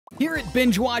Here at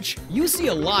Binge Watch, you see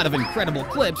a lot of incredible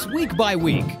clips week by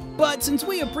week. But since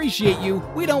we appreciate you,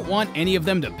 we don't want any of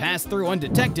them to pass through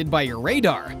undetected by your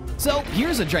radar. So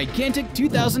here's a gigantic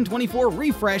 2024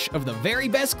 refresh of the very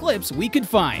best clips we could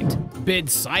find. Bid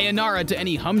sayonara to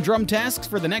any humdrum tasks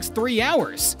for the next 3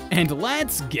 hours, and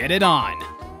let's get it on!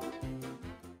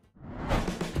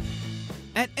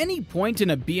 At any point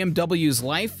in a BMW's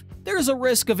life, there's a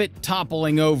risk of it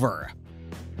toppling over.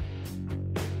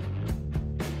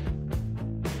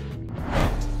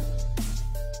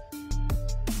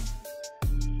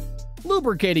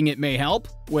 Lubricating it may help,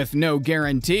 with no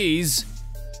guarantees.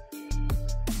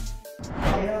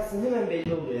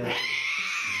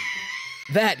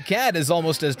 That cat is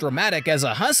almost as dramatic as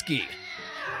a husky.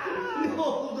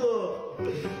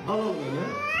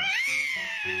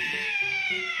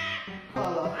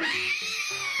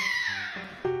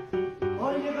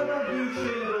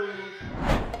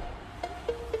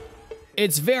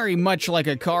 It's very much like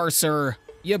a car, sir.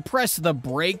 You press the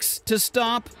brakes to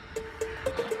stop.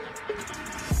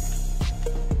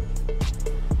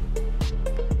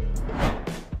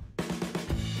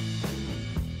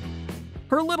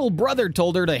 Her little brother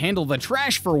told her to handle the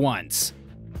trash for once.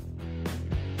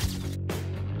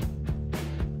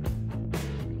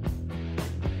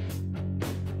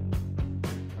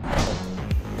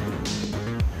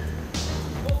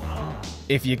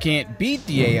 If you can't beat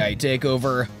the AI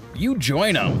takeover, you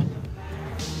join them.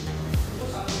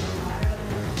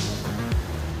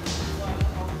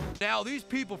 Now these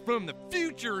people from the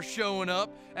future are showing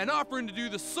up and offering to do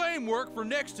the same work for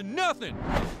next to nothing.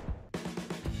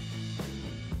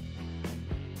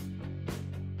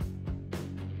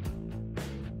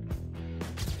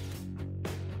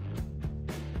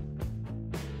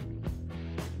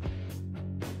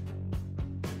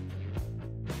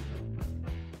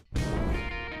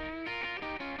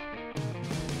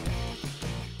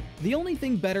 The only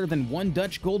thing better than one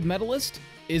Dutch gold medalist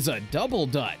is a double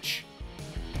Dutch.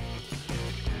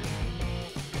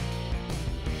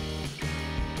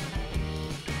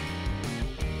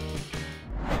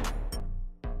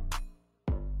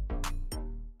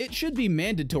 It should be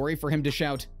mandatory for him to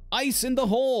shout, "Ice in the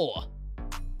hole!"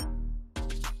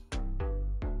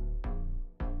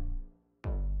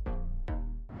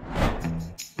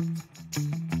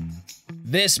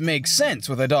 This makes sense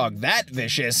with a dog that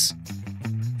vicious.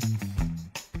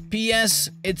 P.S.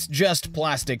 It's just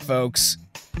plastic, folks.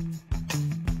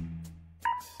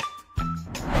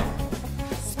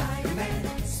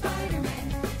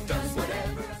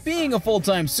 Being a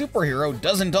full-time superhero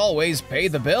doesn't always pay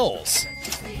the bills.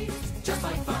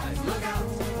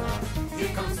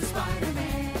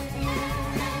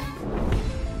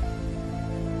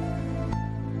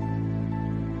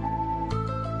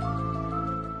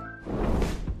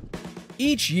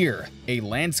 Each year, a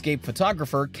landscape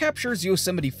photographer captures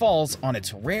Yosemite Falls on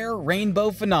its rare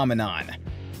rainbow phenomenon.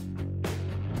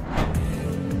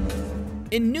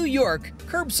 In New York,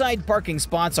 curbside parking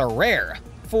spots are rare,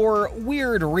 for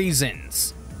weird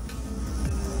reasons.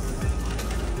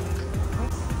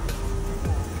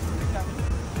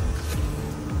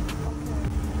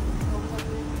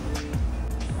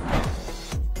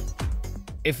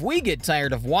 If we get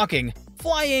tired of walking,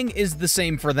 flying is the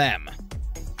same for them.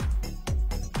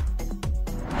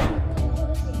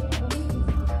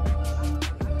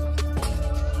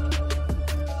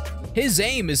 His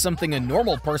aim is something a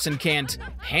normal person can't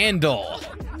handle.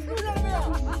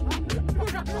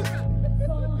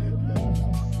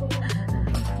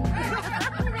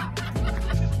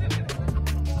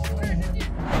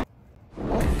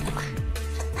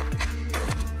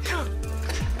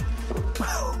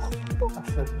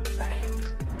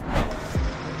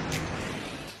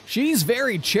 She's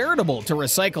very charitable to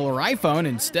recycle her iPhone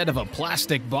instead of a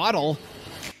plastic bottle.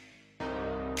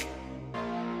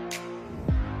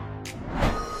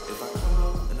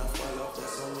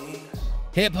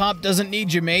 Hip-hop doesn't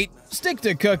need you, mate. Stick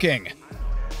to cooking.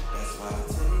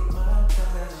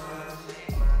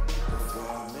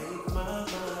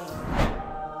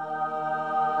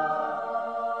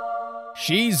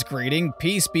 She's greeting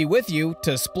 "Peace be with you"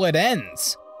 to split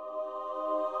ends.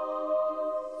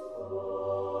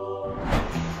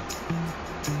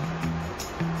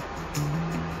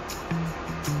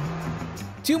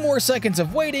 Two more seconds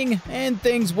of waiting, and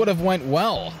things would have went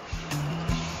well.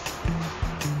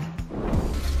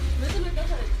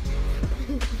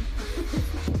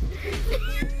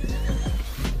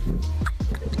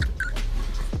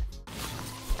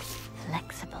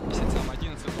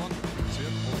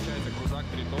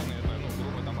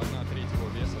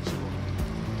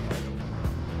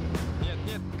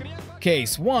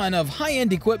 Case 1 of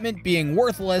high-end equipment being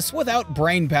worthless without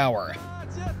brain power.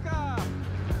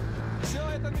 Все,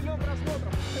 это миллион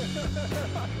просмотров.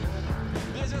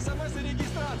 Без смс и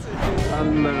регистрации.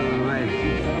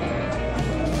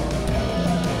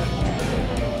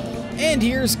 And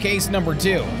here's case number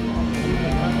 2.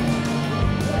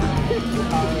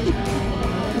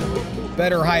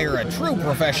 Better hire a true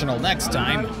professional next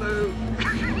time.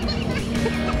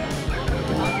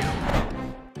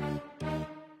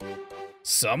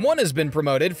 Someone has been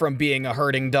promoted from being a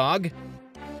herding dog.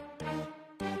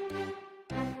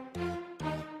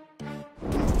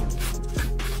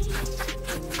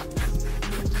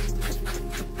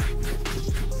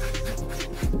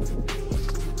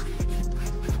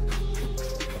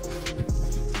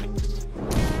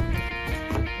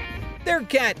 Their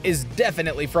cat is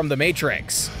definitely from the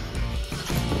Matrix.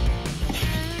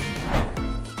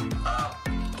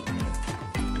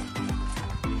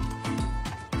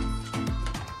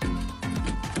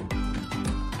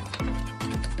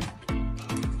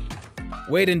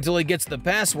 Wait until he gets the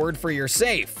password for your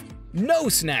safe. No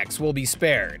snacks will be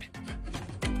spared.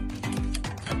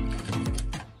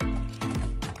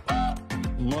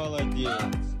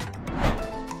 Молодец.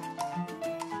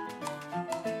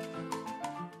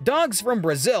 Dogs from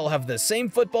Brazil have the same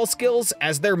football skills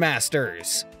as their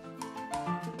masters.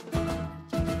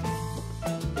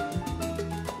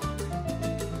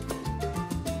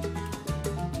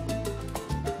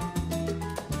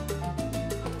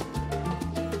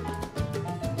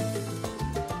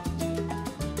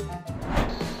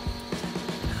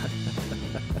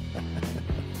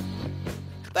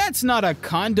 That's not a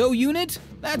condo unit,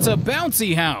 that's a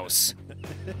bouncy house.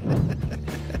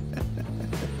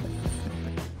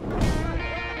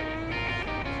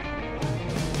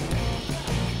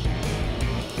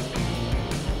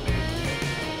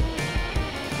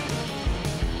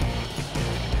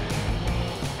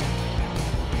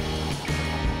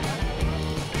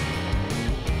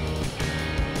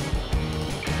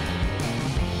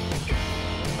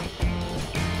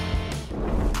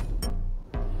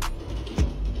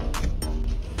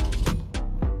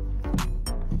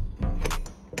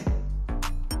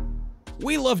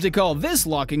 We love to call this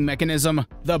locking mechanism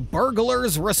the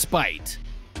burglar's respite.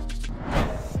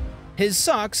 His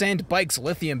socks and bike's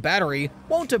lithium battery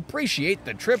won't appreciate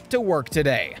the trip to work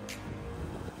today.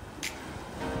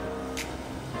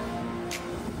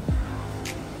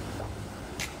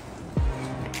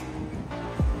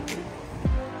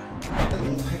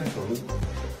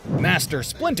 Master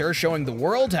Splinter showing the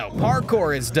world how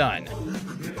parkour is done.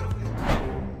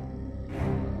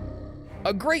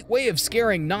 A great way of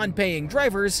scaring non-paying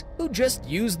drivers who just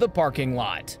use the parking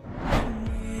lot.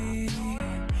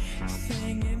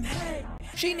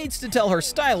 She needs to tell her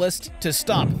stylist to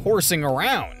stop horsing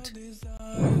around.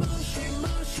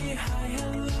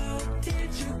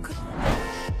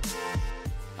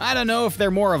 I don't know if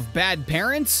they're more of bad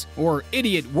parents or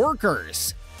idiot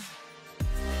workers.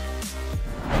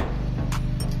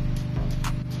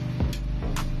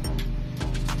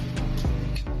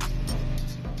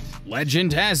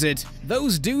 Legend has it,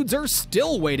 those dudes are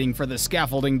still waiting for the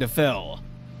scaffolding to fill.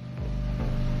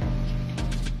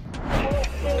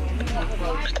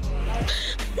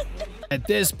 At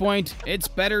this point, it's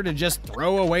better to just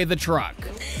throw away the truck.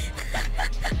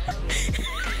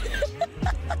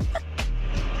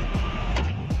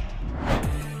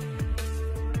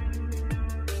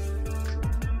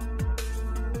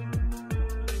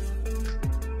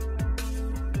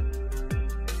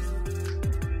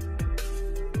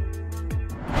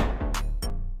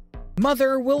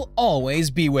 Mother will always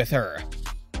be with her.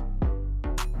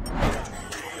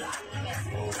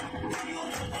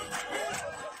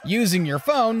 Using your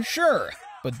phone, sure,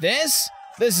 but this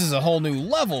is a whole new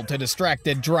level to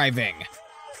distracted driving.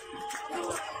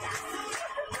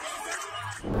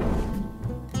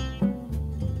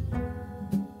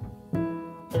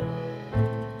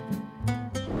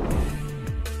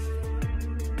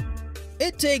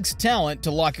 It takes talent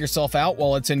to lock yourself out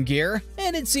while it's in gear,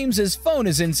 and it seems his phone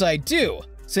is inside too,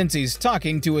 since he's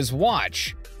talking to his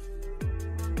watch.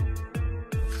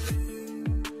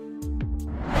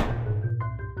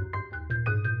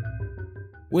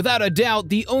 Without a doubt,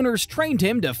 the owners trained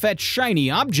him to fetch shiny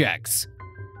objects.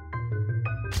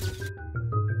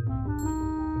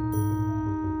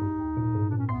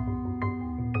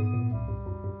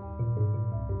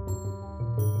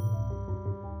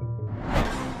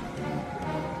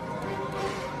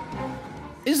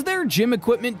 Is there gym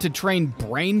equipment to train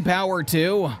brain power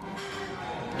too?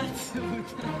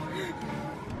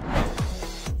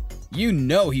 You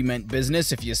know he meant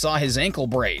business if you saw his ankle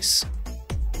brace.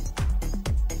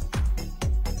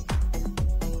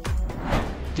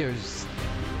 There's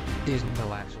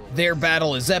no actual... Their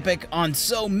battle is epic on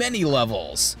so many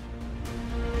levels.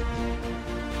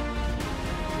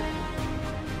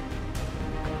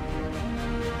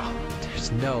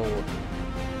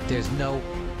 There's no...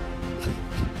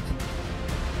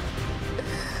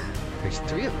 There's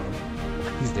 3 of them.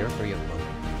 Is there 3 of them?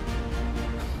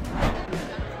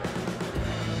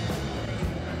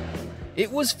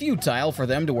 It was futile for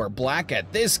them to wear black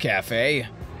at this cafe.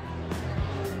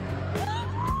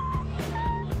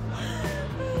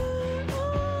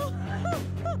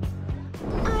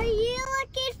 Are you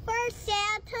looking for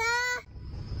Santa?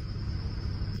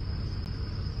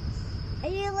 Are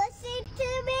you listening to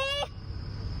me?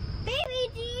 Baby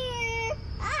dear,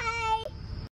 hi.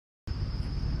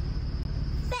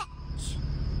 Fetch.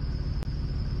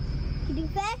 Can you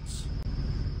fetch?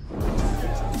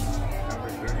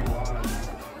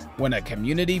 When a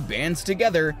community bands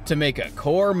together to make a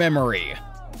core memory.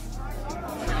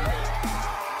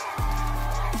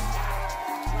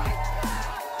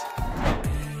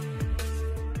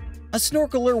 A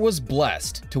snorkeler was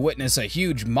blessed to witness a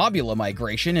huge mobula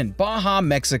migration in Baja,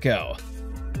 Mexico.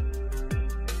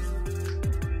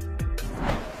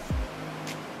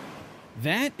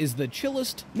 That is the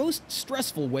chillest, most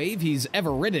stressful wave he's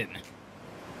ever ridden.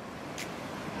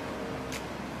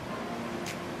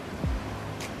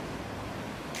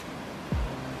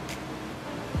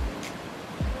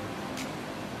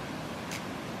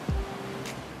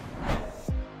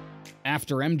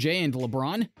 After MJ and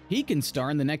LeBron, he can star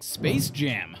in the next Space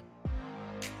Jam.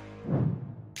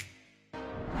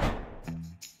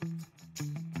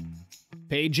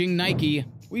 Paging Nike,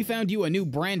 we found you a new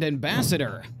brand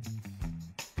ambassador.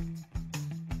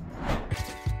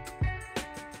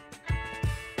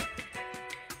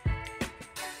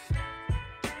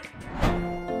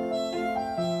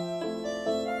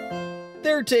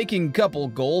 They're taking couple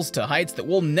goals to heights that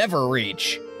we'll never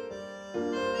reach.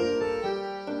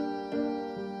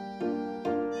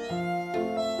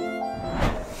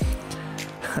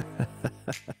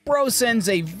 Bro sends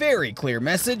a very clear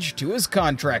message to his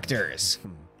contractors.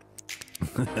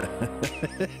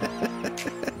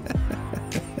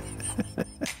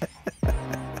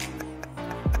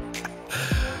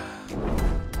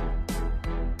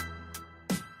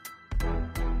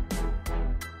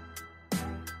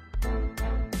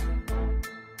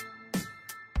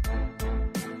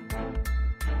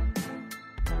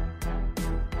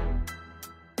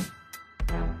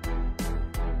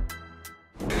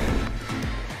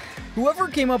 Whoever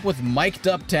came up with mic'd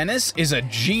up tennis is a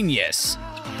genius.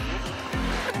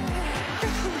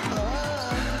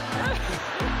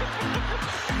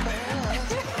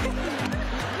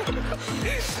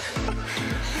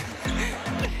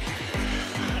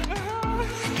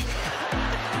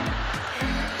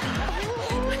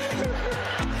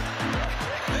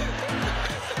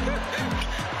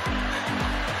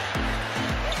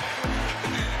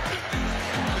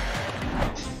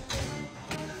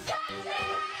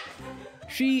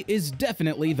 She is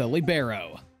definitely the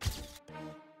libero.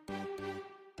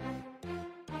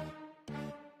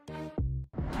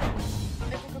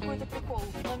 Это какой-то прикол.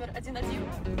 Номер 11, 22,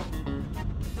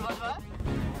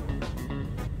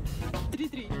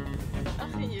 33.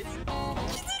 Охренеть.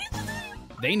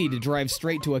 They need to drive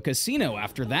straight to a casino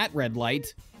after that red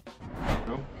light.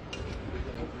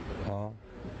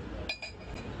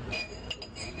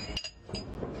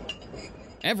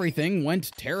 Everything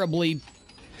went terribly...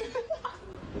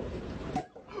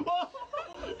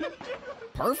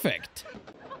 perfect.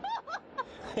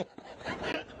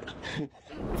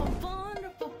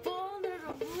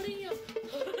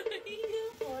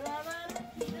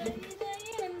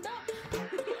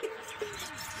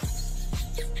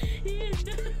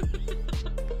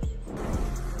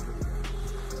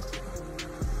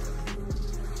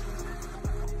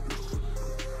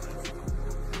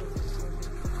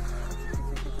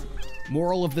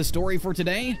 Moral of the story for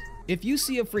today? If you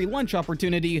see a free lunch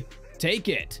opportunity, take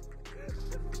it.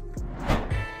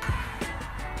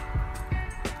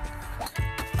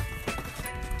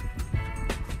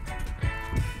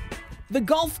 The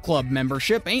golf club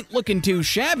membership ain't looking too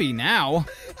shabby now.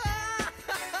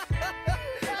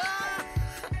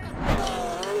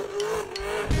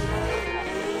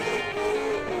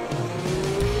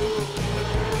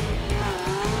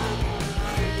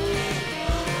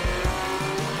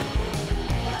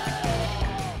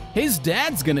 His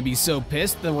dad's gonna be so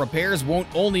pissed the repairs won't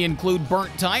only include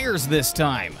burnt tires this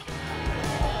time.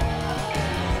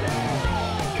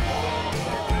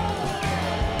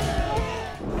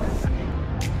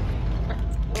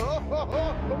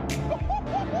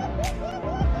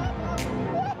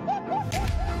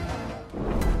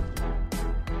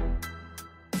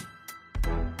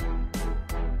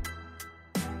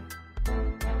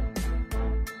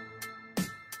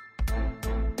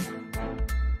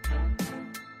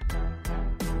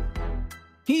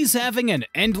 He's having an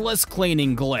endless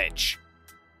cleaning glitch.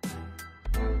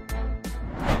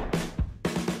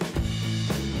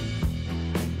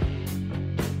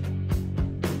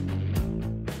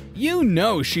 You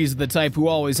know she's the type who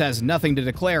always has nothing to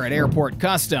declare at airport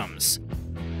customs.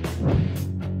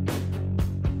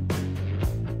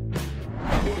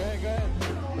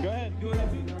 Go ahead.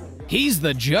 He's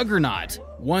the juggernaut.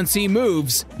 Once he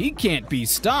moves, he can't be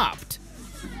stopped.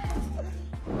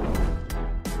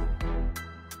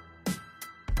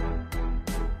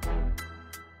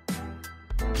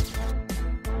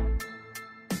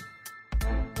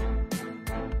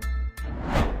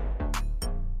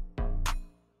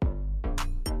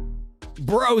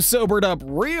 Bro sobered up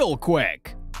real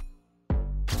quick.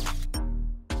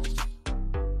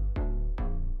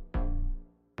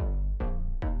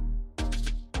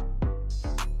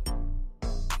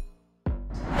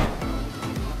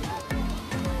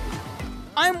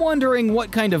 I'm wondering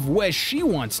what kind of wish she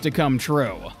wants to come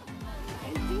true.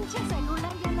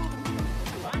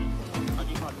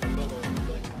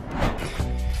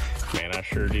 Man, I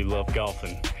sure do love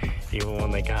golfing, even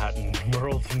when they got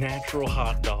world's natural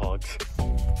hot dogs.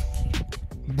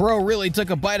 Bro really took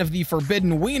a bite of the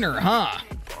forbidden wiener, huh?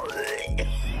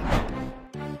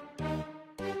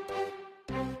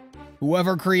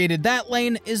 Whoever created that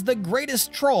lane is the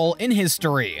greatest troll in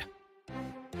history.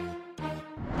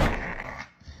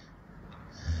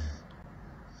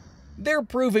 They're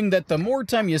proving that the more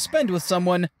time you spend with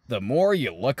someone, the more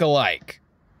you look alike.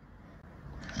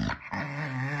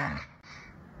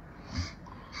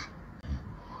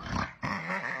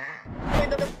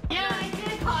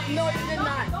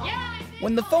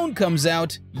 When the phone comes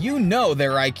out, you know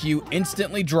their IQ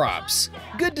instantly drops.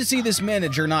 Good to see this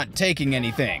manager not taking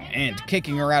anything and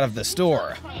kicking her out of the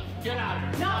store. Get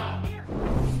out! No!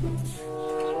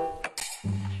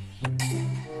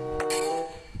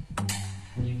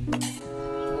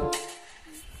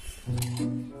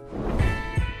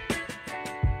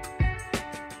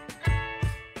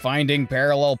 Finding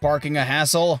parallel parking a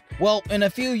hassle? Well, in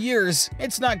a few years,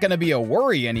 it's not gonna be a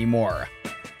worry anymore.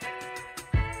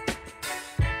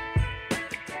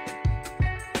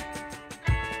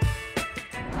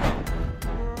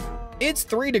 It's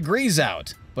 3 degrees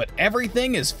out, but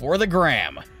everything is for the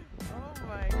gram. Oh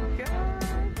my god.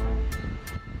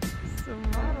 What's the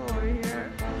matter over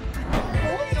here?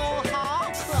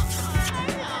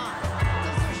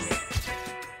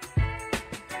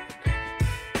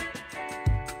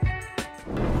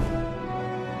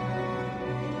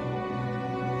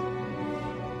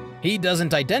 He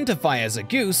doesn't identify as a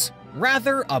goose,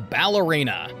 rather a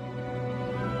ballerina.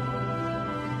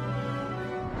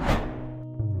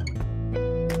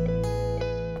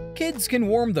 Kids can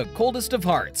warm the coldest of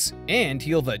hearts and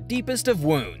heal the deepest of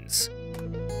wounds.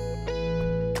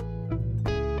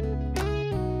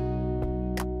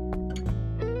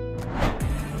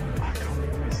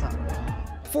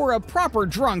 For a proper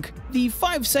drunk, the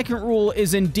 5-second rule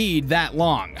is indeed that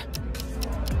long.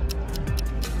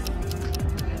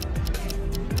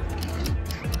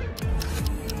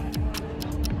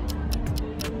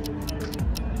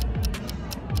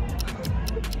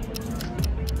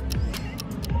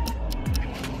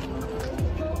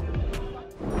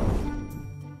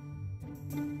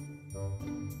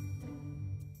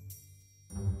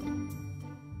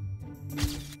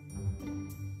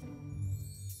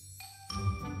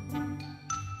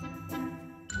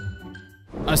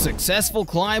 A successful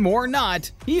climb or not,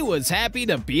 he was happy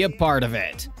to be a part of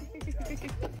it.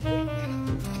 Oh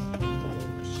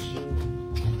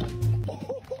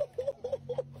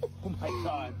my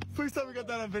god. First time we got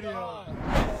that on video.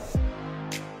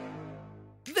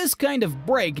 This kind of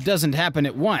break doesn't happen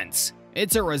at once.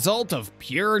 It's a result of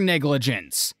pure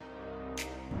negligence.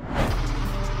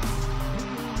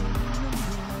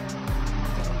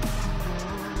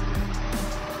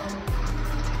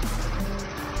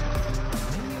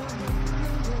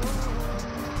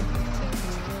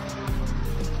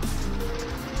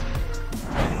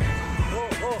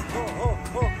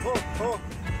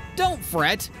 Don't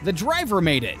fret, the driver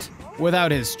made it. Without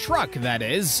his truck, that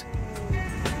is.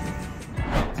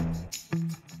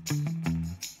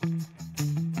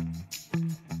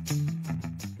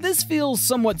 This feels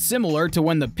somewhat similar to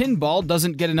when the pinball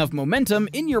doesn't get enough momentum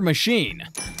in your machine.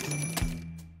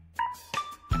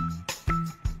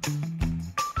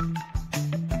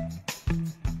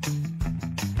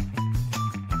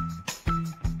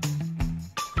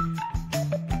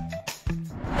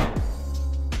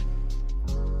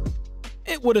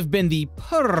 It would have been the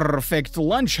perfect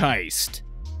lunch heist.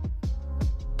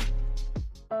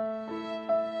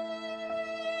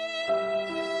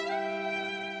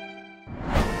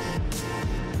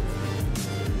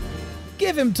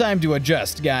 Give him time to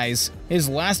adjust, guys. His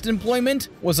last employment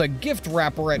was a gift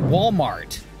wrapper at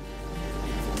Walmart.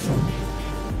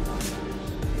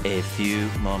 A few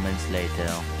moments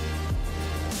later.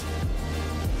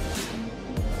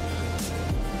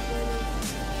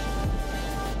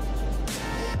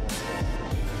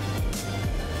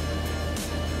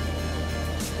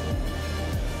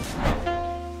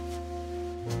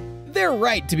 They're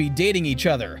right to be dating each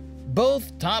other.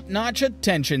 Both top-notch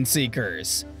attention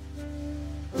seekers.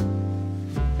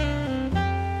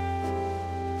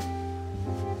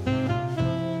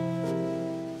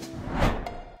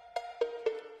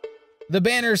 The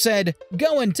banner said,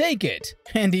 "Go and take it,"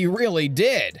 and he really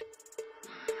did.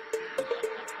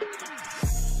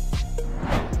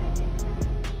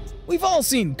 We've all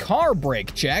seen car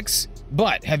brake checks,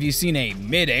 but have you seen a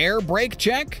mid-air brake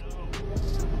check?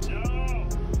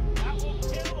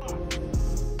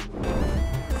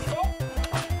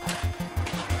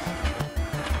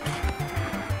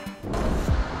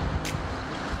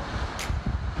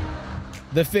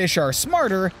 The fish are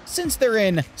smarter since they're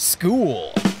in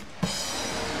school.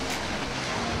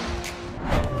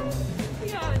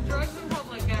 Yeah, drugs in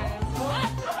public, guys.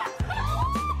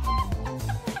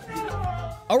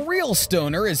 A real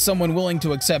stoner is someone willing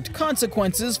to accept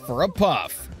consequences for a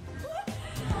puff.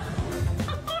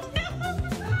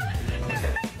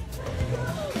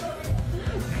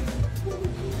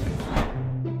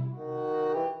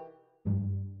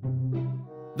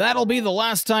 That'll be the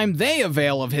last time they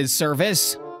avail of his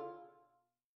service.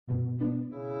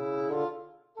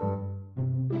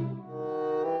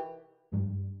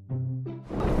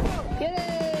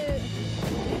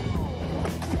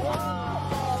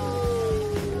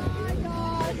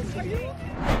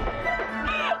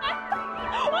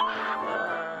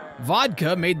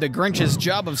 Vodka made the Grinch's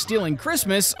job of stealing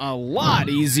Christmas a lot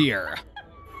easier.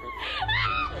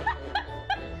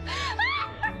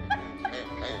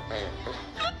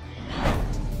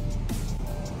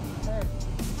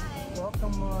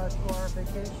 Welcome to our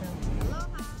vacation.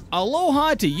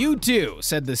 Aloha to you too,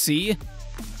 said the sea.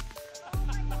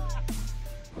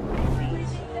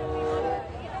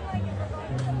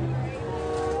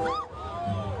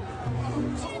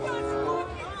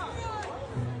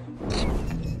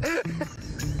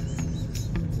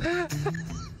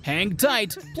 Hang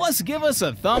tight, plus give us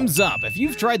a thumbs up if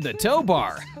you've tried the tow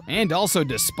bar, and also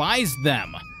despised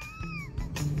them.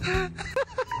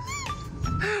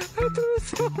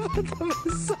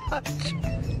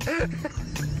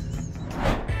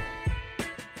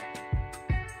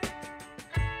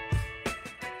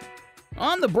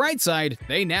 On the bright side,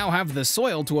 they now have the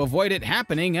soil to avoid it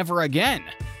happening ever again.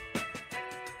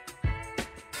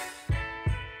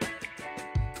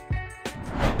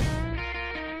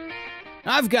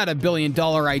 I've got a $1 billion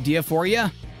idea for you.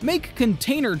 Make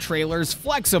container trailers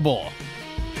flexible.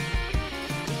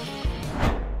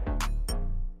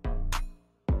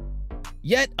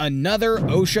 Yet another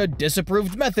OSHA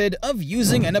disapproved method of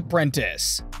using an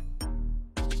apprentice.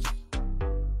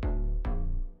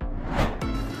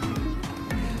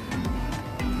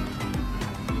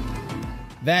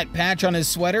 That patch on his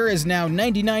sweater is now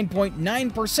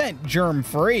 99.9%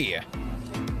 germ-free.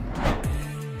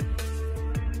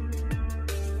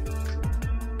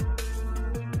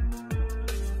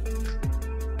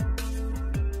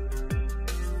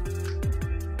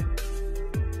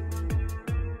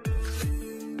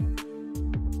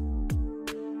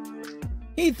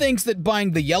 He thinks that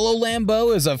buying the yellow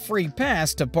Lambo is a free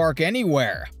pass to park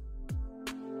anywhere.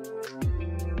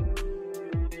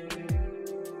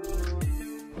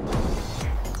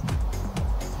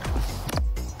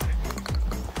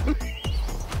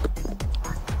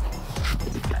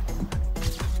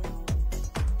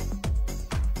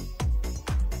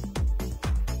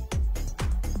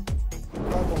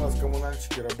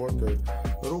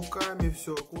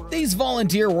 These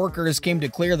volunteer workers came to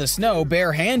clear the snow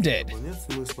barehanded.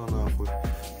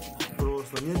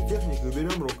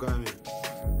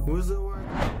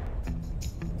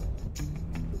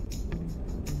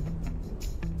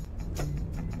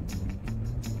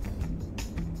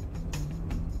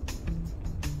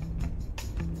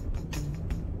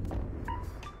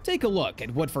 Take a look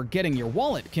at what forgetting your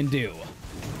wallet can do.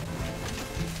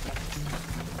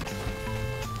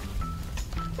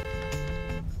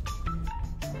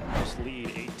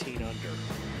 Lead 18 under.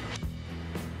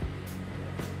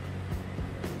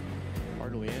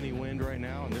 Hardly any wind right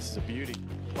now, and this is a beauty.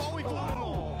 Oh, we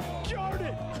jarred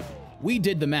it! We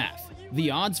did the math. The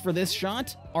odds for this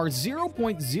shot are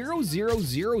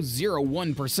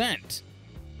 0.00001%.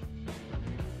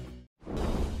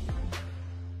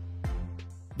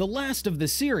 The last of the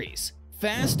series,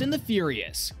 Fast and the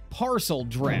Furious, Parcel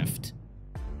Drift.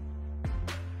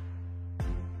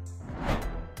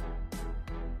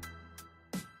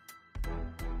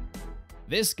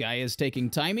 This guy is taking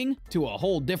timing to a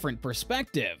whole different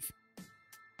perspective.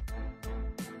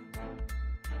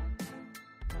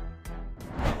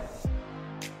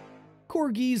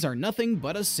 Corgis are nothing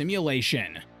but a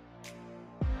simulation.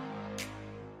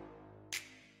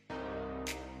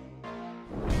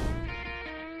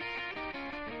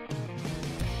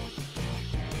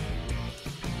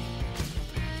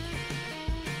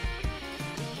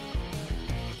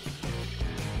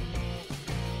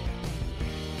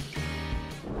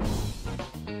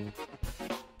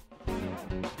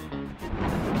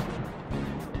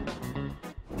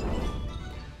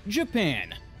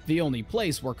 Japan, the only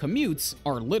place where commutes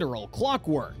are literal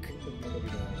clockwork.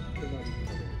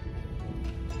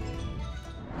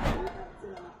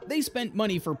 They spent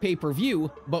money for pay-per-view,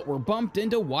 but were bumped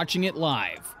into watching it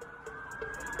live.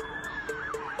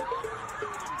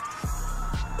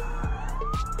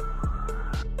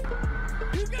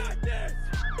 You got this!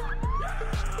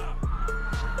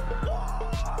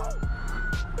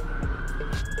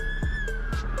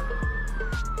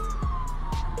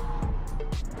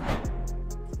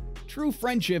 True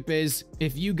friendship is,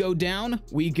 if you go down,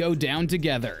 we go down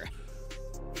together.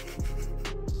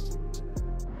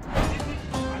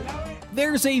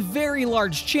 There's a very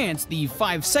large chance the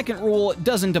 5-second rule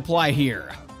doesn't apply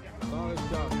here.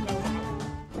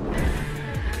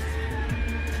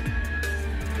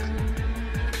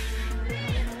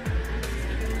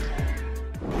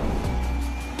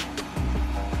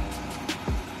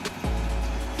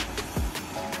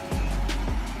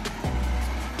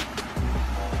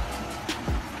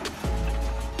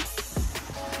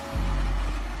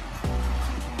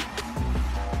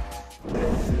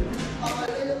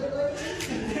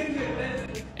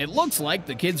 It looks like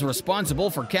the kids responsible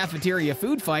for cafeteria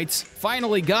food fights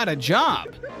finally got a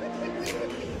job.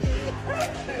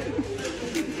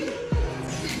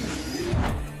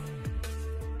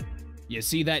 You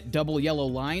see that double yellow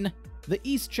line? The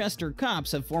Eastchester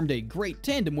cops have formed a great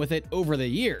tandem with it over the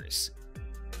years.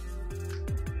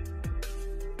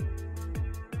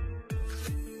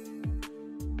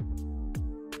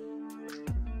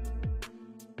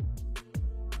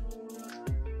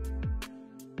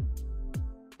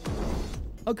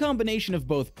 A combination of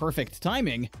both perfect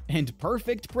timing and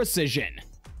perfect precision.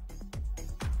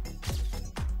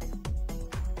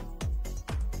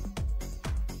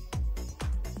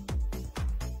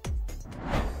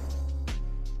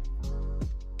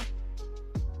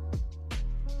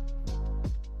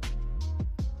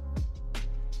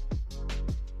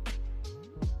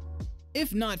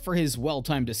 If not for his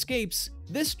well-timed escapes,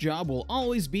 this job will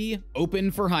always be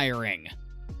open for hiring.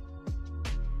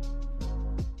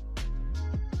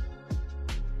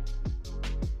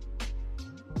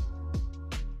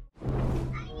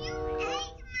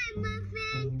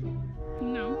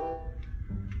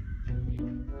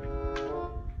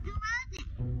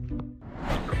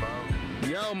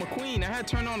 Yo, McQueen, I had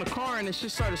turned on the car and it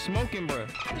just started smoking, bro.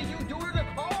 What did you do in the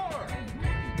car?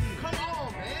 Come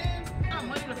on, man. I'm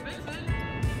money to fix it.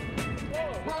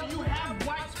 Bro, you have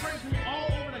white spray from all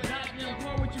over the goddamn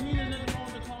car. What you mean there's nothing wrong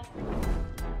with the car?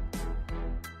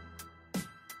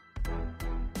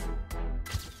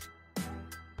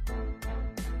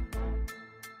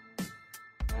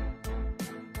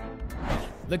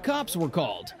 The cops were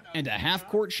called, and a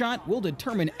half-court shot will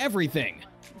determine everything.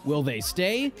 Will they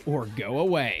stay or go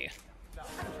away?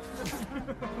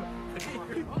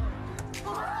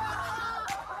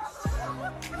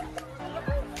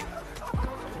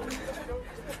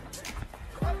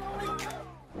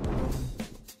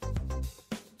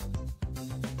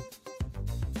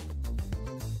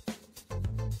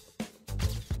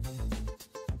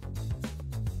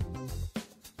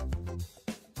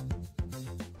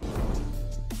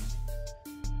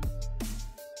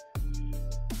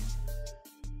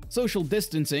 Social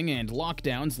distancing and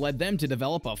lockdowns led them to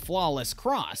develop a flawless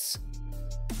cross.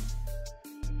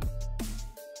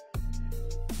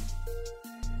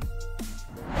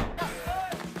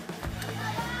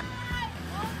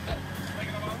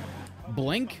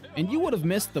 Blink, and you would have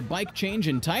missed the bike change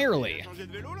entirely.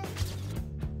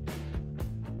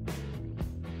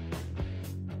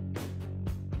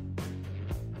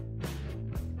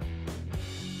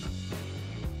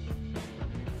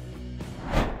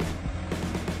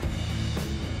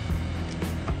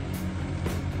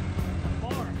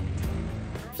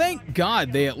 Thank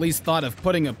God they at least thought of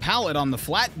putting a pallet on the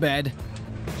flatbed.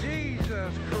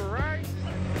 Jesus Christ.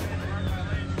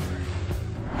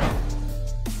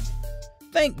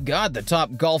 Thank God the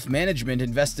Top Golf management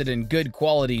invested in good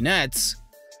quality nets.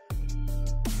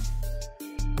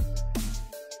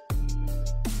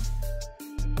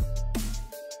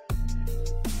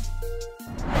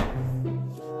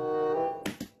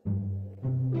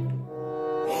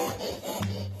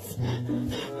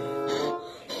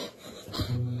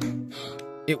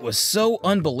 It was so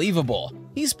unbelievable.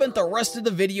 He spent the rest of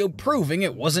the video proving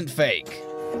it wasn't fake.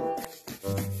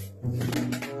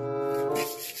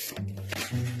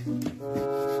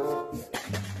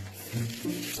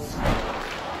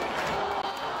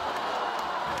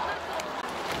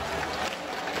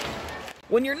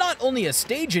 When you're not only a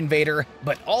stage invader,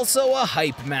 but also a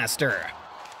hype master.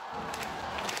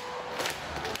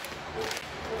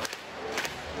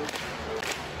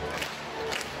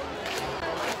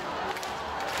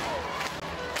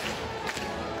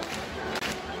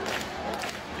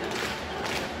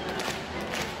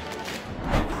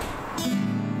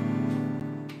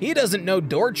 He doesn't know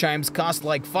door chimes cost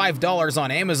like $5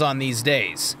 on Amazon these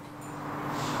days.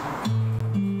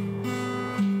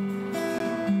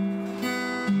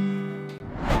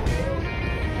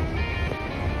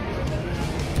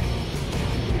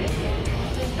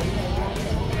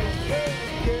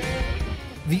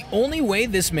 The only way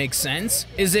this makes sense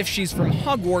is if she's from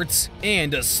Hogwarts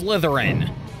and a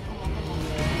Slytherin.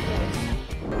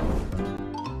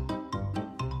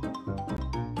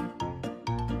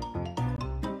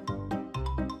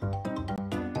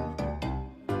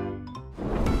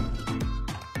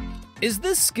 Is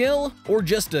this skill or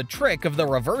just a trick of the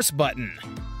reverse button?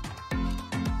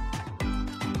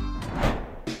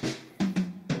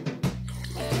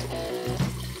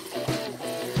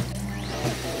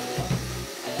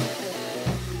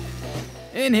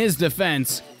 In his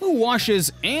defense, who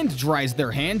washes and dries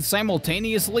their hands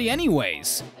simultaneously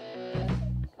anyways?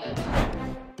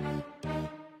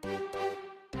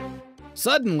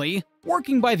 Suddenly,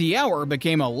 working by the hour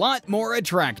became a lot more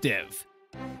attractive.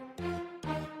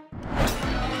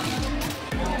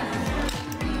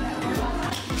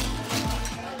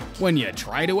 When you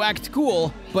try to act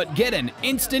cool, but get an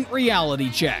instant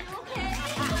reality check.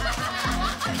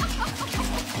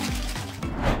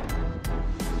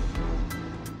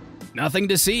 Nothing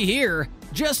to see here,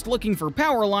 just looking for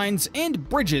power lines and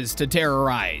bridges to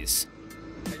terrorize.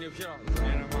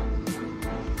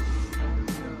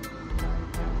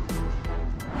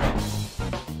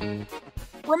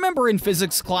 Remember in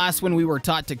physics class when we were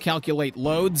taught to calculate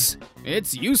loads?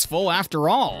 It's useful after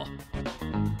all.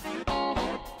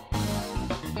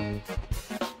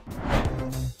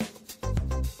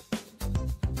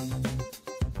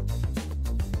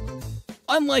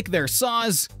 Unlike their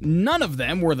saws, none of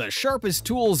them were the sharpest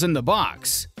tools in the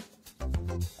box.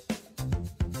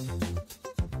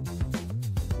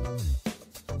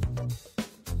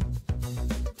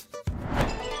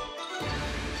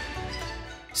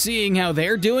 Seeing how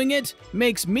they're doing it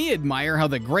makes me admire how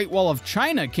the Great Wall of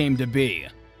China came to be.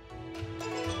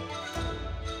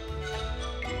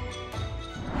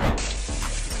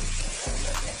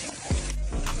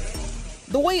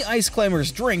 The way ice climbers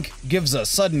drink gives a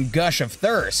sudden gush of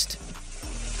thirst.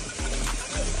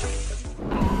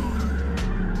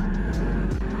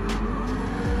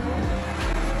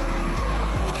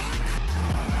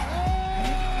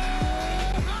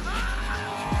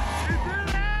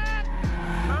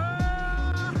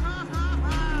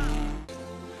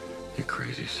 You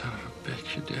crazy son of a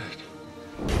bitch, you did.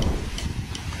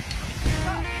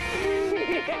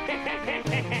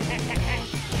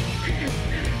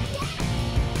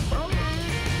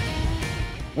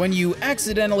 When you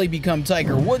accidentally become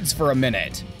Tiger Woods for a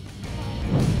minute.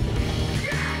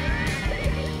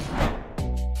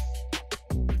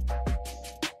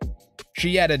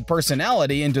 She added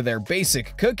personality into their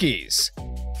basic cookies.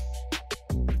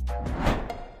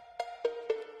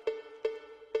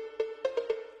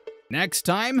 Next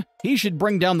time, he should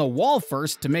bring down the wall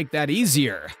first to make that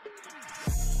easier.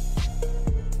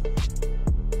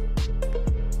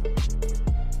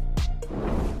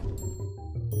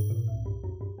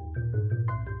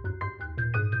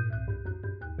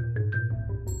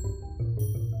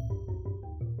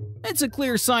 It's a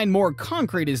clear sign more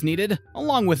concrete is needed,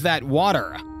 along with that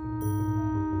water.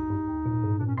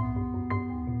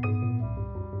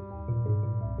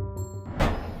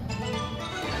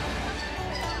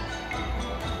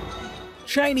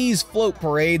 Chinese float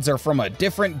parades are from a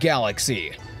different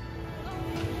galaxy.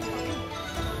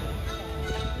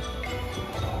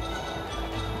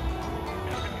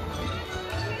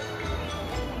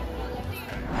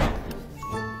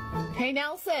 Hey,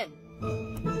 Nelson.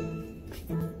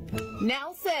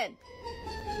 Nelson.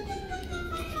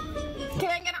 Can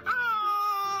I get a...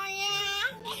 Oh, yeah.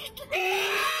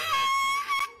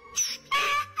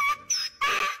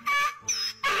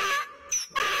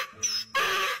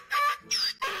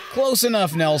 Close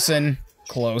enough, Nelson.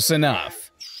 Close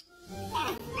enough.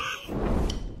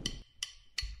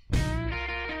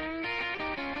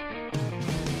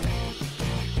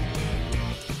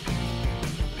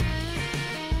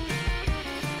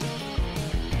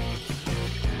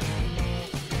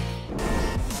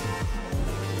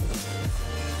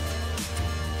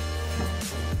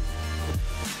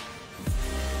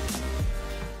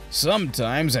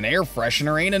 Sometimes an air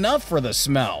freshener ain't enough for the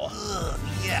smell. Ugh,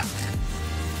 yeah.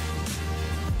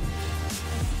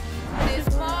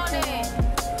 This morning,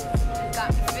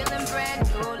 got me feeling brand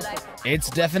new like It's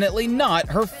definitely not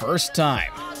her first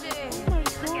time.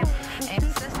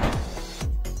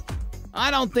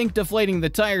 I don't think deflating the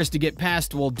tires to get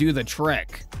past will do the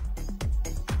trick.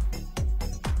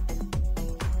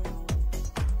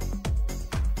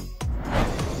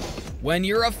 When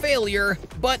you're a failure,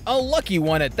 but a lucky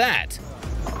one at that.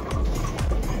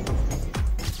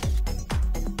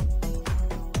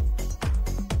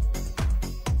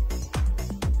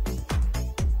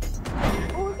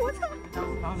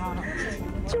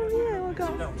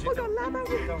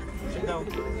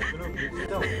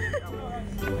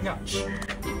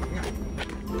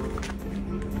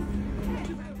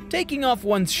 Taking off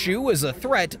one's shoe is a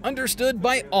threat understood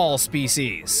by all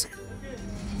species.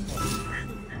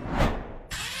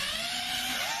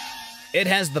 It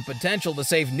has the potential to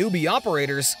save newbie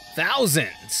operators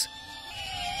thousands.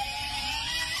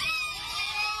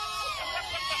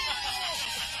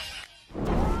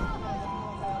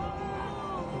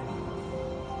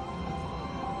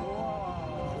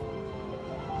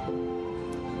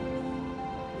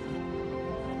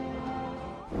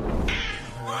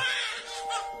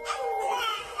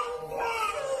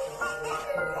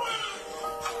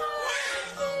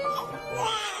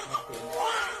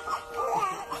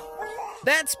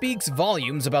 That speaks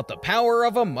volumes about the power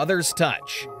of a mother's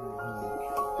touch.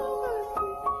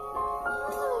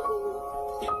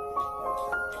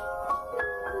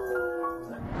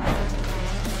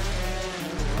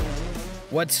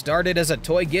 What started as a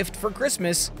toy gift for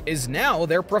Christmas is now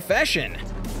their profession.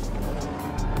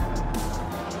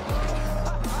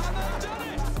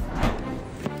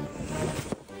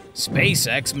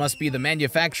 SpaceX must be the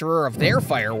manufacturer of their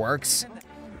fireworks.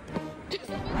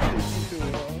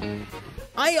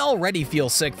 I already feel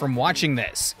sick from watching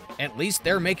this. At least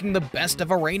they're making the best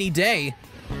of a rainy day.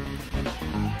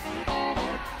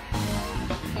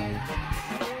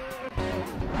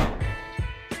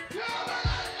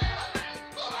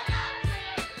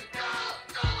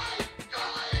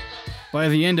 By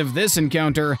the end of this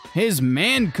encounter, his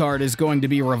man card is going to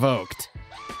be revoked.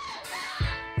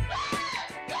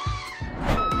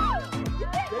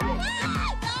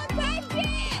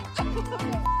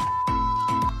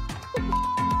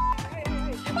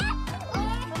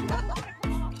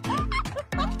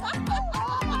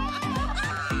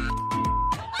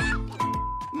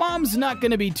 Mom's not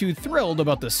going to be too thrilled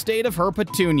about the state of her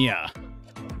petunia.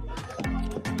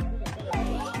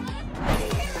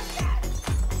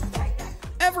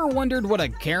 Ever wondered what a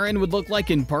Karen would look like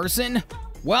in person?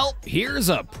 Well, here's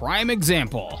a prime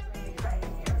example.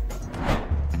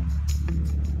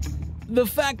 The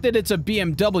fact that it's a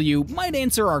BMW might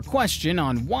answer our question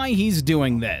on why he's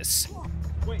doing this.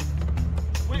 Wait,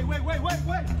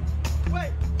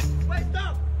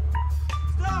 stop!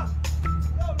 Stop!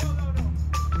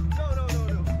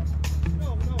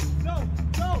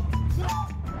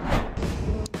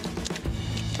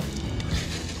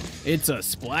 It's a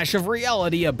splash of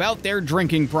reality about their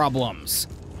drinking problems.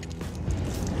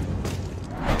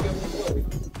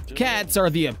 Cats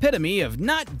are the epitome of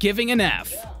not giving an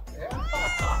F.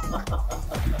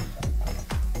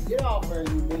 Get off her,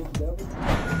 you big devil.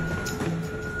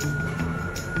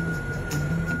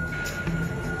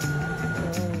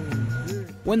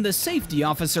 When the safety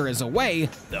officer is away,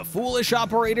 the foolish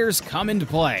operators come into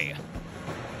play.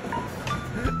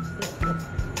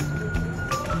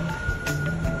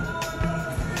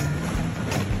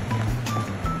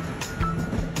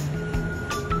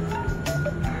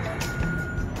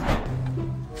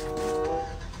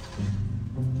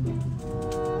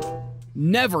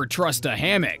 Never trust a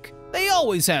hammock. They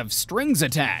always have strings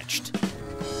attached.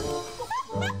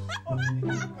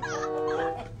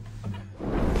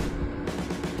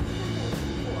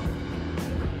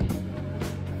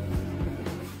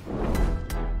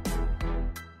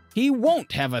 He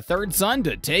won't have a third son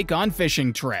to take on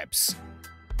fishing trips.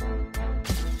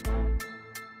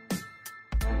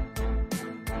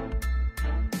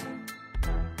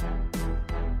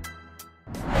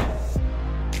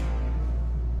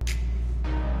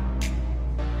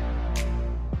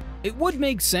 It would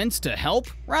make sense to help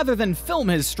rather than film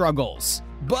his struggles,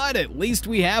 but at least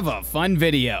we have a fun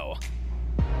video.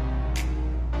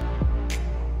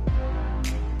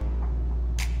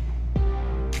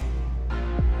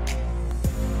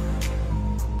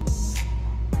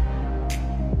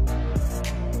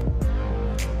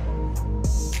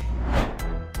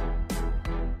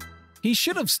 He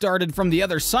should have started from the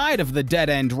other side of the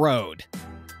dead-end road.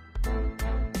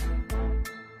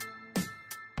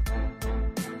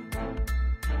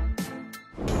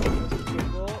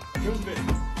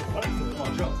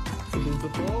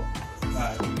 before.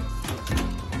 Right.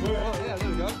 Oh, yeah, there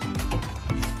we go.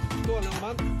 Go on, little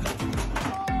man.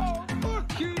 Oh,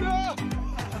 fuck you, no!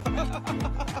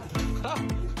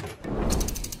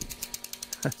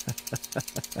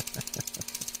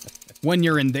 When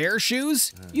you're in their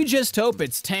shoes, you just hope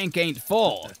its tank ain't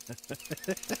full.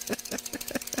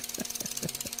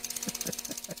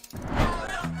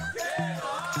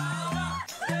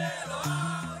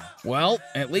 Well,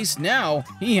 at least now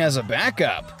he has a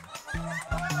backup.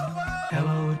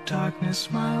 Hello, darkness,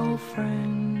 my old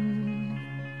friend.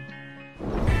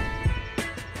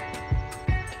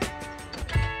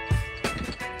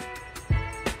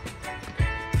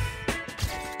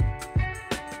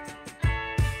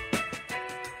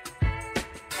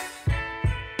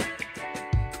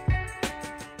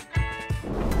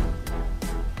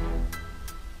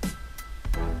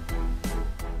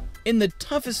 In the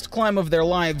toughest climb of their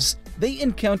lives, they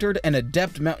encountered an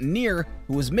adept mountaineer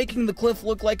who was making the cliff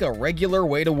look like a regular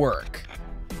way to work.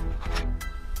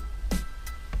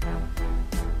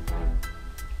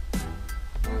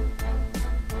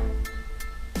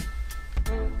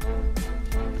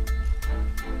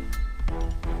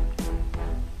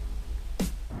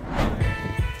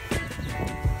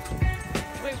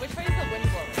 Wait, which way is the wind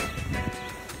blowing?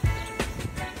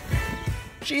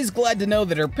 She's glad to know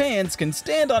that her pants can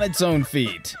stand on its own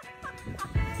feet.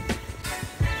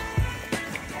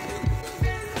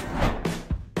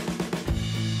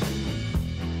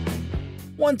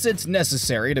 Once it's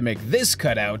necessary to make this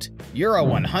cutout, you're a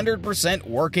 100%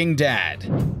 working dad.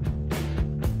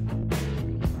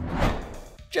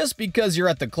 Just because you're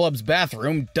at the club's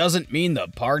bathroom doesn't mean the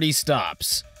party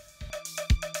stops.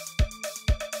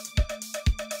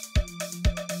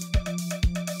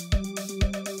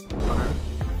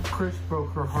 Chris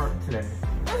broke her heart today.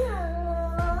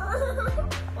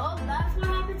 Well, that's what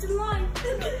happens in life.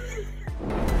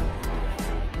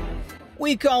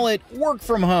 We call it work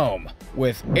from home,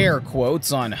 with air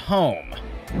quotes on home.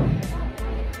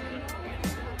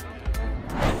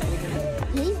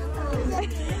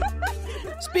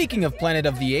 Speaking of Planet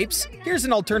of the Apes, here's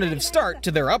an alternative start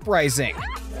to their uprising.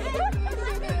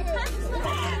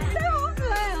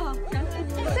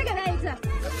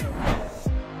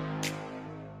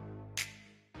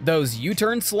 Those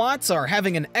U-turn slots are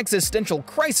having an existential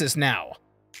crisis now.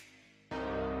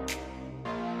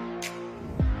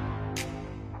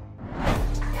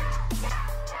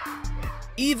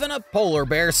 Even a polar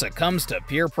bear succumbs to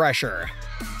peer pressure.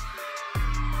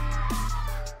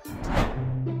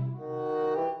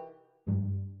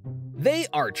 They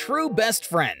are true best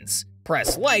friends.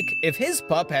 Press like if his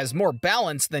pup has more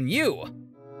balance than you.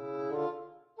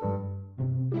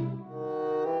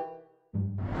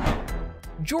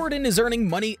 Jordan is earning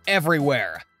money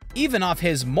everywhere, even off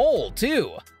his mole,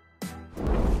 too.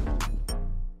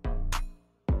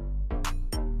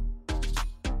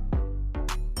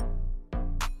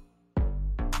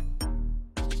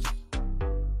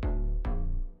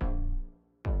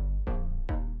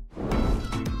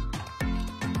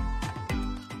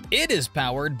 It is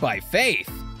powered by faith.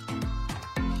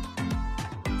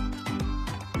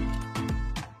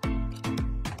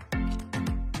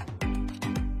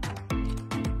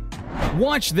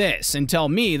 Watch this and tell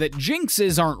me that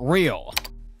jinxes aren't real.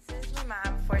 This is my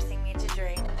mom forcing me to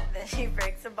drink, then she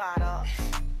breaks a bottle.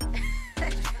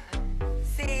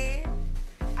 See,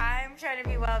 I'm trying to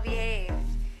be well behaved,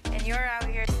 and you're out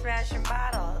here smashing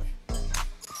bottles.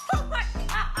 Oh my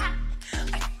God!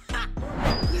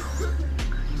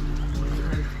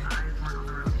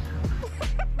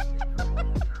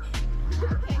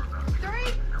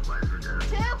 3,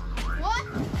 2,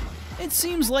 1. It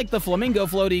seems like the flamingo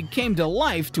floaty came to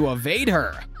life to evade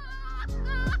her.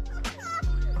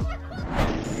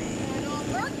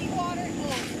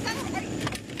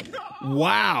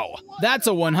 Wow, that's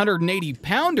a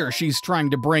 180-pounder she's trying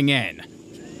to bring in.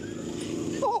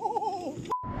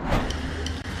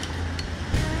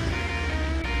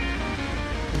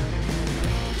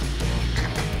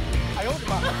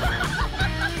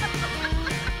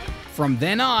 From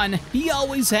then on, he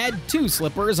always had 2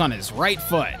 slippers on his right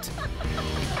foot.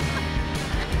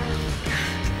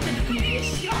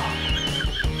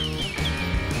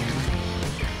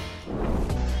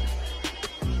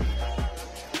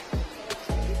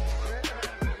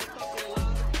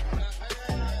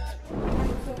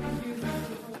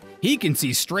 He can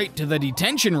see straight to the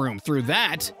detention room through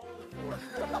that.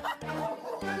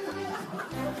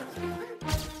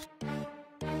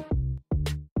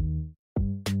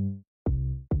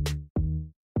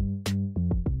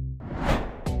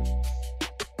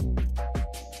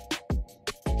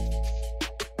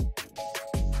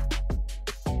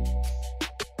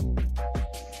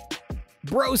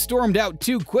 Bro stormed out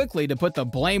too quickly to put the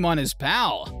blame on his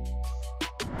pal.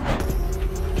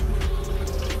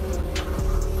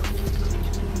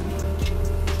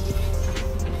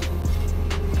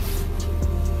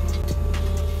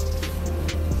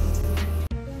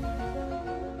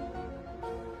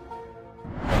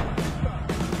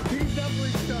 He's definitely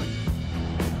stuck.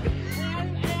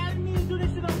 I didn't mean to do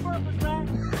this shit on purpose,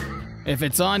 man. If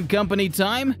it's on company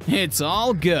time, it's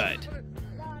all good.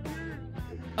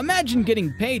 Imagine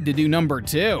getting paid to do number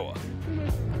 2.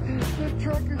 The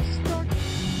truck is stuck.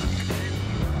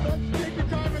 Let's take your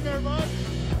time in there, bud.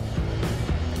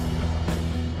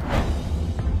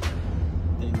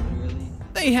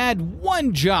 They had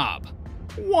one job.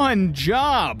 One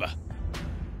job.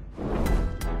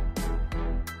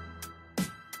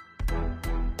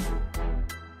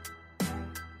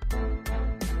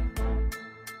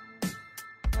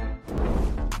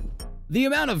 The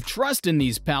amount of trust in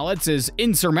these pallets is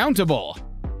insurmountable.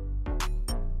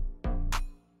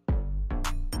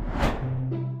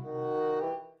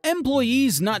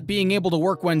 Employees not being able to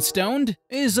work when stoned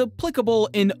is applicable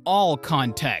in all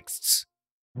contexts.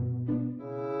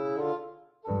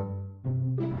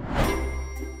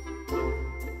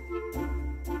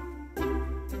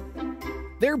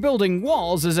 They're building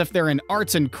walls as if they're in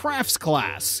arts and crafts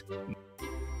class.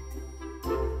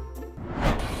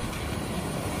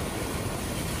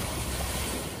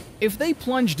 If they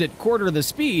plunged at quarter the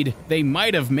speed, they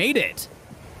might have made it.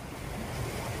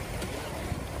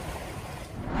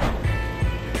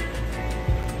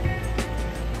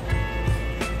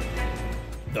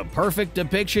 The perfect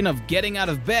depiction of getting out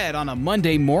of bed on a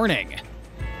Monday morning.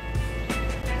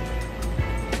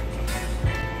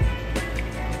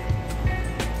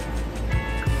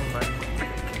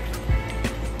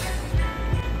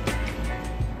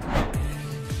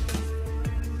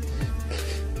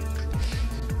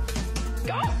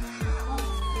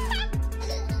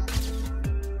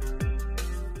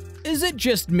 Is it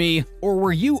just me, or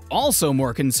were you also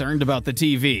more concerned about the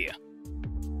TV?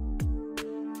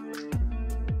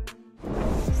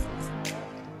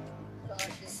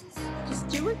 Just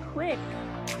do it quick.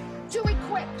 Do it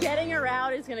quick. Getting her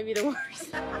out is gonna be the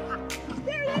worst.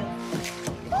 There it is.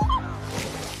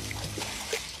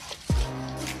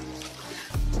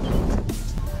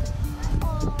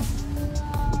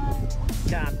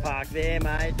 Can't park there,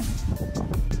 mate.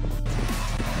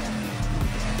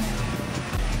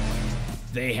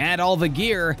 They had all the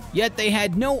gear, yet they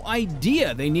had no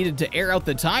idea they needed to air out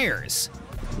the tires.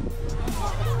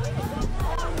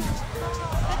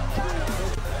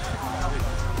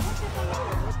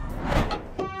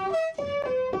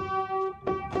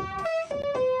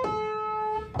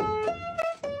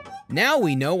 Now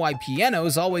we know why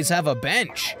pianos always have a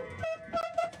bench.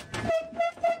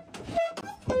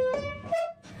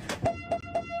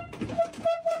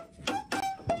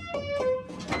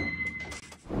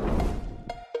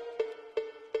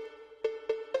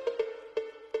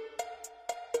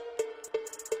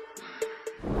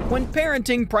 When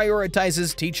parenting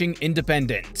prioritizes teaching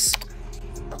independence.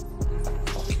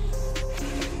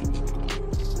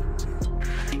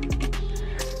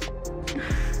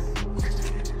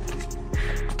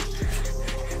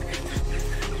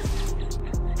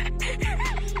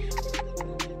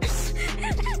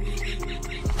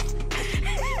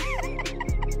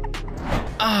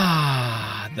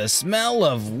 Ah, the smell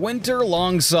of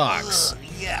winter-long socks.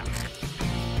 Yeah.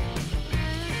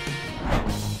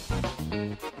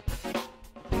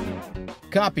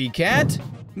 Copycat?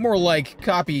 More like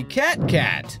copycat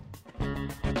cat.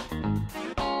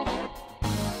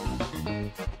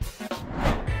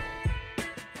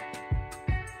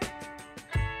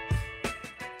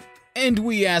 And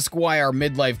we ask why our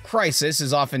midlife crisis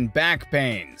is often back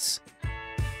pains.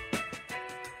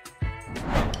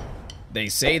 They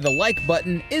say the like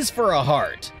button is for a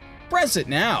heart. Press it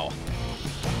now.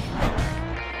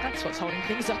 That's what's holding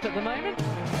things up at the moment.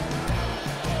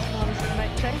 Marley's going to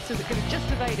make chase, as it could have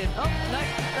just evaded. Oh, no,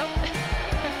 no.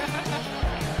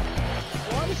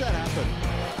 Why does that happen?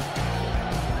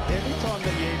 Every time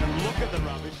that you even look at the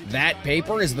rubbish... That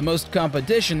paper is the most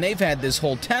competition they've had this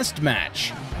whole test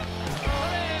match.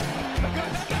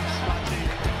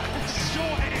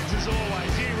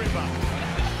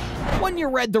 When you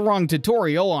read the wrong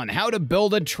tutorial on how to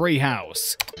build a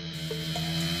treehouse.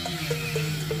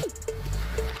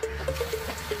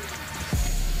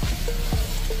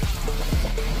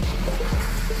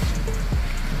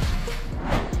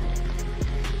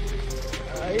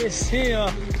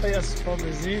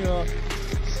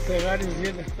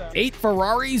 Eight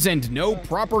Ferraris and no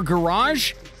proper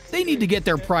garage? They need to get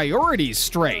their priorities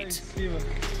straight.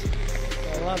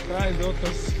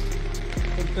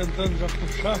 tentando já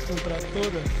puxar a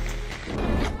contratora.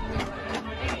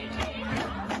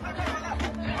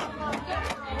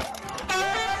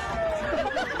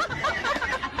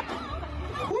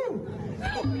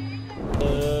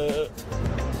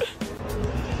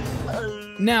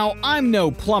 Now, I'm no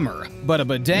plumber, but a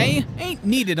bidet ain't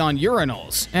needed on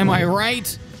urinals, am I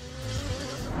right?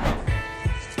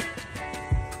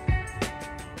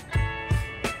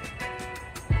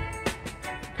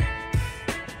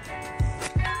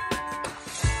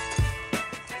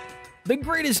 The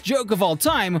greatest joke of all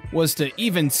time was to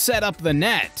even set up the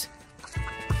net.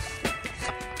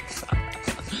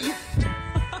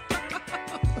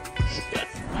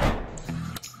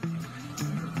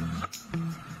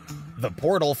 The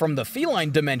portal from the feline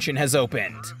dimension has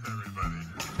opened.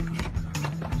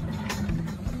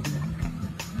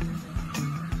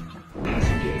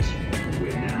 Passengers,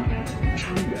 we're now at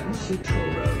Chang'an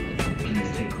Central Road.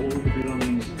 Please take all the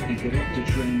belongings and get off the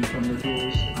train from the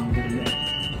doors on the left.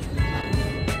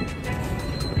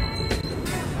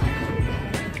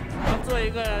 做一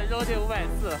个肉铁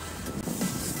540。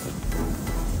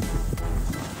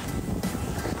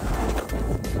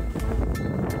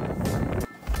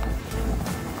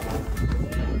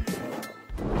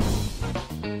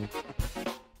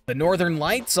 The northern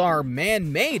lights are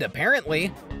man-made,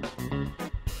 apparently.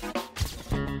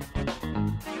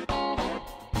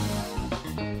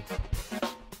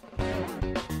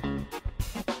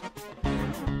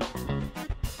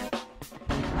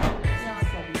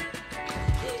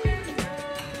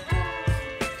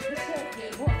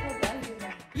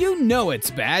 You know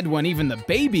it's bad when even the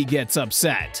baby gets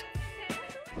upset.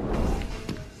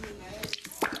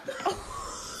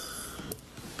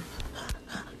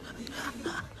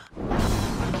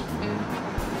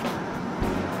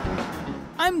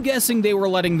 I'm guessing they were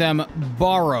letting them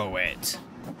borrow it.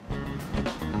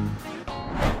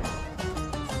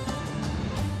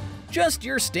 Just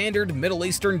your standard Middle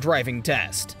Eastern driving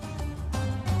test.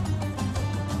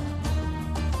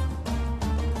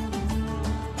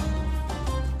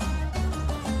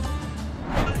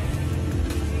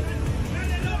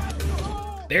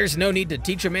 There's no need to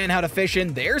teach a man how to fish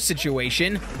in their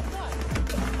situation.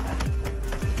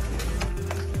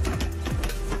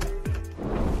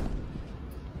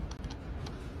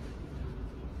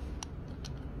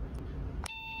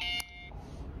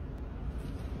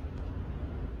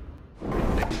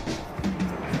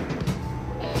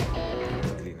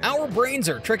 Our brains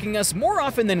are tricking us more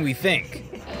often than we think.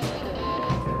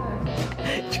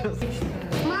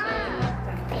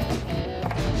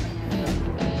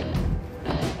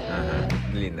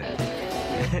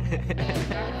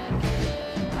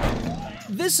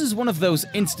 This is one of those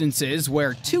instances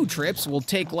where 2 trips will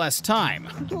take less time.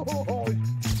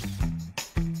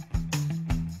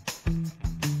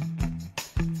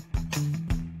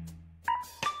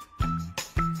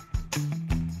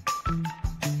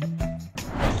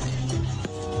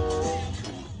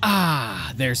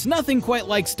 There's nothing quite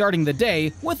like starting the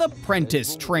day with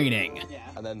apprentice training.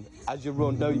 And then as you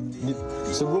run,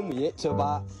 so run with it to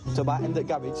about end at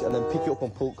garage and then pick it up on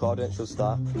pull cord and it should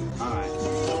start. Alright.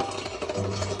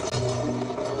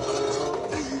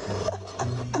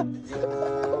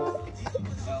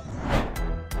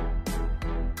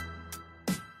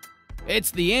 It's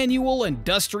the annual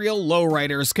Industrial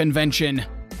Lowriders Convention.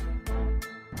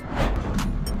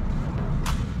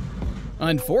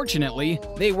 Unfortunately,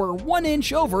 they were 1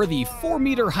 inch over the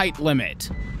 4-meter height limit.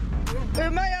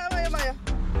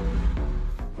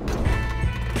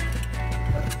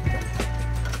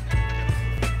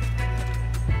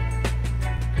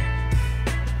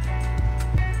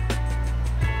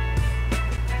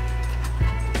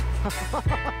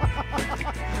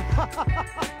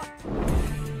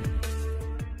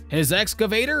 His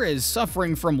excavator is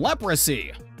suffering from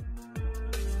leprosy.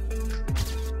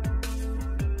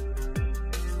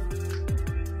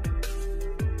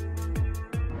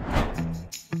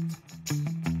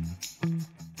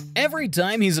 Every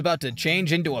time he's about to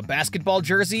change into a basketball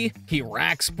jersey, he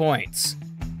racks points.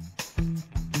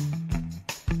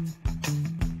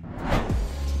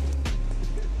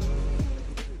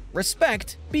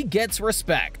 Respect begets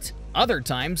respect. Other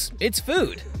times, it's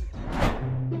food.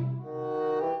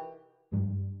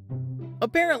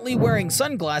 Apparently, wearing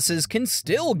sunglasses can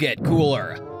still get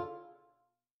cooler.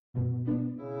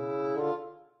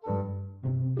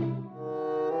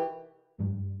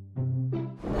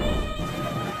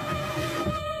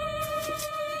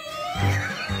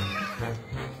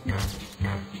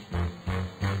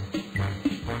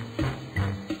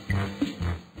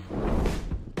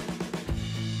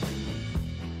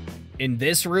 In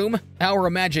this room, our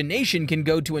imagination can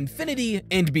go to infinity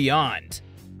and beyond.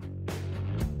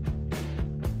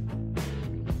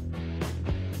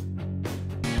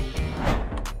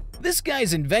 This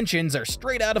guy's inventions are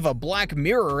straight out of a Black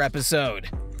Mirror episode.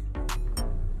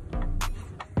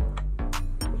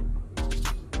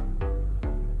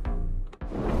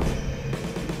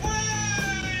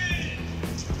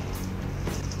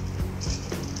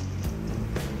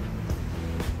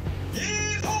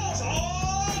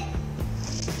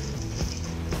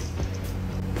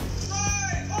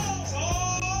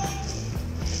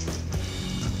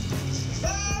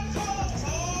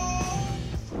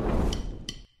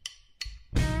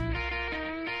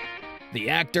 The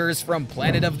actors from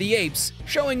Planet of the Apes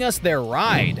showing us their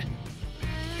ride.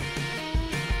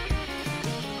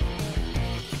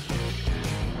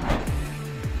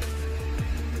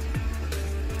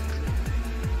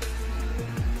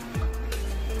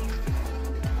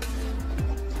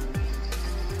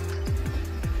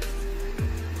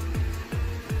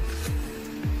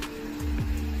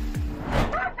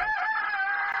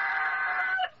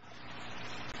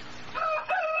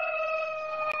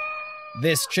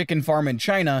 This chicken farm in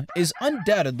China is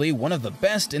undoubtedly one of the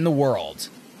best in the world.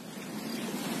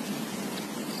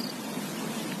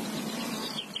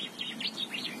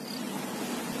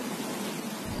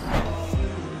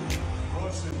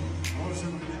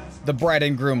 The bride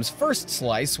and groom's first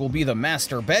slice will be the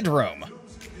master bedroom.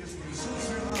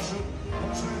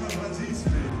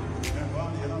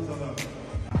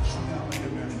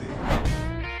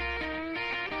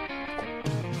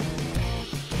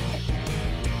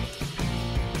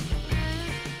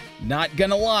 Not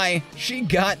gonna lie, she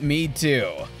got me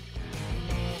too.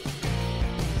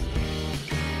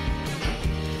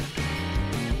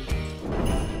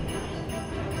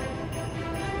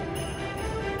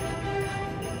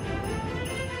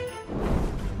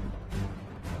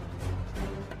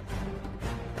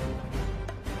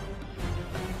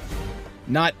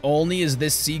 Not only is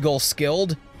this seagull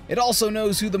skilled, it also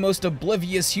knows who the most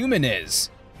oblivious human is.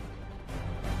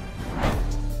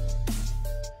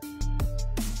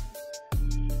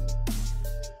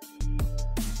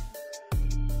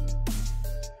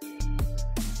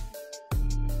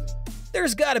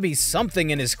 There's gotta be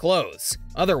something in his clothes,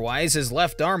 otherwise his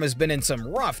left arm has been in some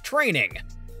rough training.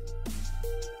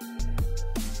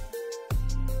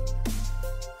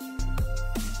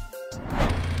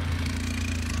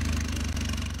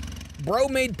 Bro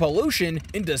made pollution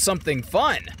into something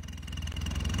fun.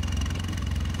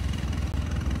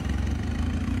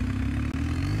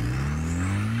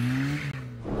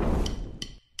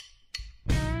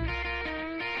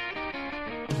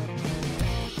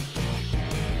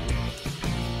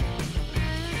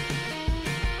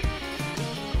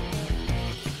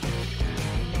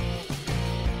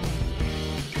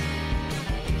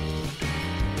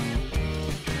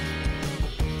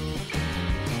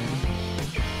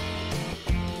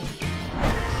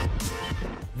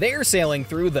 They're sailing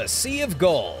through the Sea of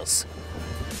Gulls.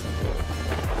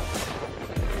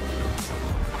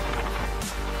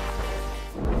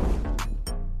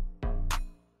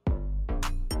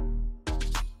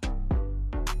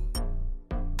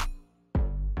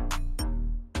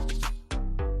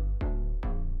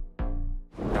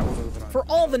 For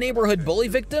all the neighborhood bully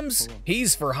victims,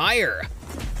 he's for hire.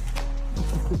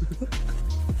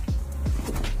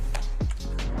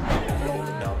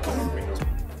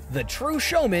 The true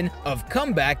showman of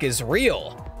Comeback is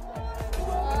real.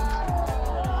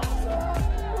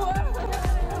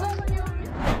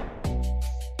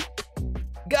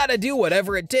 Gotta do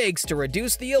whatever it takes to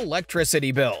reduce the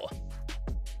electricity bill.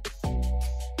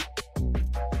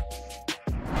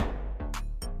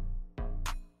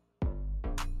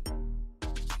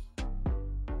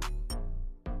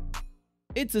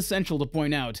 It's essential to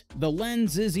point out, the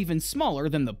lens is even smaller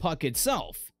than the puck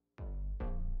itself.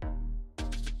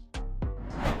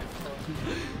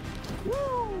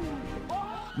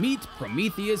 Meet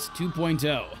Prometheus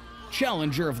 2.0,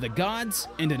 challenger of the gods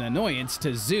and an annoyance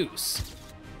to Zeus.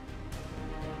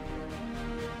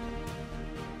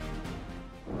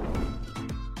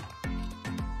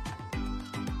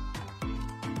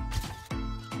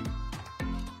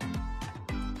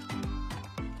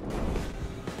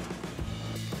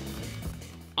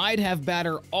 I'd have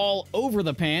batter all over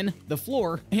the pan, the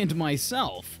floor, and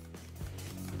myself.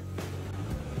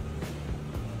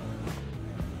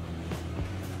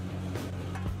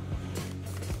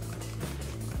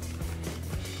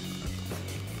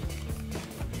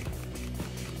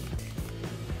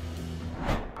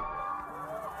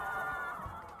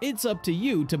 It's up to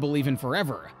you to believe in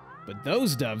forever, but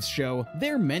those doves show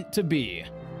they're meant to be.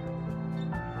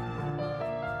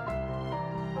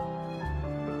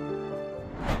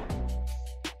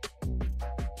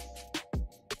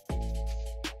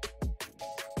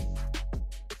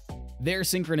 Their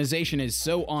synchronization is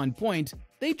so on point,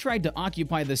 they tried to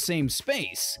occupy the same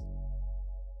space.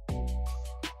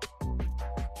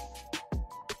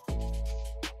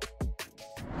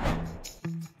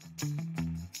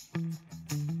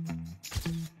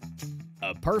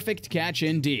 A perfect catch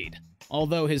indeed,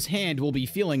 although his hand will be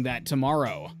feeling that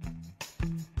tomorrow.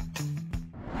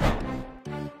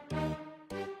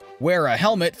 Wear a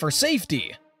helmet for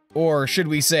safety, or should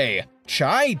we say,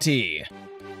 chai tea.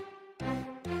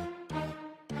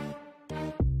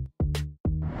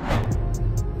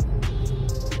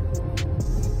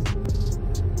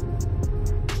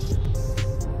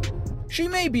 She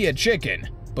may be a chicken,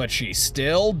 but she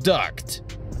still ducked.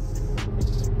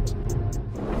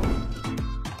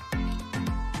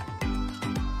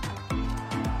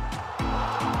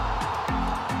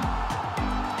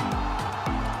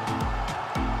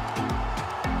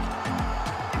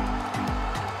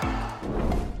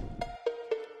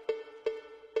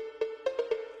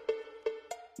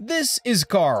 This is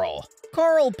Carl.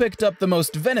 Carl picked up the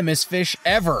most venomous fish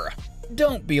ever.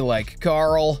 Don't be like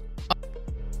Carl.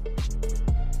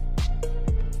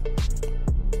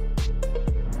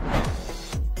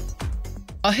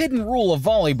 A hidden rule of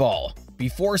volleyball: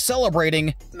 before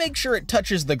celebrating, make sure it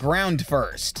touches the ground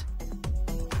first.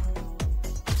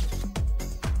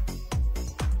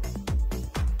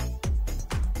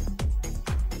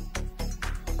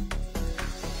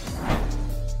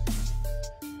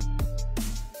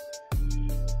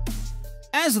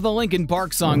 As the Linkin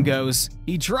Park song goes,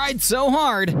 he tried so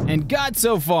hard and got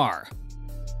so far.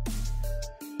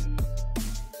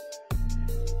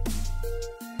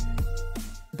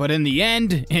 But in the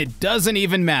end, it doesn't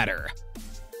even matter.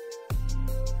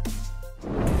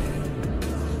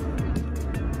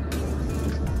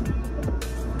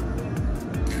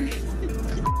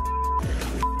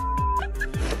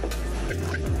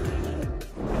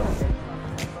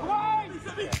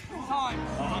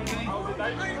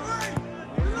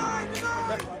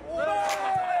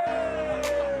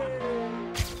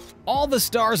 All the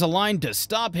stars aligned to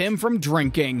stop him from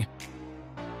drinking.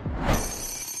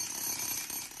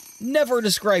 Never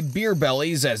describe beer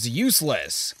bellies as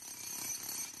useless.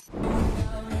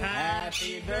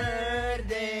 Happy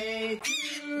birthday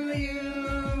to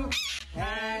you.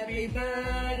 Happy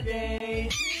birthday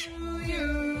to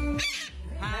you.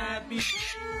 Happy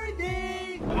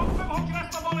birthday.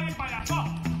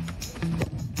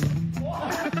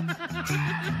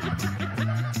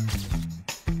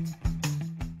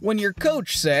 When your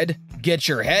coach said, "Get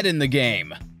your head in the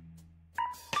game."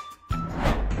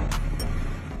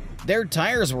 Their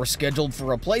tires were scheduled for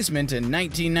replacement in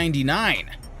 1999.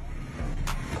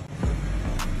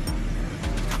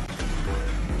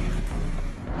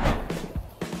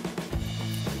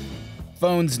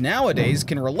 Phones nowadays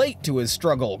can relate to his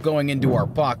struggle going into our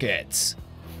pockets.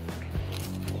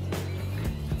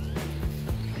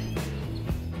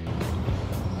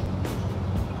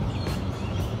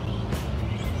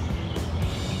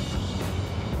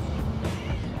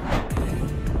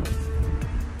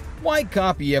 Why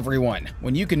copy everyone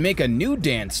when you can make a new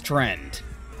dance trend?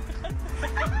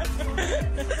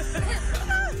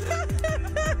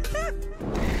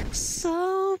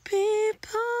 So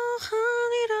people,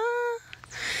 honey,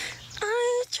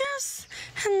 I just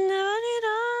had it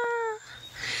all.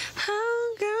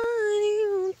 How got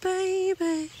you,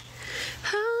 baby?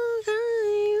 How got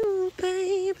you,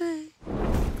 baby?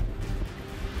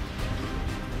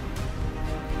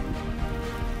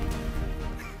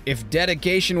 If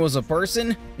dedication was a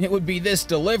person, it would be this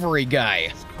delivery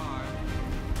guy.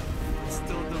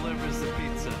 Still delivers the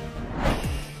pizza.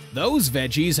 Those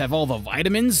veggies have all the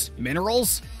vitamins,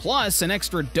 minerals, plus an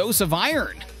extra dose of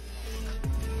iron.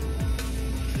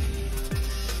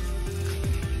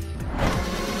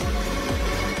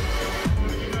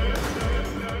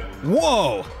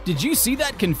 Whoa! Did you see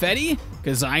that confetti?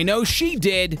 'Cause I know she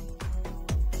did.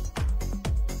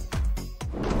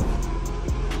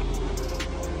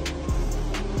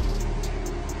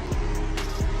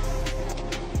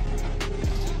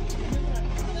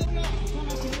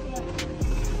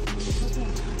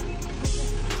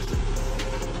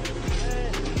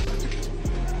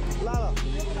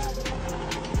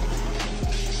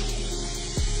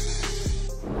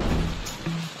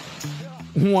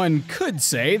 One could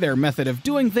say their method of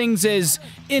doing things is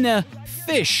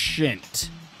inefficient.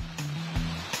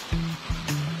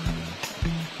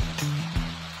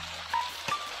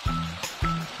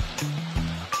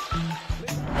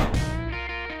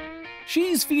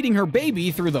 She's feeding her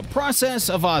baby through the process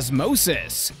of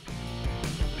osmosis.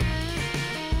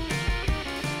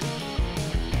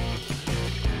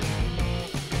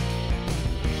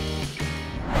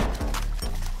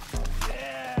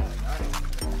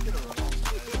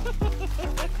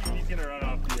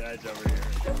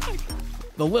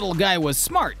 The little guy was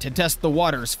smart to test the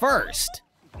waters first.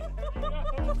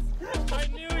 I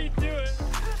knew he'd do it.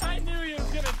 I knew he was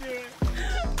gonna do it.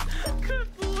 Good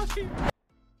boy.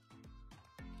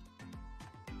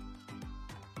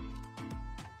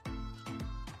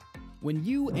 When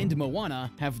you and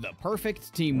Moana have the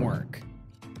perfect teamwork.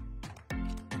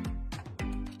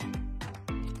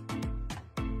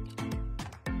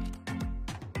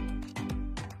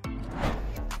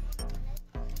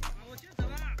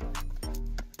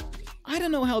 I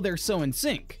don't know how they're so in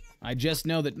sync. I just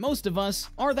know that most of us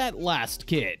are that last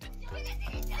kid.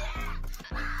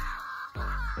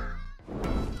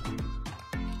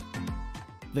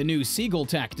 The new seagull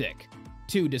tactic: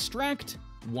 2 distract,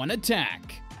 1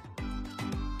 attack.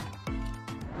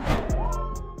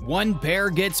 One pair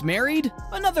gets married,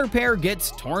 another pair gets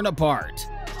torn apart.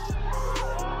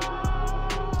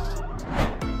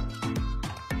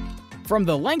 From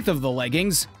the length of the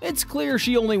leggings, it's clear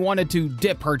she only wanted to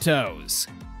dip her toes.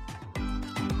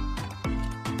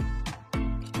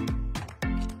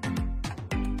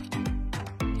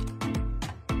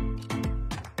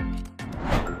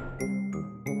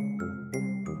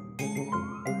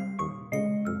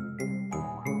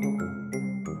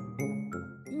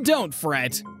 Don't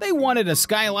fret, they wanted a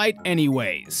skylight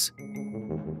anyways.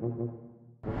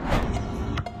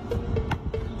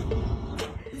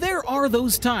 There are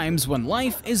those times when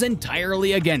life is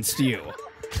entirely against you.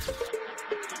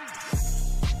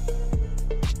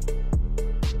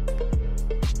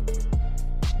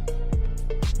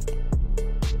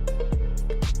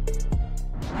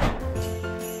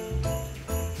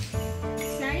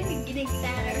 It's not even getting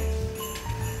fatter.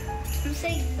 I'm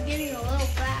saying it's getting a little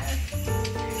fatter.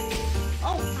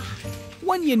 Oh.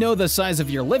 When you know the size of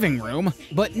your living room,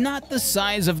 but not the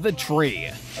size of the tree.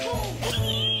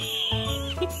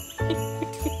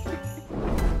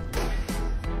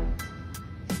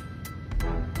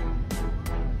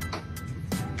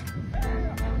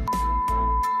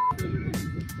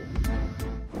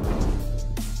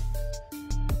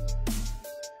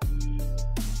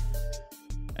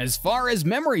 As far as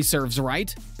memory serves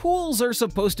right, pools are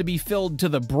supposed to be filled to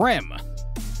the brim.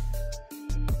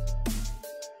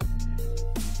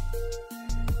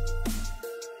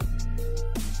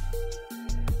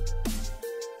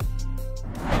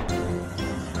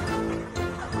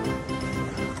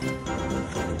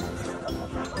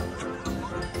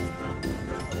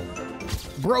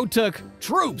 Bro took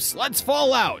 "Troops, let's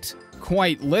fall out!"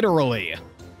 quite literally.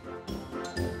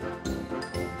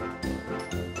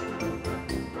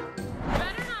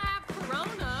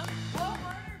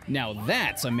 Now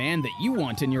that's a man that you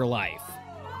want in your life.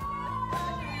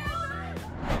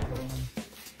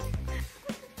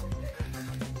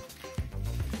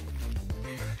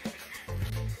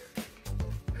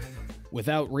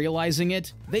 Without realizing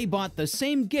it, they bought the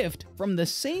same gift from the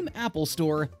same Apple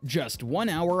store just 1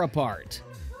 hour apart.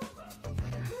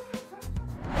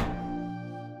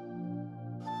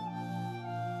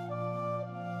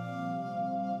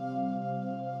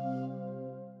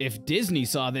 If Disney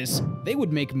saw this, they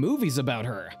would make movies about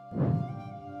her.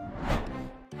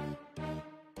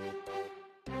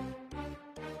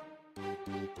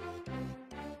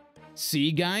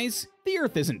 See, guys? The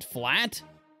Earth isn't flat.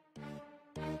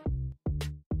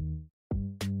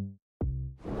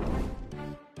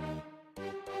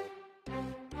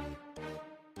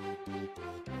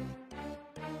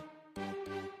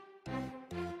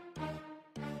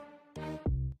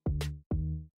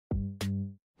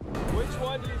 Which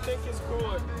one do you think is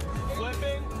cooler?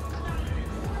 Flipping?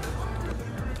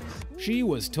 She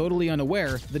was totally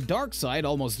unaware the dark side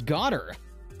almost got her.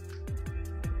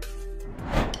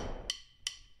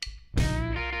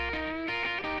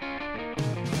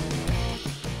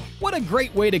 What a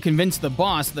great way to convince the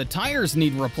boss the tires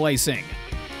need replacing.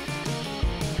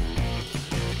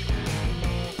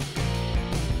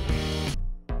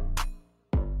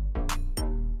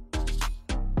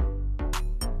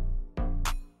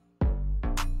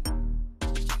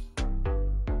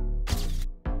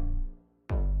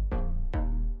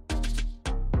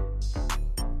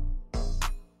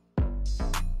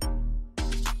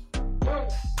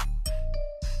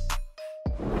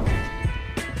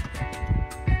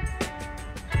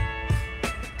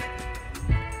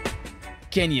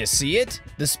 Can you see it?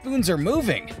 The spoons are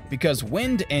moving because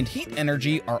wind and heat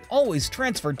energy are always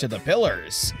transferred to the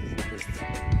pillars.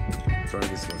 Try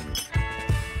this one.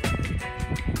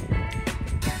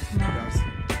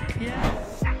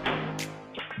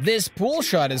 This pool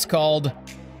shot is called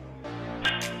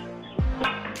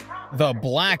The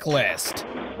Blacklist.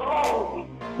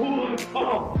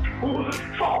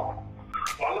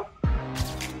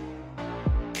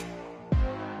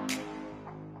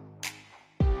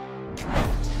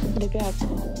 Ребят,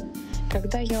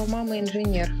 когда я у мамы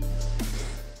инженер.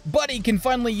 But he can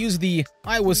finally use the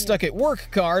 "I was stuck at work"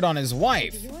 card on his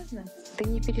wife. Серьезно? Ты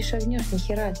не перешагнешь ни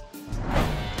хера.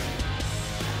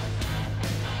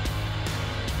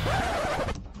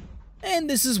 And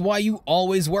this is why you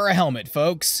always wear a helmet,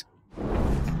 folks.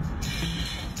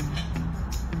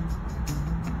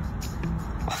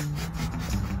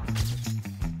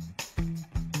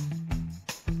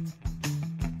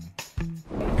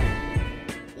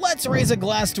 Let's raise a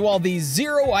glass to all these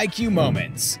zero IQ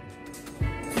moments.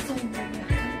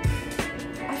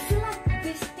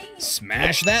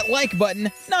 Smash that like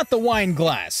button, not the wine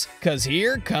glass, 'cause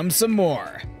here comes some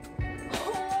more.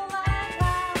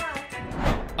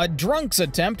 A drunk's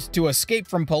attempt to escape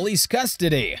from police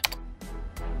custody.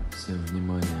 Всем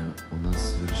внимание, у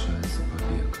нас совершается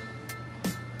побег.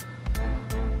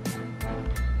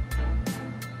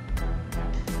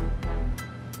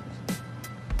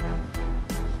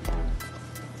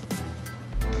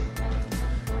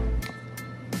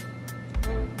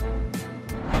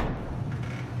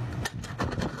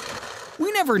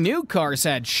 We never knew cars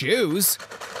had shoes.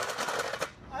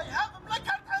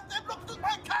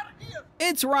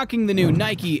 It's rocking the new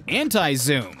Nike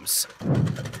anti-zooms.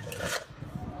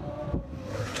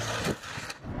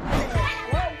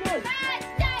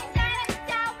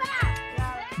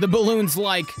 The balloon's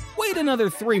like, wait another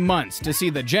 3 months to see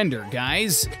the gender,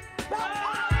 guys.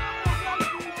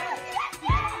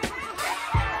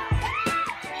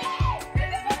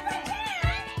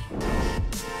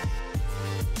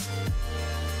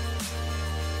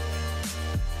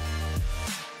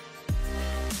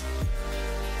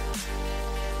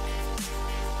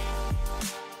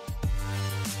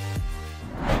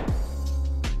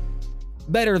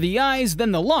 Better the eyes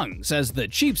than the lungs, as the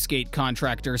cheapskate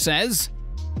contractor says.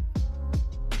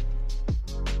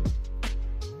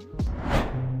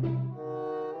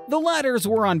 The ladders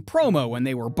were on promo when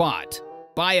they were bought.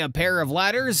 Buy a pair of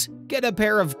ladders, get a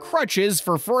pair of crutches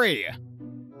for free.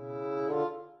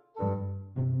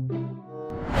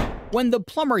 When the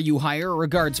plumber you hire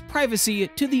regards privacy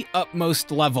to the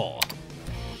utmost level.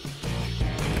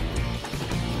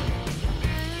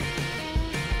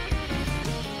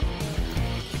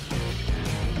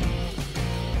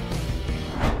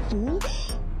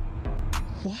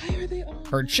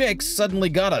 Her chicks suddenly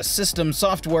got a system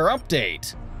software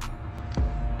update.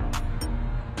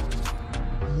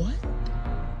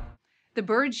 The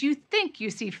birds you think you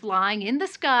see flying in the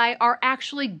sky are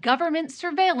actually government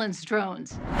surveillance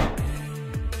drones.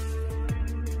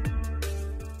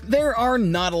 There are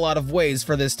not a lot of ways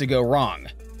for this to go wrong.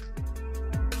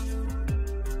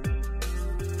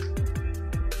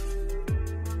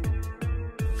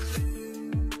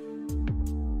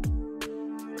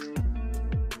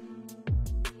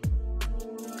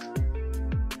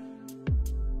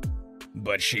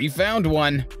 But she found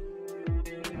one.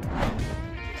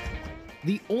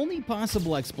 The only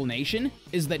possible explanation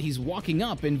is that he's walking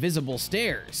up invisible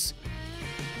stairs.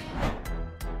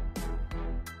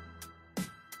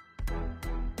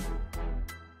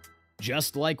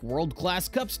 Just like world-class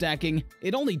cup stacking,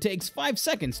 it only takes 5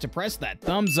 seconds to press that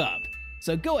thumbs up.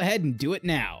 So go ahead and do it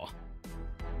now.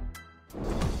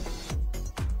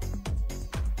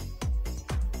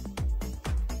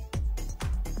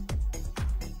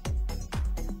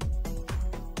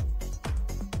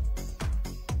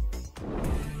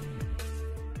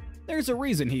 There's a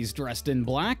reason he's dressed in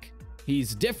black.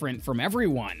 He's different from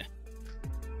everyone.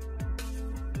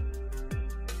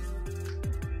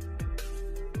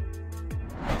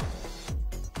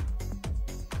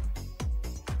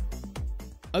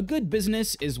 A good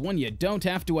business is one you don't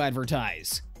have to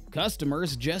advertise.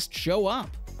 Customers just show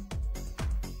up.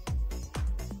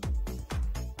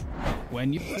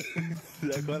 When you...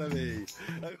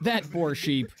 That poor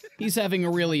sheep. He's having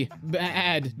a really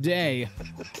bad day.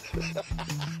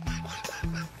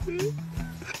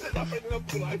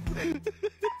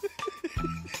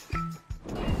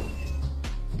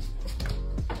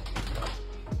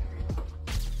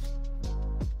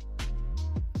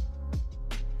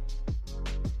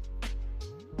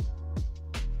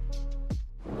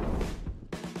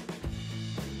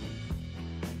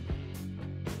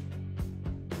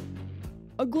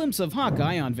 A glimpse of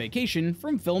Hawkeye on vacation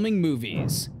from filming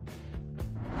movies.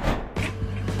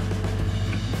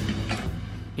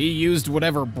 He used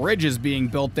whatever bridge is being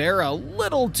built there a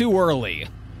little too early.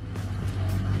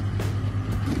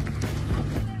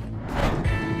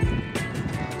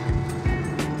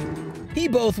 He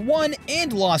both won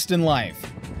and lost in life.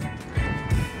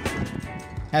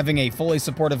 Having a fully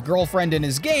supportive girlfriend in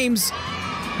his games,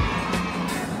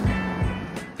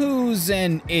 who's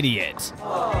an idiot.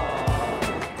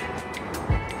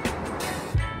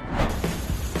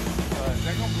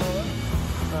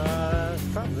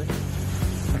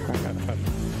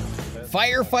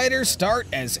 Firefighters start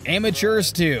as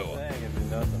amateurs too.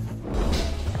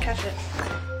 Catch it.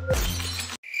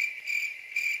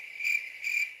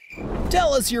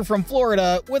 Tell us you're from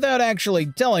Florida without actually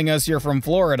telling us you're from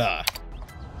Florida.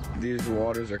 These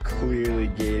waters are clearly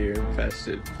gator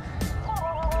infested.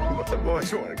 But the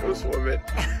boys want to go swimming.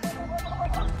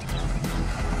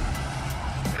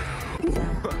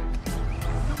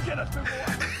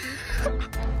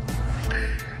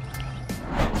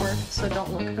 So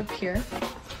don't look up here.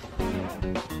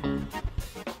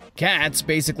 Cats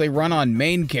basically run on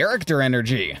main character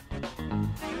energy.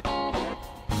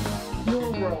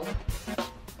 Your world.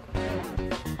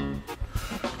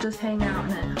 Just hang out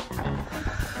in it.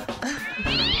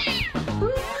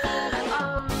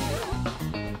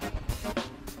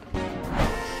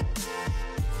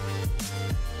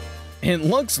 It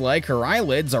looks like her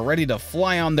eyelids are ready to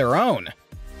fly on their own.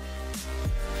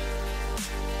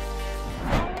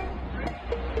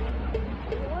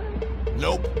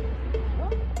 Nope.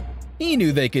 He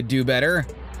knew they could do better.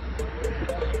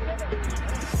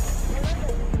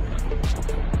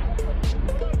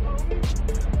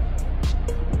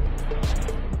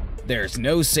 There's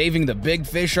no saving the big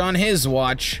fish on his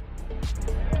watch.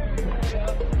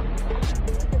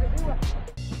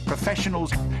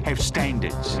 Professionals have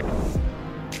standards.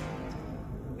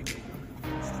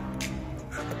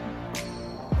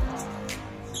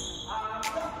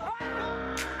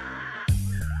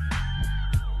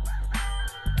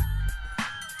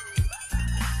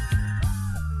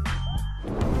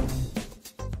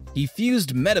 He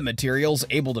fused metamaterials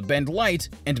able to bend light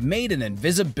and made an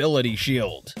invisibility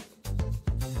shield.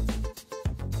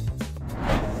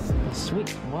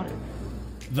 Sweet water.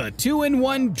 The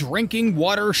 2-in-1 drinking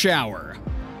water shower.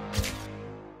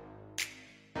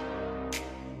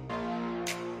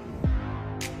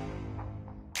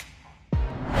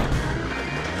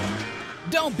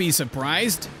 Don't be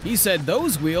surprised. He said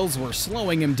those wheels were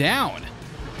slowing him down.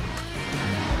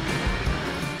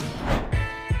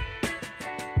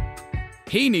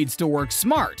 He needs to work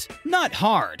smart, not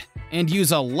hard, and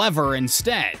use a lever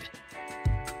instead.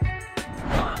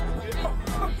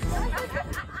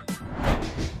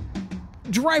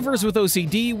 Drivers with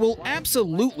OCD will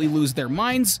absolutely lose their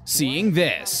minds seeing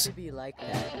this.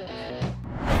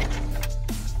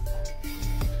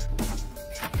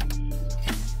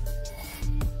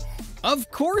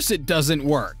 Of course it doesn't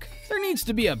work. There needs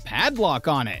to be a padlock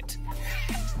on it.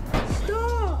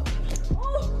 Stop!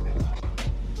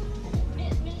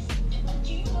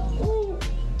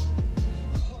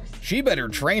 She better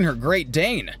train her Great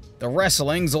Dane. The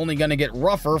wrestling's only gonna get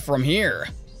rougher from here.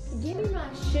 Give me my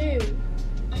shoe.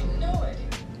 I know it.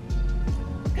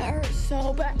 That hurts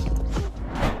so bad.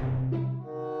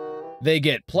 They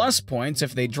get plus points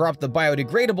if they drop the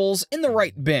biodegradables in the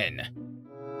right bin.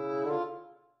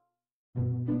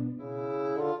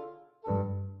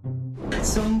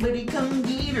 Somebody come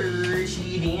get her.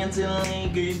 She dancing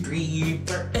like a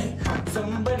creeper.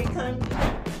 Somebody come.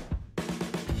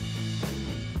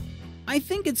 I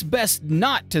think it's best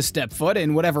not to step foot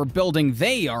in whatever building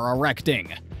they are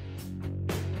erecting.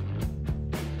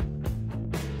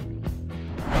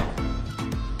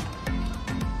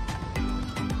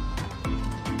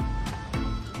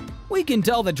 We can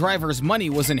tell the driver's money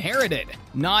was inherited,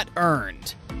 not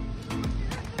earned.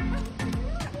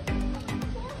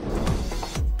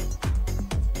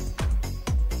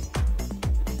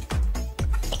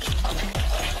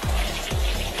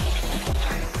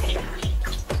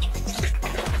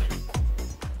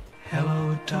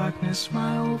 Hello, darkness,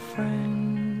 my old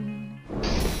friend.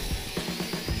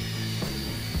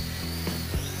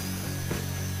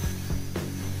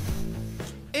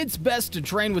 It's best to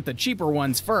train with the cheaper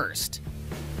ones first.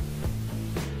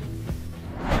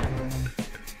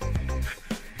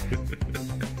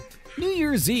 New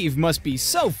Year's Eve must be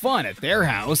so fun at their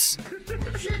house.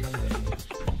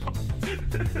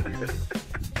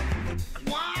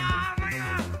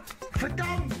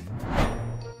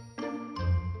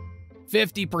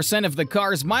 50% of the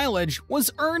car's mileage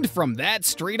was earned from that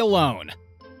street alone.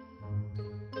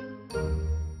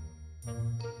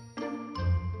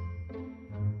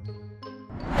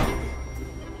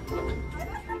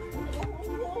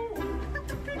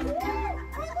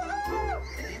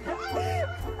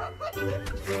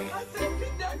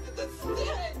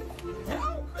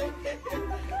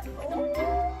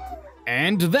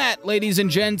 And that, ladies and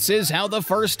gents, is how the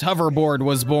first hoverboard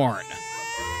was born.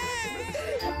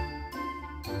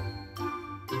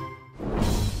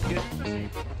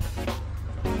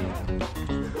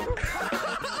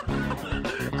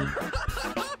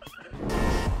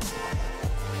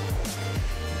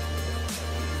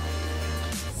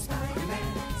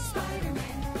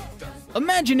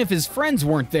 Imagine if his friends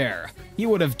weren't there. He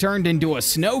would have turned into a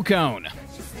snow cone.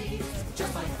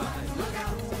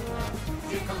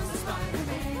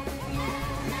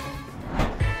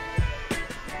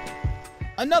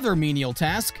 Another menial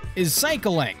task is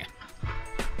cycling.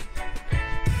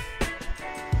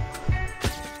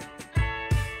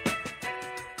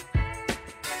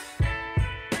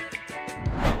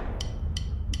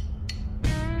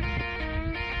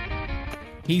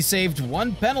 He saved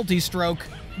one penalty stroke,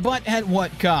 but at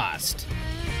what cost?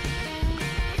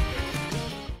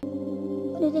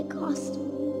 What did it cost?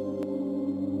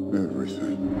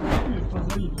 Everything.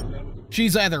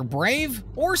 She's either brave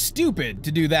or stupid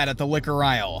to do that at the liquor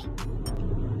aisle.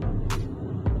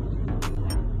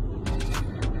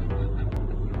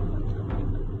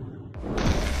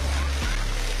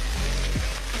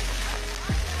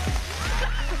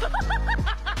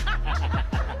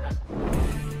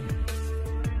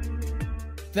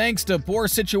 Thanks to poor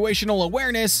situational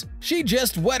awareness, she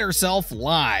just wet herself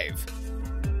live.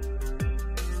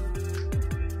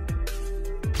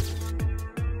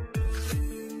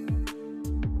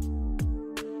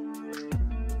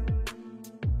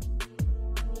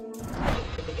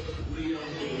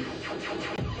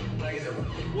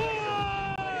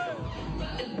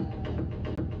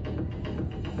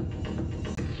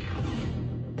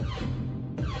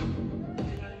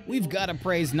 We've got to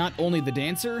praise not only the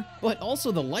dancer, but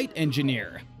also the light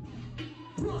engineer.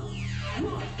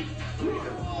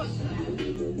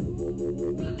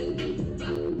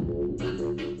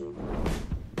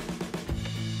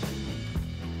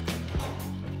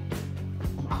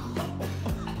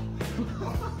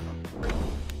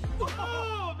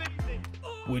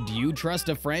 Would you trust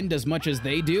a friend as much as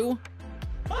they do?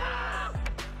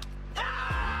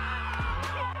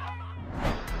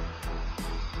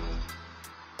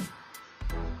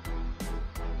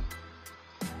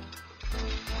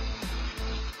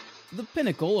 The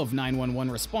pinnacle of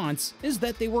 911 response is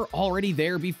that they were already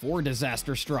there before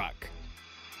disaster struck.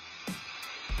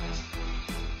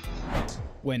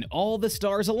 When all the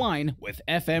stars align with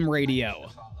FM radio.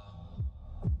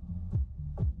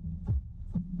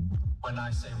 When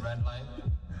I say red light,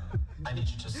 I need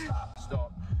you to stop.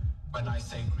 Stop. When I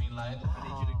say green light, I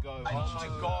need you to go. I need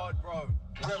you to God, bro.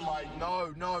 Red light,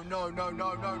 no.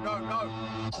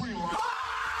 Green light.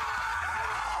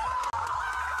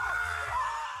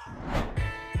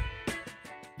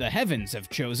 The heavens have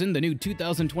chosen the new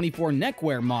 2024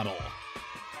 neckwear model.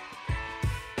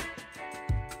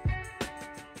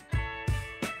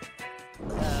 You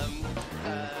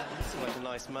seem like a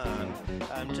nice man.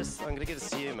 I'm gonna give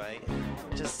this to you, mate.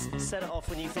 Just set it off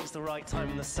when you think it's the right time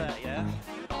in the set, yeah?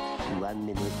 1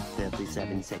 minute,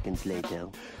 37 seconds later.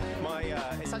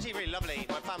 It's actually really lovely,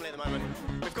 my family at the moment.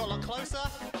 We've got a lot closer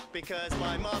because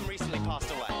my mum recently passed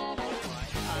away.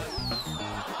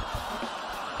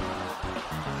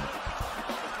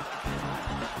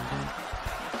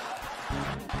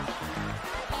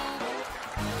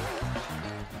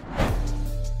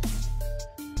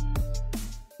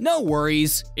 No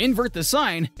worries, invert the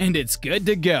sign and it's good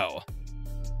to go.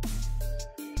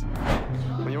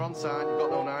 When you're on site, you've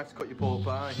got no knife to cut your pork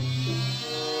pie.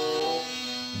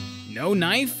 No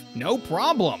knife? No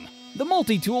problem. The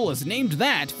multi-tool is named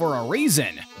that for a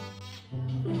reason.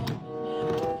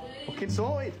 Fucking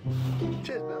sorted.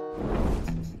 Cheers, man.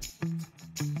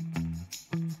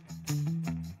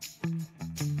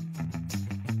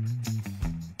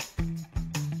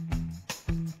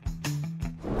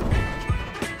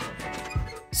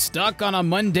 Stuck on a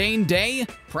mundane day?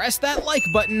 Press that like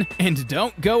button and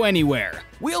don't go anywhere.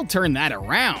 We'll turn that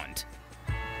around.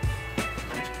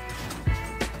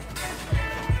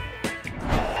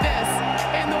 This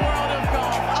in the world of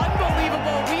golf.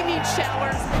 Unbelievable. We need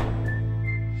showers.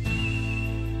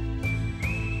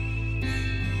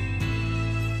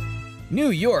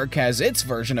 New York has its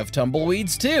version of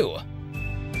tumbleweeds too.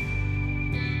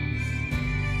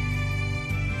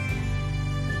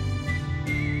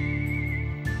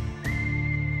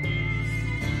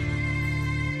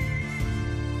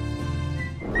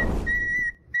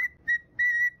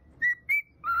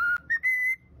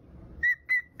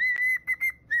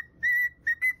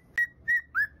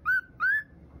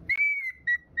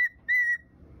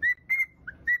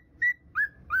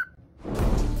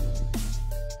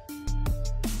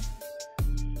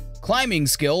 Climbing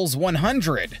skills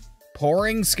 100,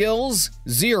 pouring skills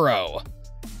 0.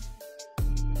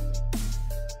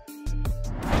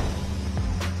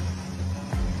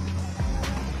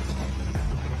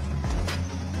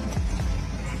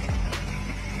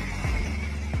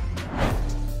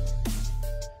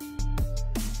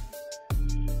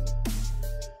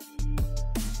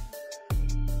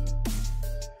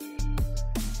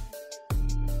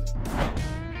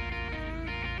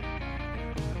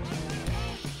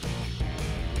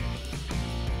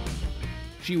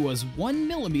 She was 1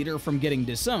 millimeter from getting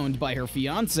disowned by her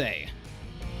fiancé.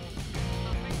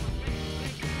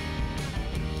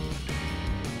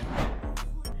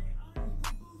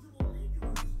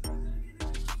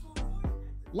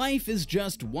 Life is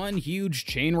just one huge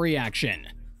chain reaction.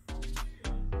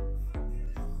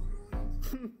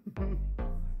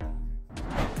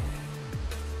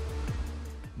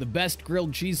 The best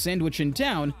grilled cheese sandwich in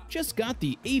town just got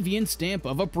the avian stamp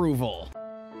of approval.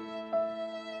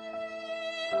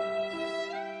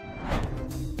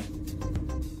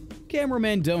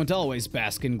 Cameramen don't always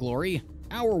bask in glory.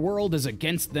 Our world is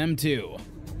against them too.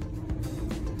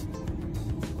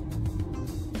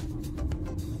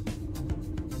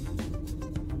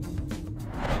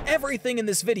 Everything in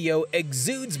this video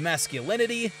exudes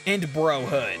masculinity and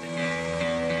brohood.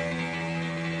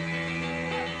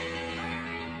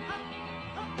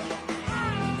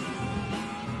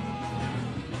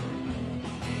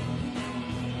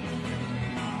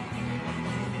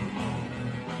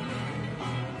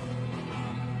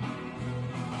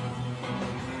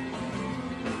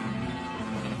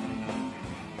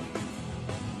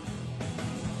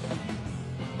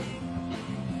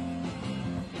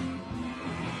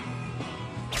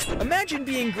 Imagine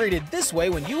being greeted this way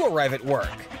when you arrive at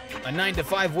work. A 9 to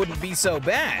 5 wouldn't be so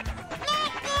bad.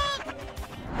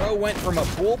 Bro went from a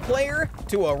pool player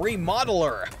to a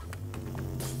remodeler.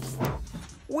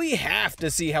 We have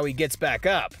to see how he gets back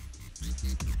up.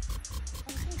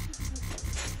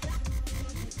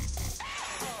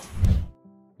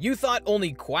 You thought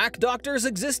only quack doctors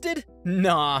existed?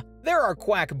 Nah, there are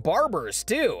quack barbers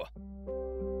too.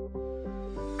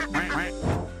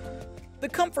 The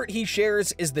comfort he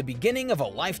shares is the beginning of a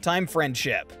lifetime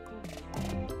friendship.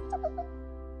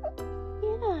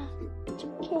 Yeah, it's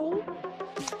okay.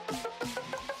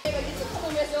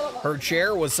 Her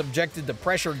chair was subjected to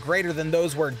pressure greater than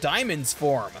those where diamonds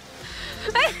form.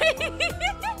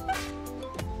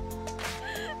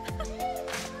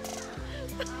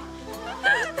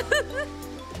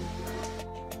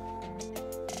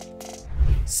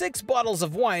 Six bottles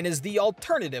of wine is the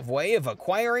alternative way of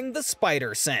acquiring the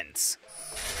spider sense.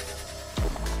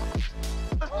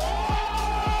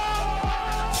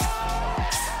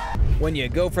 When you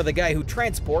go for the guy who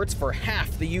transports for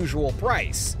half the usual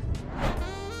price.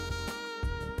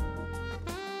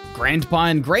 Grandpa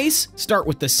and Grace start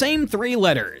with the same 3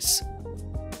 letters.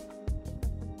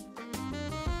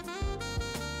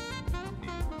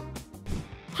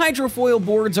 Hydrofoil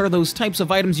boards are those types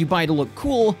of items you buy to look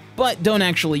cool, but don't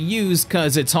actually use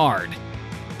cause it's hard.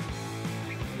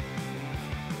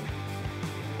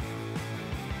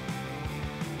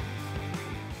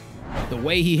 The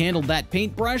way he handled that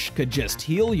paintbrush could just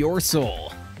heal your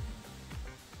soul.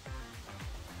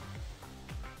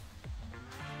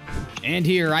 And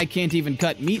here, I can't even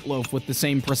cut meatloaf with the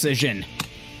same precision.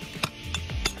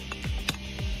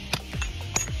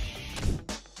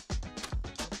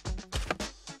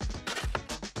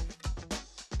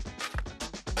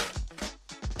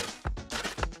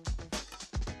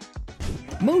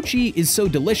 Mochi is so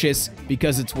delicious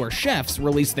because it's where chefs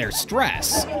release their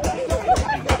stress.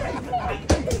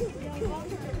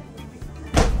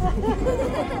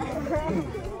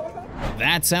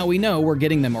 That's how we know we're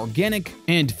getting them organic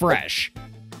and fresh.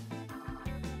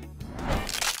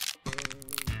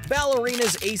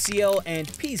 Ballerina's ACL and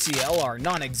PCL are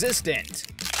non-existent.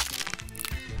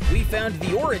 We found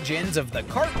the origins of the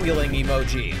cartwheeling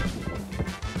emoji.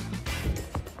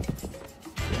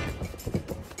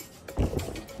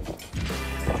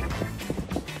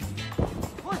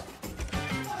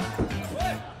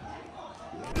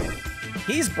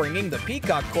 He's bringing the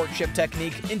peacock courtship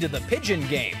technique into the pigeon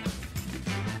game.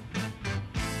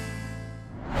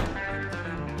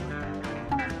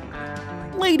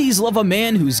 Ladies love a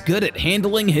man who's good at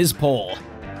handling his pole.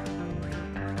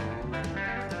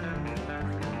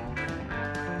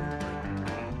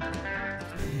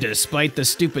 Despite the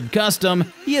stupid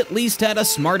custom, he at least had a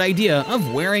smart idea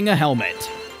of wearing a helmet.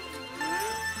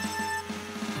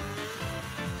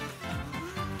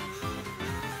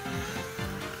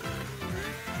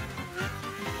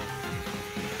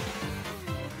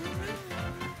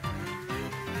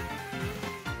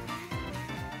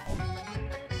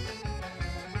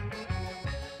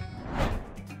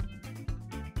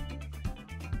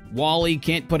 Wally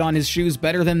can't put on his shoes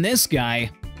better than this guy.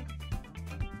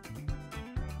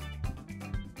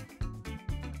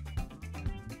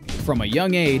 From a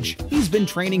young age, he's been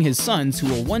training his sons who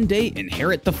will one day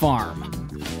inherit the farm.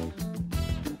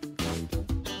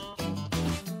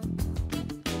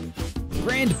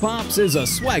 Grandpops is a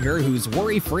swagger who's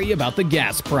worry-free about the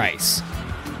gas price.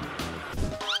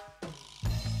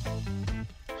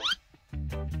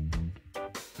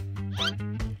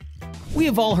 We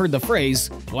have all heard the phrase,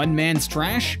 one man's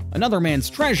trash, another man's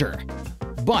treasure.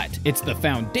 But it's the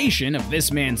foundation of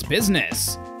this man's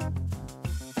business.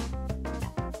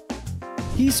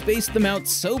 He spaced them out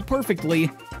so perfectly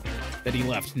that he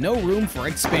left no room for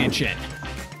expansion.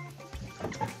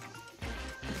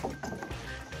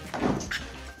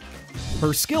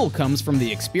 Her skill comes from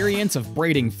the experience of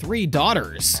braiding 3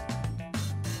 daughters.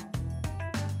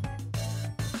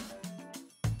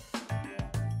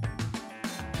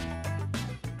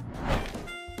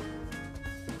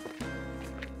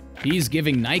 He's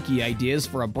giving Nike ideas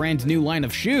for a brand new line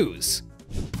of shoes.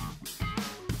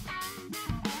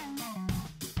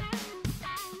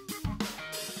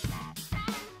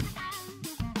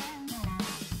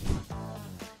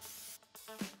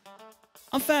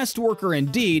 A fast worker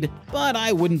indeed, but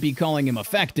I wouldn't be calling him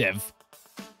effective.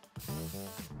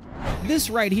 This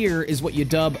right here is what you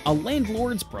dub a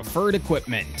landlord's preferred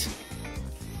equipment.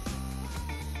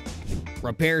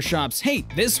 Repair shops hate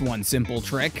this one simple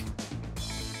trick.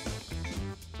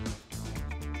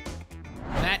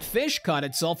 That fish caught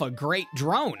itself a great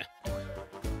drone.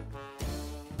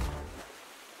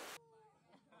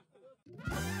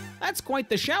 That's quite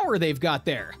the shower they've got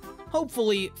there.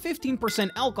 Hopefully, 15%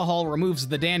 alcohol removes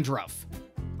the dandruff.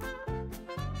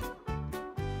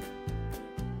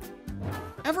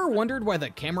 Ever wondered why the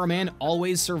cameraman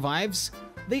always survives?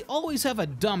 They always have a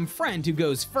dumb friend who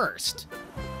goes first.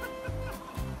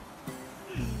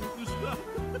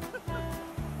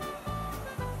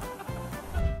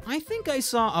 I think I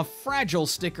saw a fragile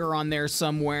sticker on there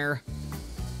somewhere.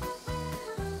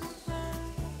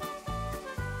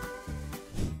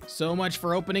 So much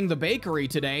for opening the bakery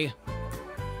today.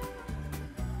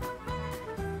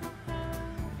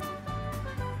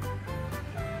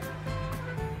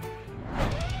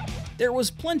 There was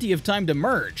plenty of time to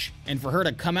merge, and for her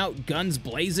to come out guns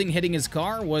blazing hitting his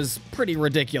car was pretty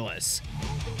ridiculous.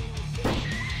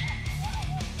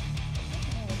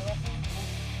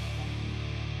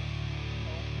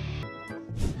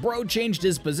 Bro changed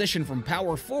his position from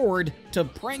power forward to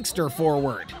prankster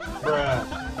forward. Bruh.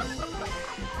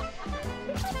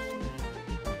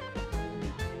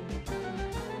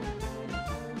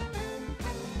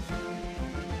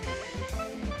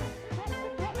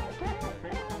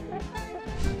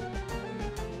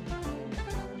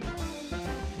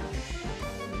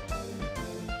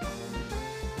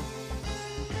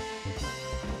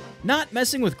 Not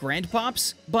messing with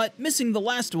grandpops, but missing the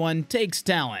last one takes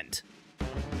talent.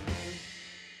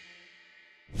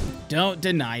 Don't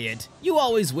deny it. You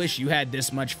always wish you had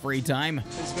this much free time.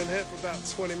 He's been here for about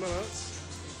 20 minutes,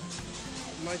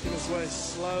 making his way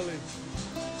slowly.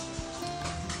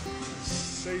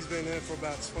 She's been here for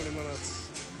about 20 minutes,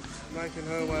 making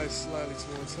her way slowly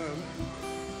towards him.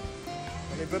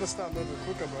 And he better start moving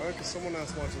quicker, bro, because someone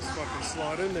else might just fucking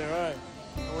slide in there, eh?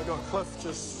 And we got Cliff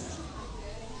just...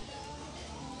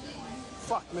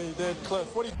 Fuck me, dead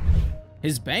Cliff. What are you...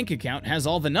 His bank account has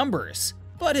all the numbers,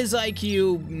 but his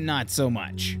IQ, not so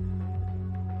much.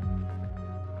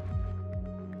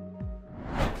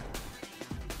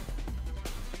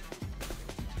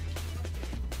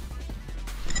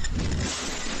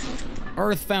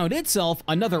 Earth found itself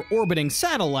another orbiting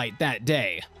satellite that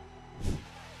day.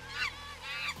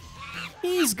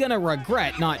 He's gonna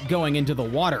regret not going into the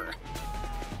water.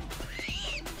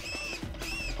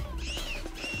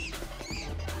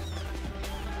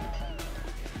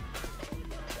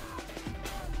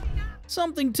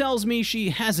 Something tells me she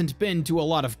hasn't been to a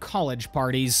lot of college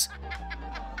parties.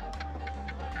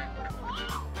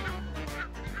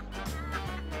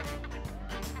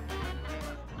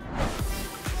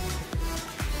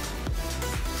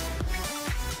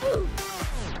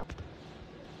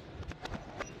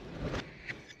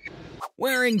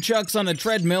 Wearing Chucks on a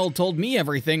treadmill told me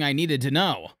everything I needed to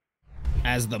know.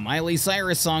 As the Miley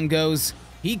Cyrus song goes,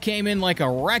 he came in like a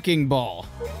wrecking ball.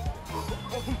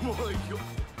 Oh my God.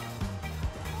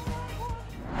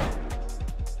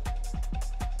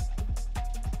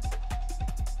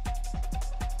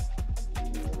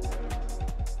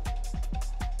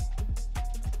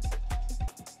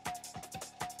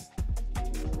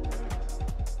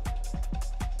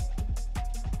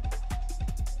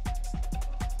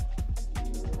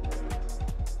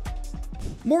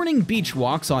 Morning beach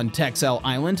walks on Texel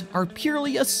Island are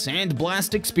purely a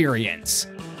sandblast experience.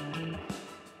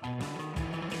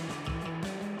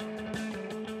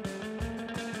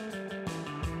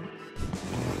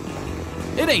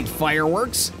 It ain't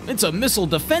fireworks, it's a missile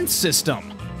defense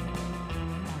system.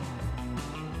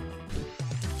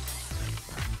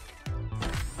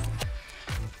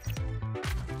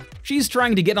 She's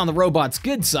trying to get on the robot's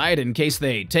good side in case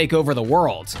they take over the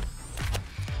world.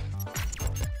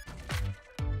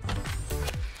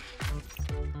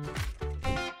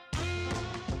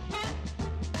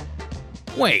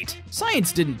 Wait,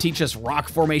 science didn't teach us rock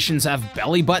formations have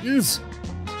belly buttons?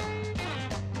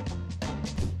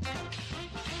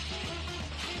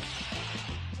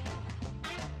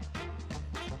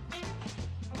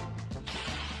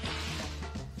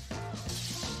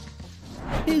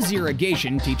 His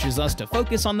irrigation teaches us to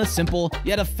focus on the simple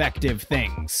yet effective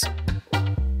things.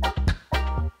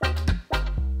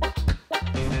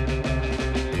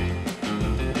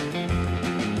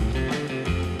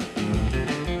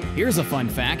 Here's a fun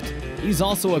fact, he's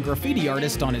also a graffiti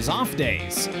artist on his off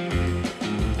days.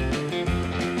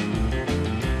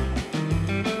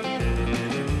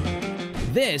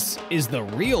 This is the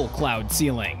real cloud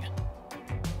ceiling.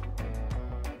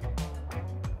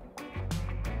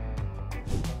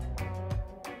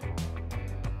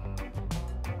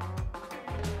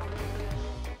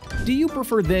 Do you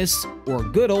prefer this or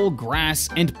good old grass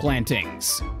and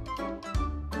plantings?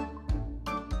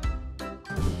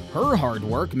 Her hard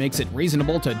work makes it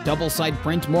reasonable to double-side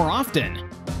print more often.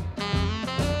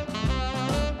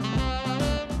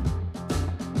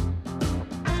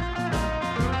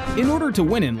 In order to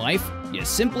win in life, you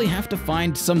simply have to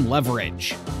find some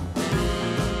leverage.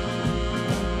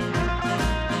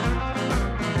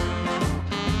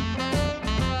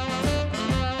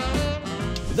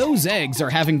 Those eggs are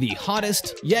having the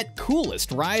hottest yet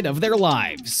coolest ride of their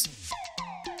lives.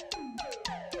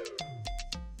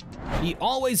 He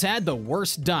always had the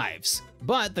worst dives,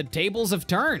 but the tables have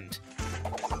turned.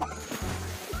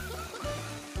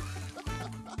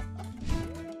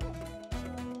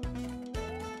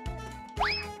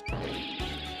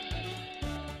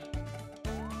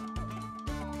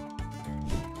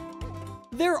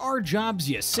 There are jobs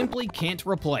you simply can't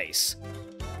replace.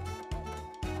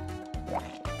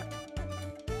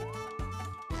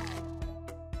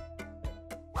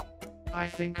 I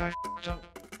think I f***ed up.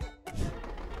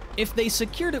 If they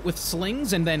secured it with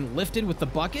slings and then lifted with the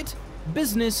bucket,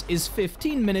 business is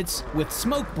 15 minutes with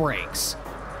smoke breaks.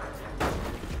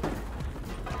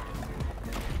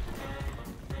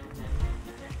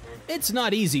 It's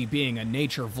not easy being a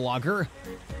nature vlogger,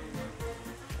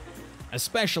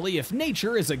 especially if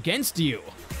nature is against you.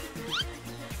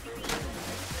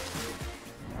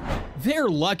 They're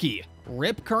lucky.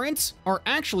 Rip currents are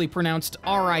actually pronounced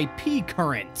RIP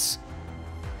currents.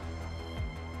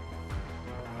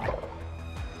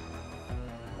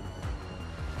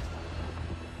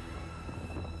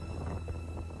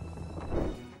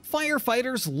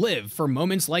 Firefighters live for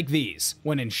moments like these,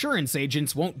 when insurance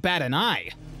agents won't bat an eye.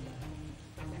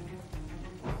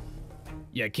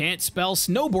 You can't spell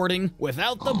snowboarding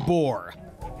without the boar.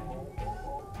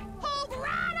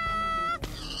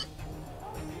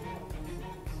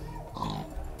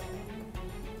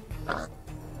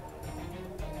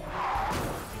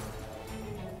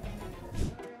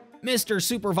 Mr.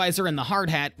 Supervisor in the hard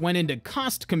hat went into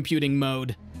cost computing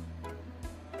mode.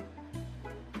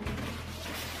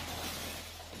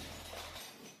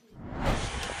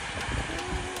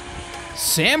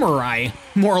 Samurai?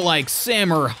 More like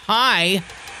Sammer High.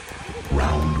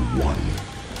 Round one.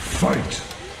 Fight!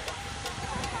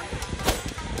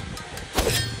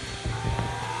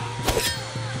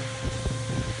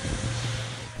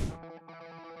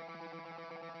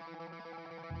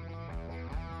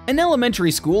 An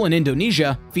elementary school in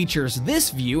Indonesia features this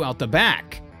view out the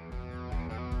back.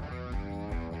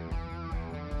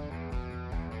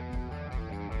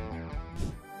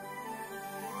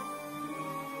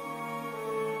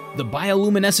 The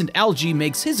bioluminescent algae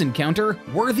makes his encounter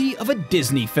worthy of a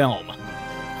Disney film.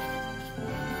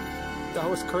 That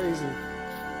was crazy.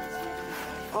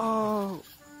 Oh.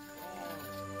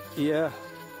 Yeah.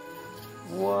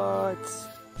 What?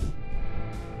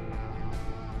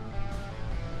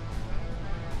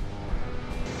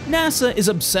 NASA is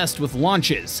obsessed with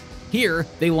launches. Here,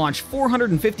 they launch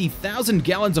 450,000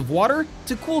 gallons of water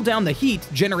to cool down the heat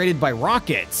generated by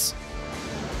rockets.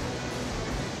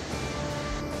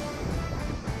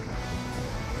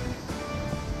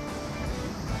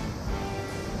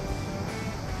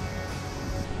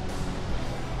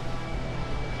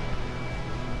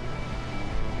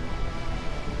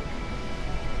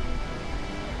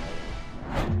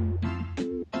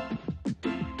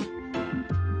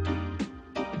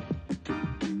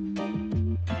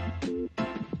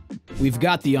 We've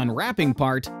got the unwrapping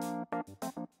part.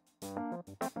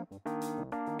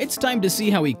 It's time to see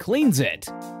how he cleans it.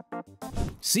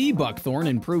 Sea buckthorn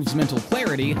improves mental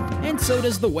clarity, and so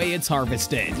does the way it's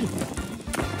harvested.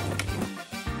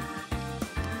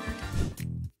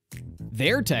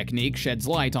 Their technique sheds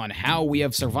light on how we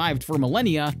have survived for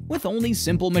millennia with only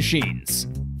simple machines.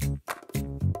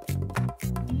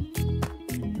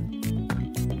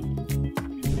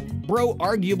 Bro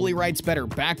arguably writes better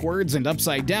backwards and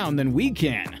upside down than we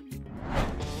can.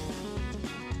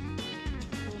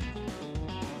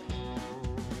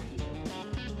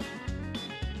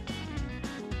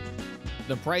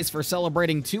 The price for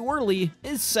celebrating too early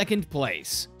is second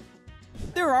place.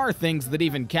 There are things that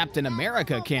even Captain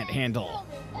America can't handle.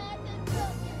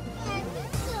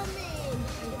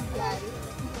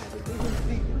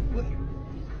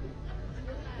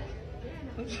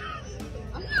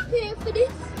 I'm not paying for this.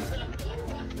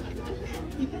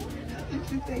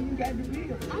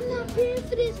 I'm not paying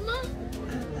for this, Mom.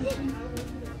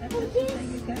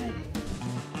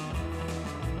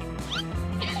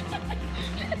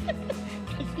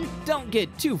 Don't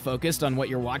get too focused on what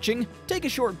you're watching. Take a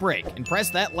short break and press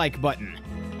that like button.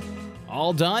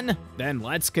 All done? Then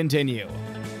let's continue.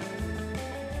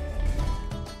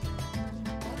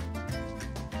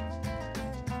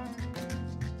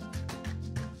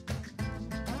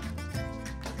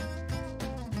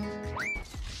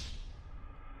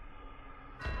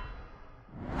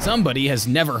 Somebody has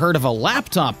never heard of a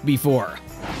laptop before.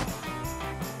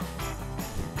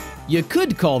 You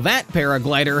could call that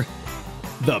paraglider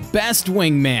the best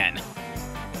wingman.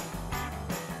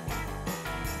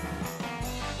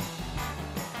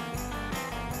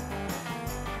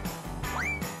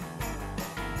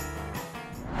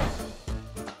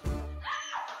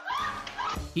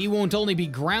 He won't only be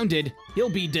grounded, he'll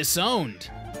be disowned.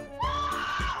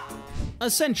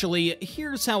 Essentially,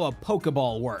 here's how a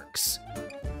Pokeball works.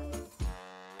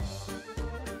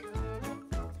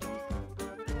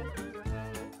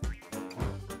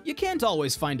 You can't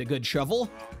always find a good shovel,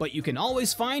 but you can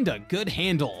always find a good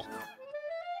handle.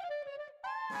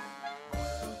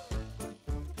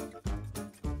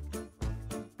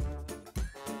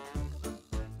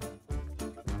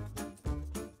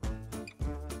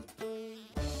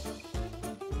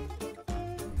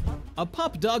 A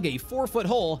pup dug a 4-foot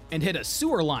hole and hit a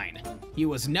sewer line. He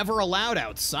was never allowed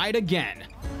outside again.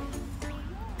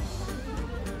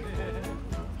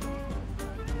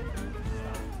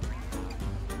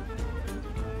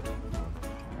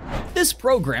 This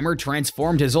programmer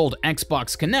transformed his old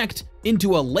Xbox Kinect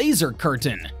into a laser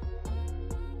curtain.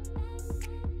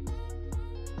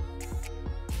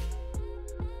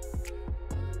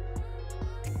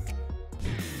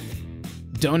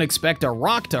 Don't expect a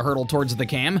rock to hurtle towards the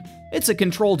cam. It's a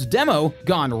controlled demo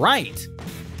gone right.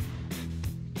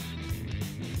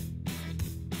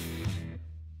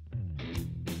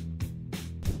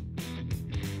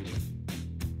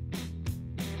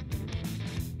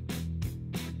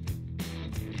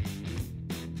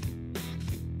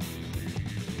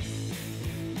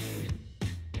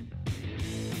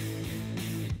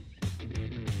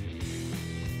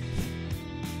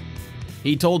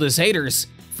 He told his haters,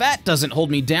 "Fat doesn't hold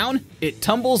me down, it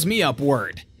tumbles me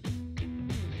upward."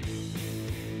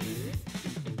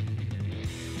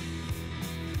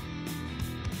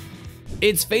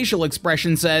 Its facial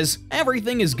expression says,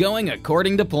 everything is going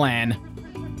according to plan.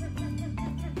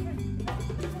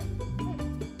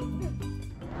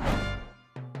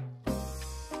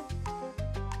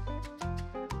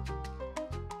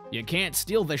 You can't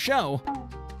steal the show,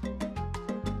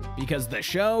 because the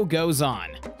show goes on.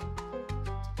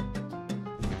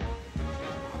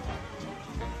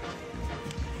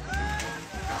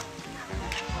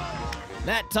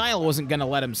 That tile wasn't gonna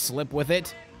let him slip with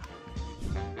it.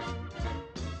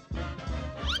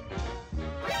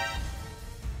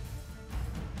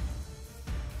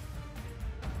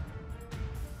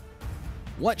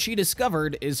 What she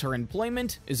discovered is her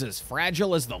employment is as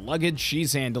fragile as the luggage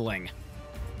she's handling.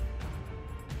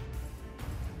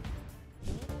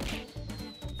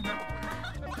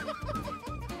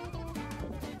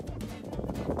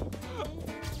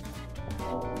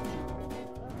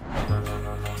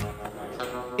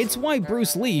 It's why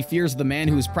Bruce Lee fears the man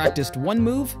who's practiced one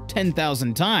move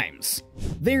 10,000 times.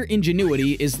 Their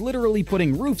ingenuity is literally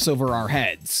putting roofs over our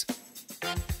heads.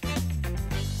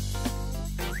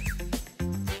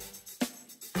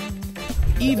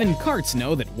 Even carts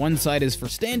know that one side is for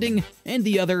standing and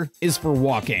the other is for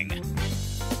walking.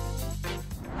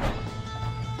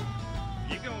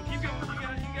 Keep going, you got it.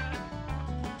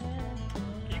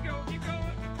 Keep going.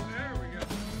 There we go.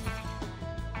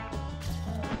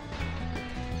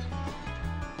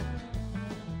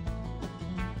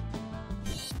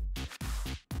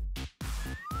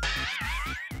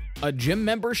 A gym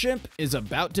membership is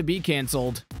about to be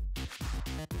canceled.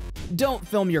 Don't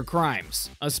film your crimes,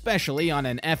 especially on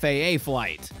an FAA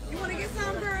flight. You wanna get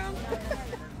some, girl?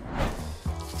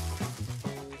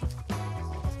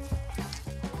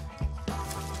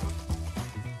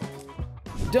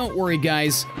 Don't worry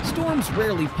guys, storms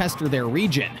rarely pester their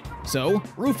region, So,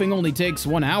 roofing only takes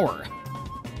 1 hour.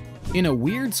 In a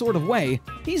weird sort of way,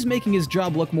 he's making his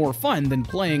job look more fun than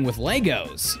playing with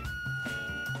Legos.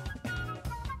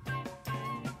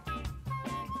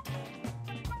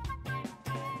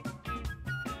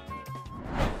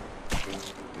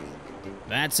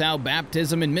 That's how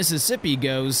baptism in Mississippi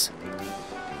goes.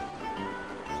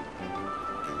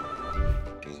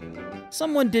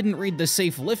 Someone didn't read the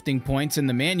safe lifting points in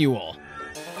the manual.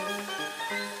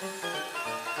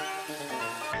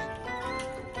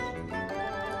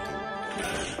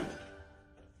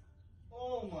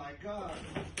 Oh my God.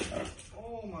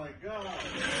 Oh my God.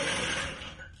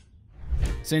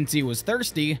 Since he was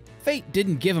thirsty, fate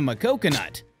didn't give him a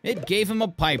coconut. It gave him a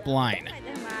pipeline.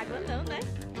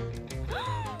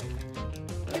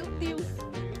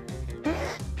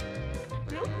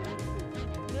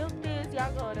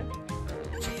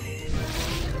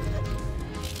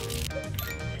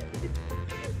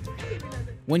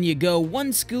 When you go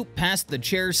 1 scoop past the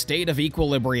chair's state of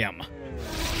equilibrium.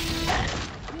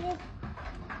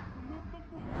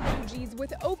 Refugees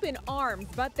with open arms,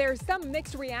 but there's some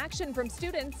mixed reaction from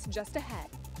students just ahead.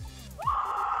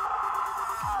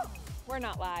 We're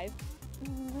not live.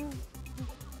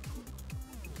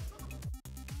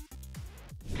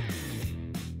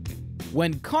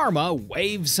 When karma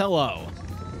waves hello.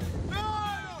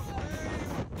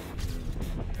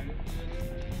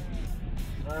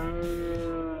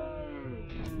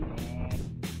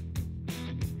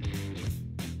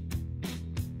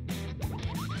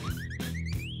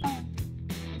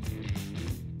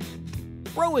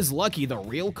 Bro is lucky the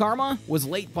real karma was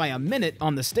late by a minute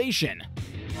on the station.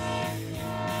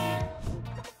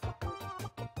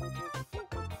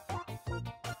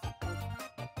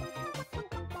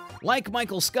 Like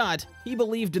Michael Scott, he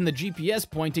believed in the GPS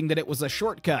pointing that it was a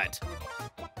shortcut.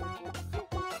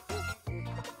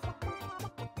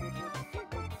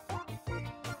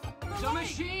 The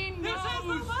machine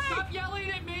knows! Stop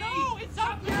yelling at me! No,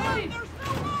 stop yelling! There's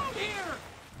no road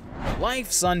here!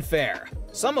 Life's unfair.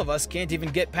 Some of us can't even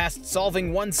get past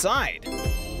solving one side.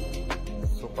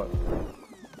 Super.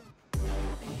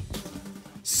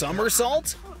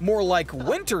 Somersault? More like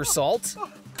winter salt.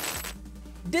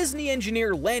 Disney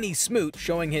engineer Lanny Smoot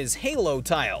showing his Halo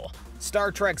tile.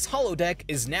 Star Trek's holodeck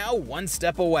is now 1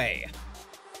 step away.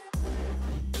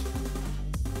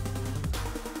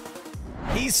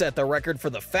 He set the record for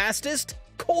the fastest,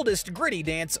 coldest gritty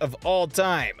dance of all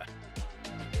time.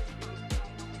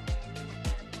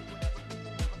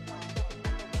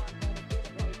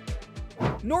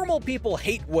 Normal people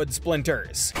hate wood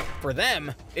splinters. For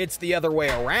them, it's the other way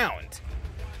around.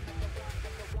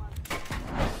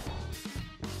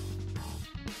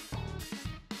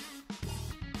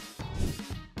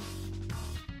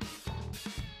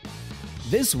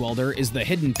 This welder is the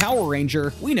hidden Power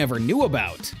Ranger we never knew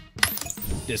about.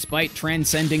 Despite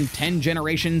transcending 10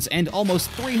 generations and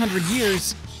almost 300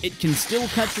 years, it can still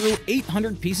cut through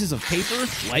 800 pieces of paper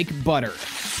like butter.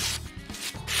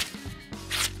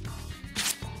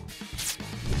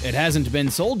 It hasn't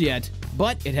been sold yet,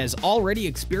 but it has already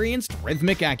experienced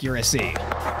rhythmic accuracy.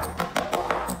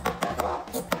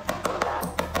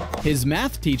 His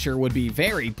math teacher would be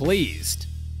very pleased.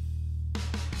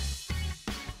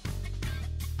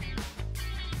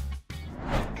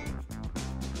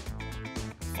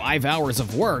 "5 hours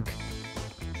of work?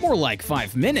 More like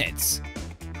 5 minutes.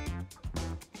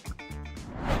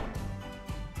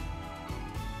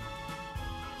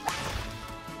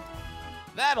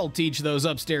 That'll teach those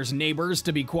upstairs neighbors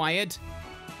to be quiet.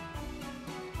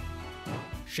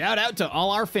 Shout out to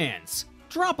all our fans.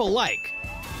 Drop a like.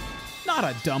 Not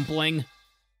a dumpling.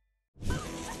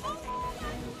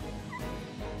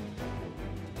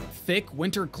 Thick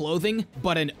winter clothing,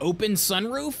 but an open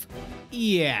sunroof?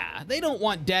 Yeah, they don't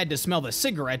want Dad to smell the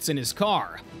cigarettes in his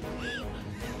car.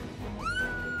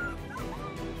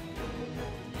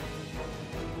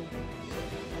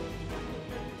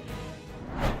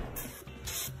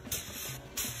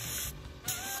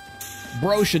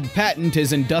 Bro should patent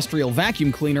his industrial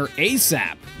vacuum cleaner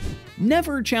ASAP.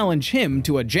 Never challenge him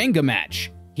to a Jenga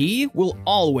match. He will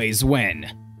always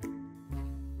win.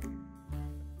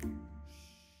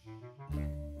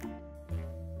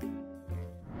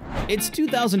 It's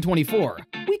 2024.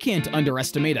 We can't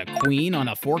underestimate a queen on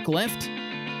a forklift.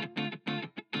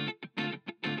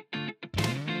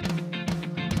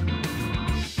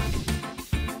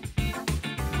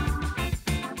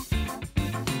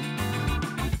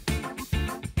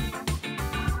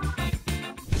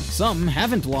 Some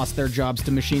haven't lost their jobs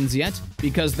to machines yet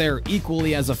because they're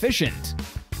equally as efficient.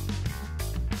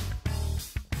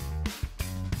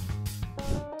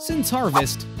 Since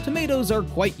harvest, tomatoes are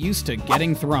quite used to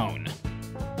getting thrown.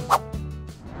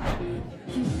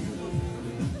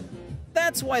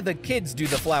 That's why the kids do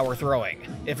the flower throwing.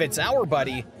 If it's our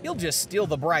buddy, he'll just steal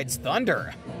the bride's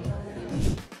thunder.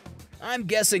 I'm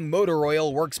guessing motor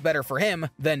oil works better for him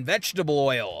than vegetable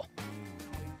oil.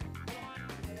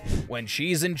 When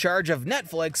she's in charge of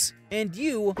Netflix and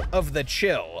you of the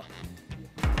chill.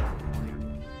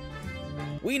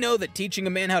 We know that teaching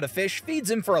a man how to fish feeds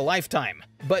him for a lifetime,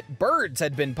 but birds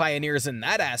had been pioneers in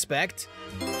that aspect.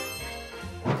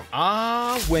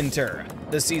 Ah, winter,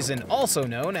 the season also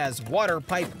known as water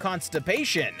pipe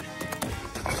constipation.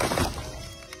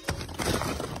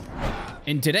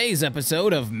 In today's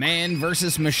episode of Man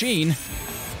vs. Machine,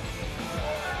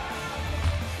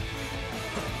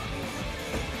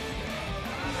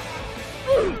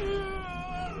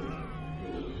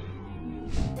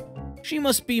 she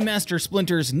must be Master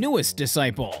Splinter's newest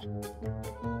disciple.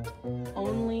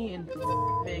 Only in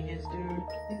Vegas, dude.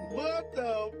 What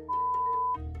the?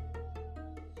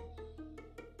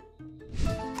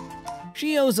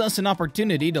 She owes us an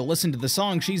opportunity to listen to the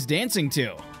song she's dancing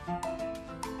to.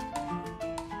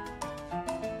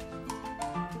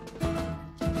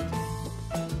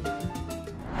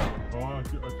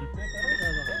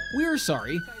 We're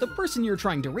sorry, the person you're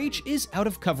trying to reach is out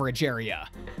of coverage area.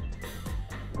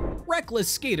 Reckless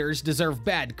skaters deserve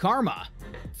bad karma.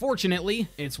 Fortunately,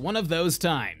 it's one of those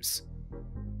times.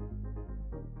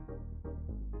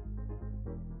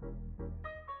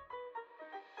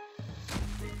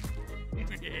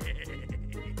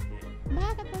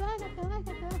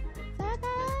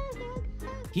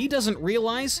 He doesn't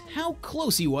realize how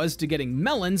close he was to getting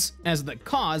melons as the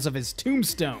cause of his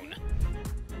tombstone.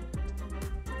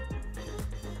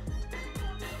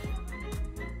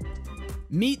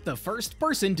 Meet the first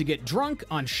person to get drunk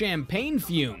on champagne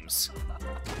fumes.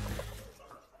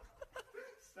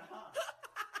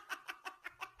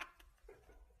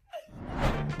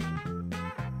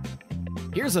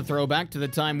 Here's a throwback to the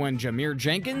time when Jameer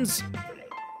Jenkins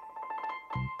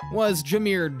was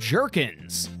Jameer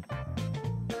Jerkins.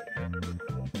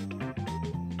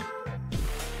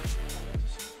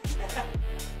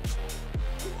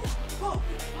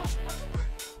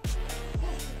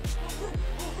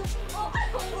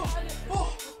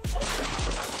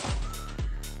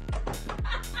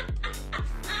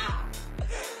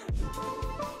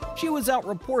 She was out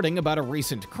reporting about a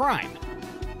recent crime.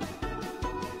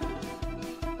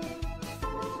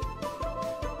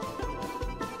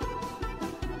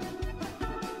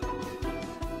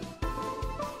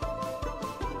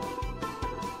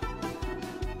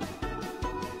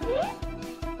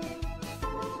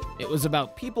 It was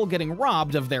about people getting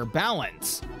robbed of their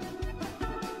balance.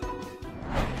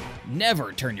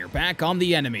 Never turn your back on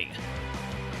the enemy.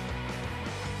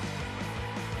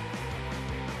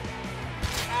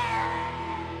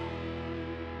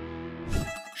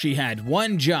 She had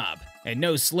one job, and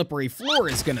no slippery floor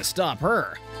is gonna stop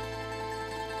her.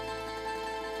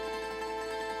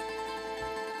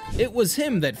 It was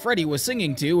him that Freddy was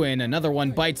singing to in Another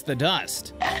One Bites the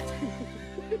Dust.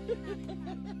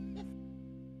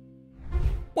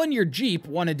 When your Jeep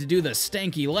wanted to do the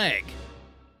stanky leg.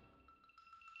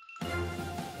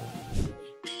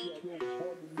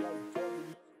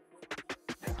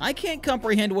 I can't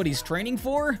comprehend what he's training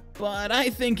for, but I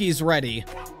think he's ready.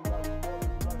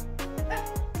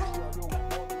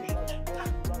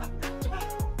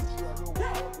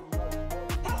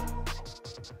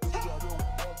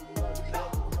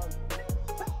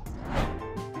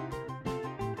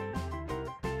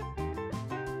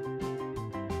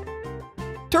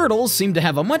 Turtles seem to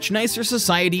have a much nicer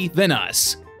society than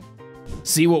us.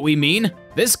 See what we mean?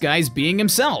 This guy's being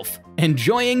himself,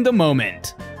 enjoying the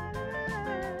moment.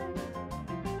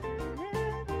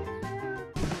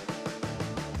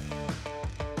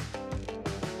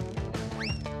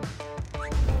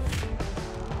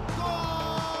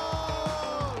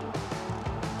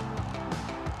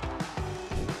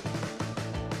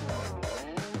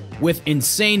 With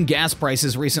insane gas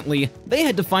prices recently, they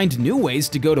had to find new ways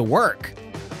to go to work.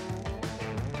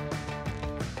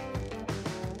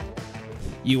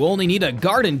 You only need a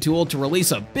garden tool to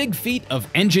release a big feat of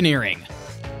engineering.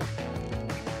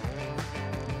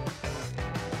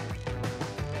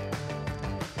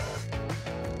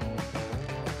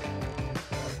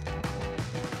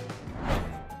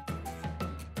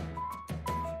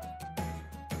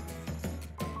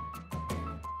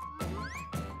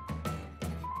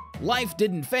 Life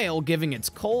didn't fail giving its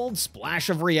cold splash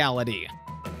of reality.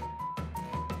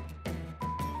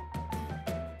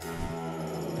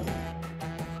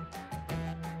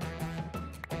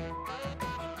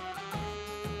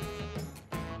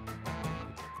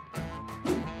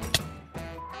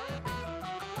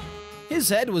 His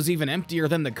head was even emptier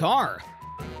than the car.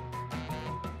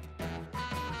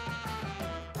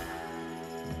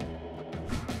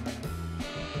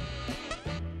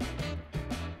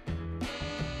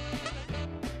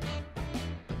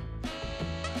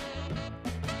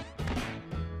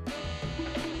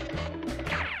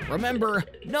 Remember,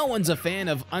 no one's a fan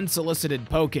of unsolicited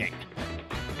poking.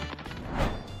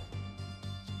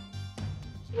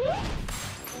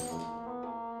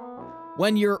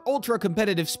 When your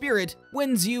ultra-competitive spirit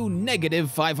wins you negative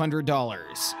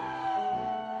 $500.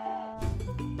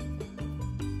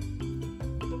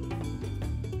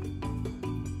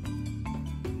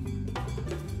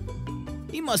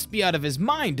 He must be out of his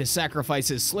mind to sacrifice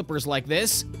his slippers like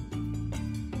this.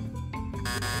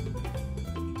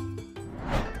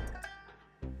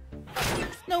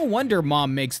 No wonder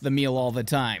Mom makes the meal all the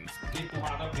time.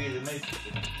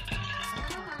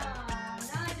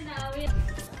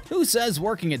 Who says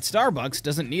working at Starbucks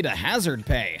doesn't need a hazard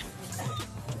pay?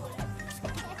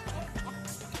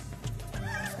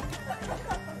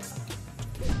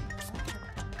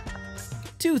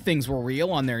 Two things were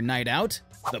real on their night out: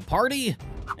 the party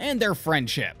and their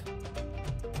friendship.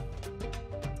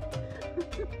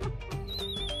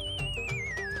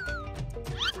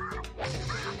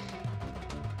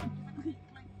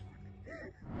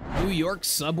 New York's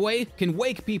subway can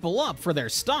wake people up for their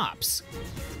stops.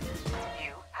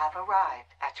 You have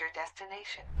arrived at your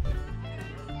destination.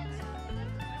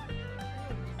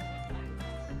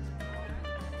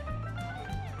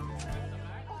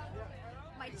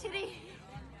 My titty.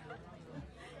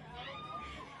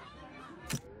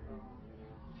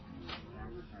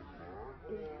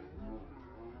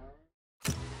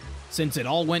 Since it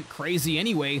all went crazy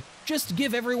anyway, just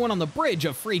give everyone on the bridge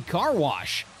a free car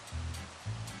wash.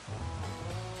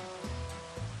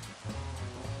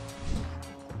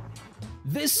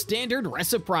 This standard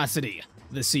reciprocity: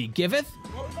 the sea giveth,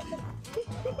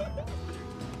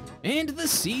 and the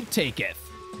sea taketh.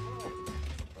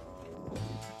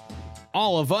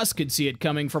 All of us could see it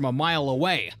coming from a mile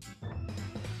away.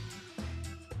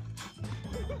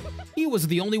 He was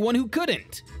the only one who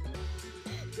couldn't.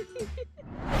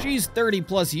 She's 30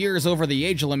 plus years over the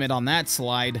age limit on that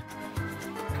slide.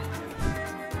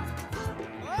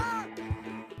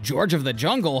 George of the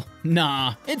Jungle?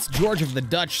 Nah, it's George of the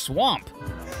Dutch Swamp.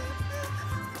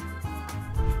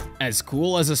 As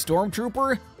cool as a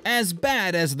stormtrooper, as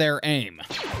bad as their aim.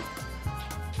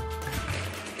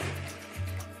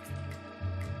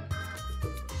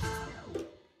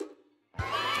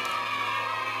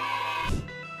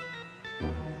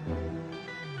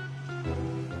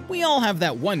 We all have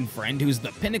that one friend who's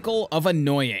the pinnacle of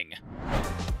annoying.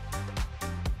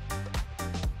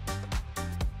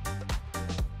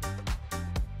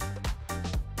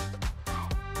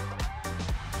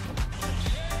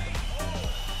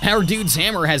 Our dude's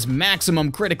hammer has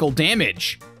maximum critical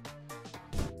damage.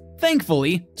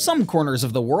 Thankfully, some corners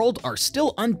of the world are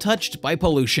still untouched by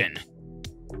pollution.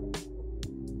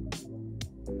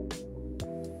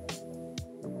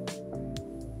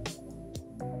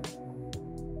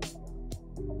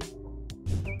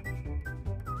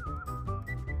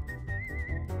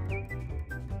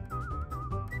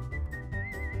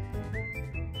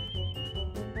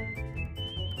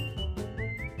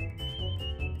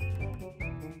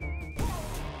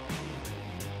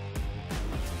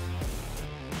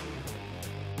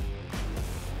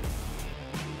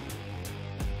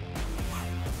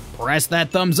 Press that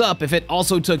thumbs up if it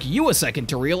also took you a second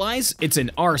to realize it's an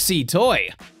RC toy.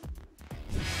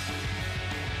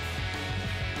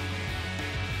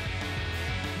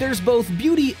 There's both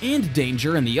beauty and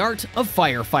danger in the art of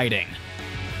firefighting.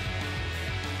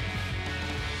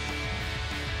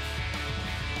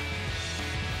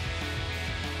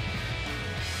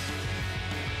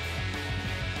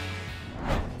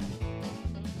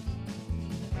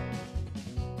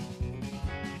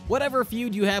 Whatever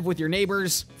feud you have with your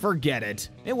neighbors, forget it.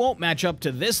 It won't match up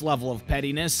to this level of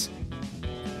pettiness.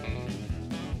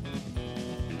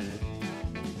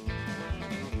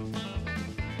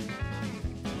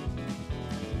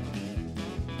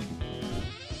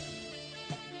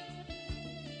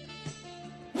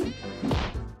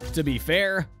 To be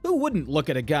fair, who wouldn't look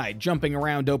at a guy jumping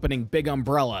around opening big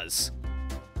umbrellas?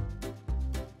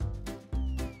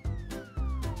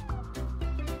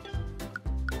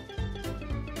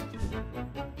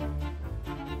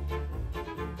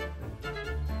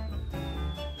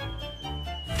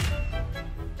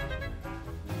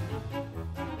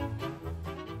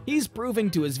 He's proving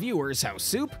to his viewers how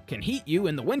soup can heat you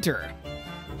in the winter.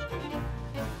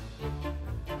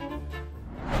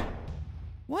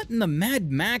 What in the Mad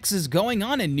Max is going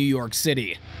on in New York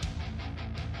City?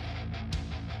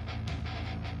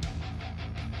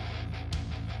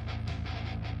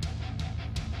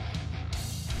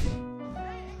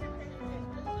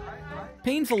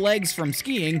 Painful legs from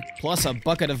skiing plus a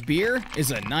bucket of beer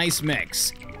is a nice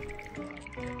mix.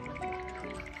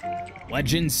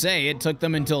 Legends say it took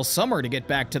them until summer to get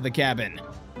back to the cabin.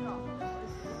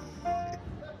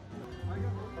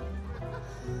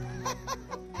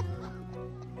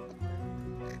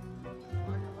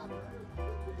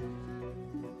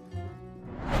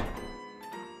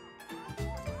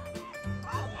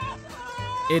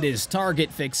 It is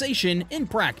target fixation in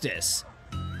practice.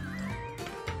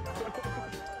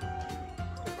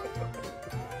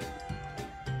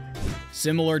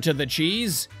 Similar to the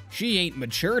cheese, she ain't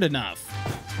matured enough.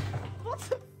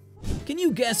 Can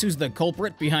you guess who's the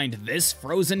culprit behind this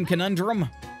frozen conundrum?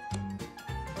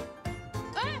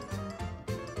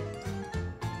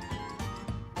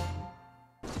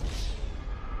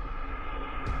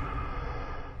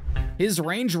 His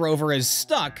Range Rover is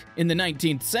stuck in the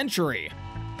 19th century.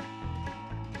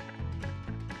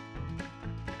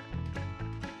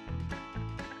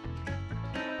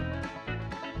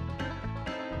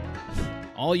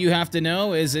 All you have to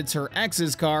know is it's her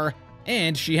ex's car,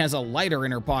 and she has a lighter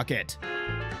in her pocket.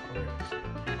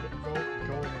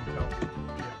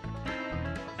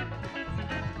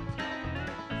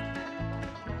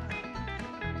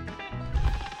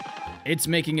 It's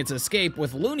making its escape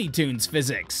with Looney Tunes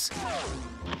physics.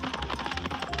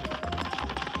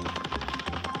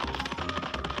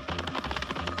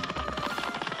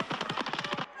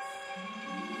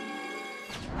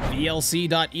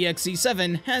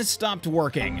 VLC.exe7 has stopped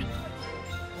working.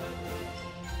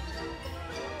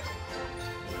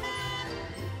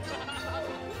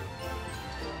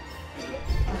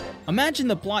 Imagine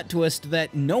the plot twist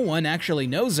that no one actually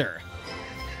knows her.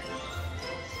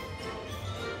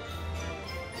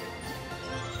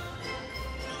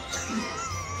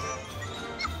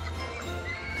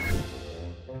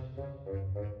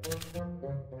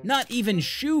 Not even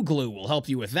shoe glue will help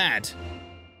you with that.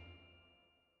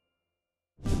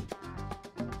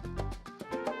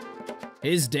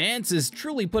 His dance is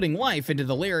truly putting life into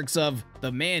the lyrics of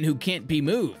 "The Man Who Can't Be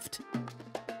Moved."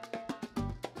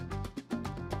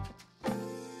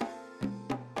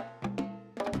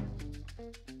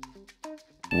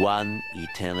 One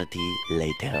eternity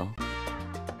later.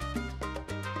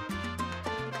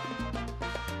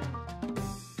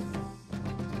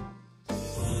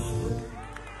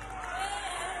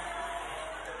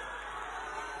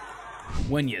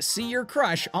 When you see your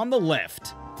crush on the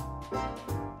lift.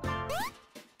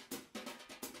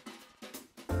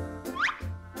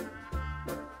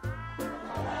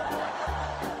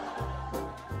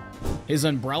 His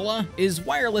umbrella is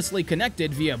wirelessly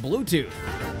connected via Bluetooth.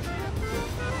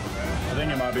 I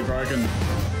think it might be broken.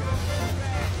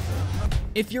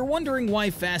 If you're wondering why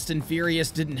Fast and Furious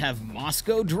didn't have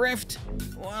Moscow Drift,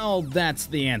 well, that's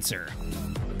the answer.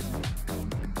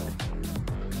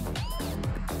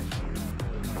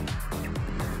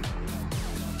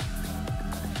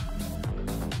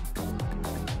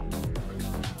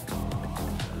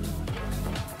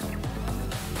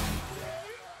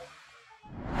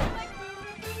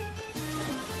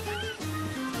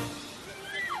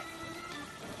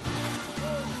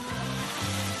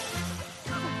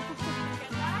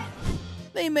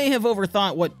 They may have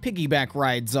overthought what piggyback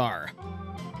rides are.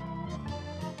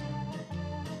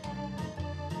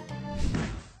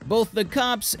 Both the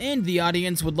cops and the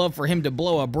audience would love for him to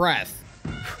blow a breath.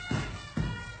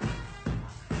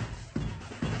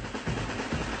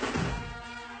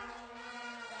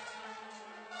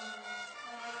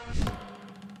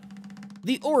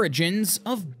 The origins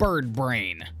of bird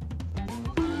brain.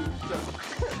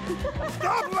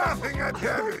 Stop laughing at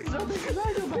Debbie!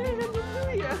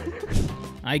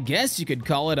 I guess you could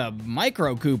call it a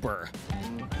Micro Cooper.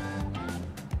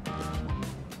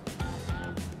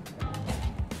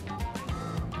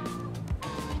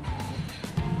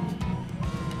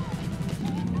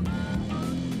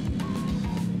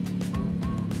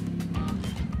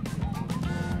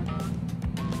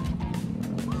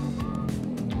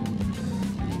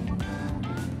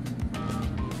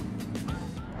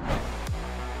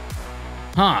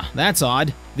 Huh, that's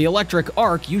odd. The electric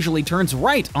arc usually turns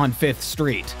right on 5th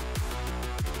Street.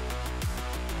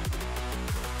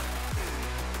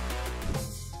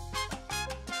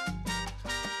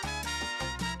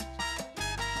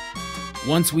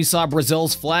 Once we saw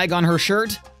Brazil's flag on her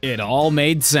shirt, it all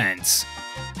made sense.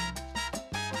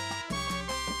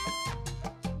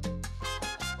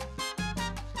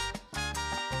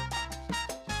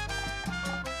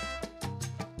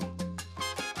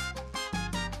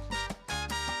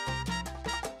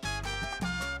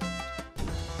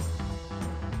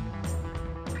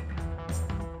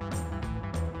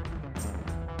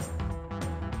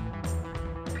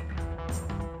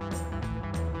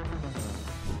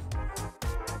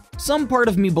 Some part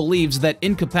of me believes that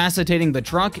incapacitating the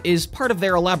truck is part of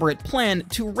their elaborate plan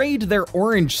to raid their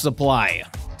orange supply.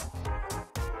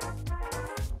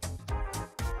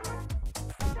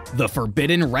 The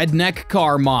Forbidden Redneck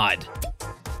Car Mod.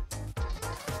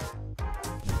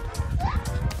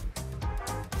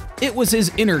 It was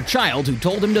his inner child who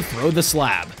told him to throw the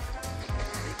slab.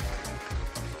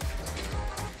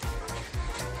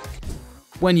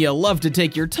 when you love to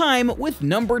take your time with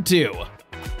number 2.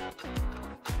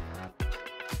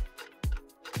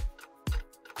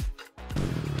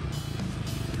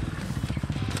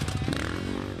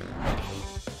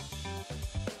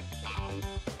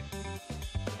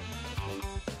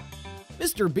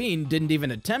 Mr. Bean didn't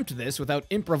even attempt this without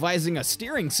improvising a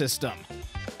steering system.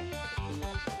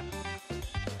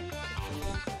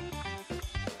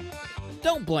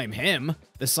 Don't blame him.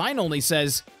 The sign only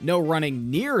says, "No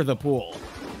running near the pool."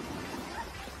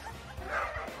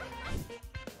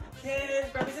 Kids,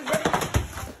 breakfast is ready.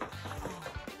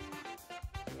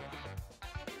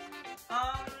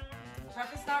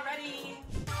 Breakfast not ready.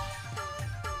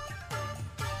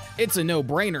 It's a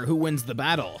no-brainer who wins the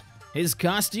battle. His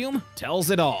costume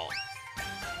tells it all.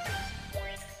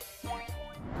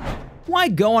 Why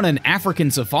go on an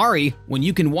African safari when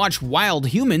you can watch wild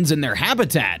humans in their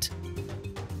habitat?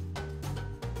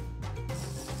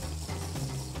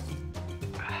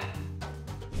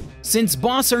 Since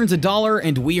boss earns $1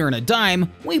 and we earn a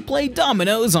dime, we play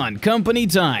dominoes on company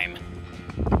time.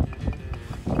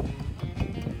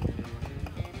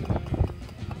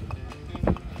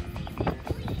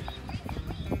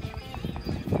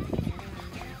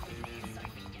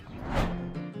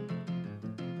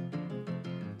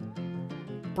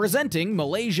 Presenting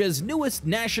Malaysia's newest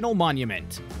national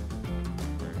monument.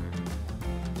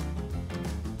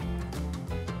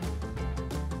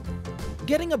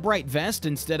 Getting a bright vest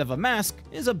instead of a mask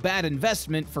is a bad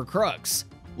investment for crooks.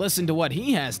 Listen to what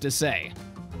he has to say.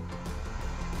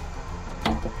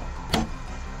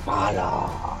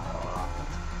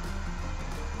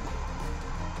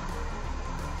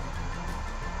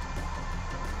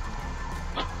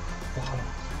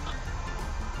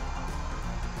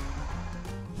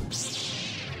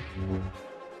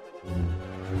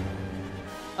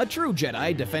 A true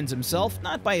Jedi defends himself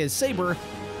not by his saber,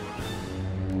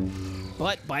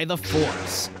 but by the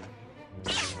Force.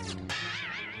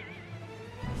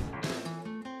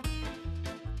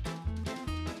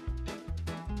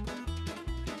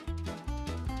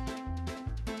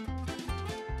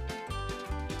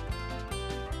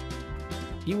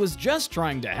 He was just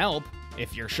trying to help.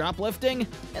 If you're shoplifting,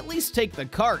 at least take the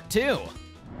cart too.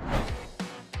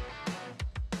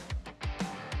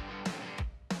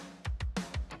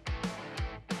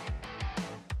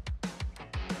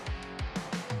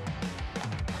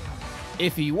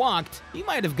 If he walked, he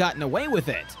might have gotten away with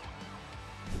it.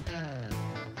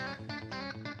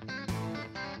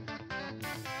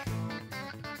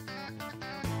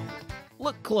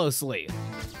 Look closely.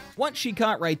 What she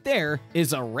caught right there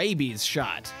is a rabies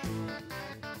shot.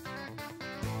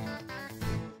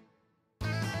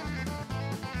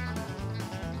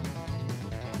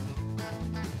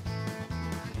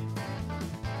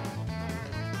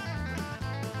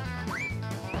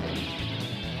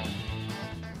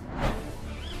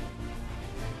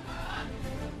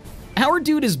 Our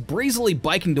dude is breezily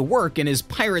biking to work in his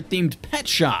pirate-themed pet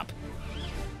shop.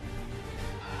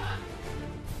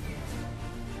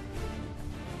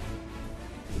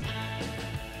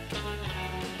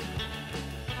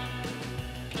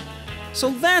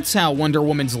 So that's how Wonder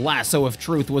Woman's lasso of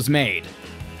truth was made.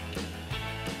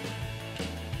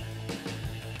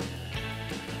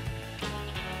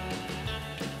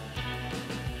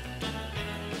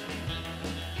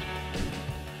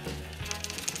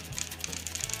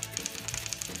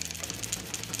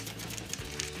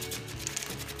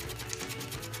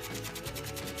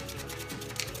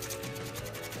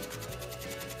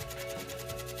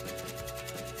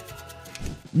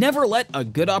 Never let a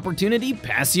good opportunity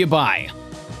pass you by.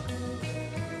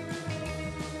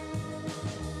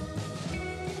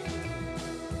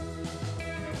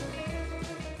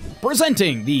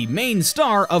 Presenting the main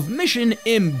star of Mission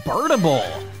Imbirdable.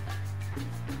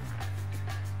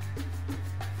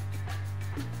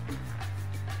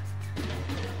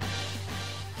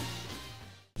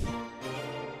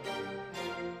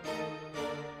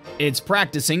 It's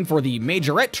practicing for the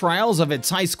majorette trials of its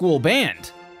high school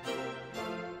band.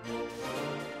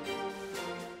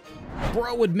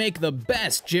 Bro would make the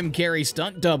best Jim Carrey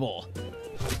stunt double.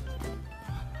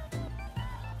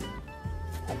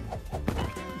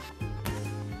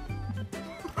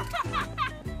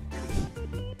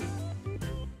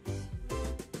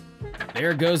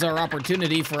 There goes our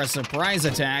opportunity for a surprise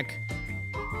attack.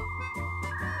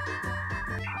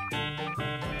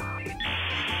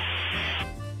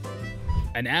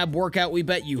 An ab workout we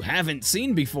bet you haven't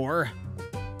seen before.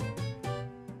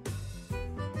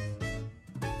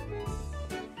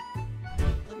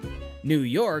 New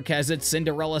York has its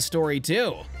Cinderella story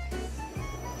too.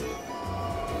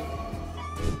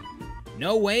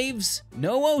 No waves,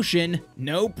 no ocean,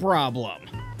 no problem.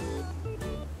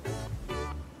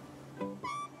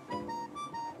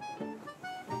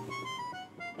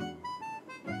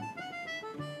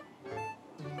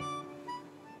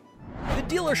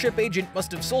 dealership agent must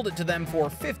have sold it to them for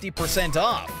 50%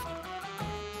 off.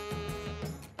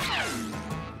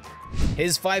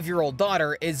 His 5-year-old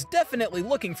daughter is definitely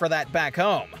looking for that back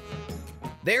home.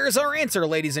 There's our answer,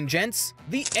 ladies and gents.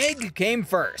 The egg came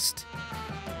first.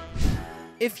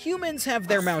 If humans have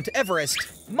their Mount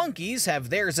Everest, monkeys have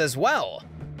theirs as well.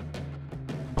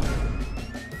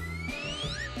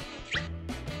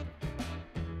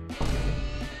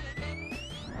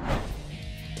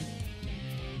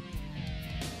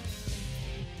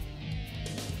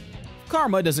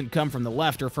 Karma doesn't come from the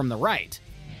left or from the right.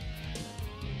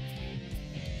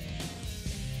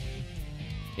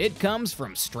 It comes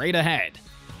from straight ahead.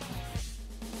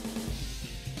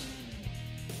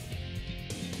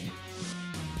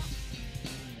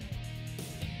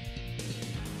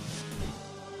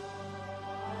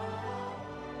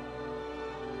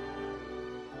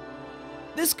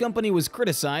 This company was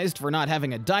criticized for not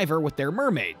having a diver with their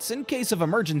mermaids in case of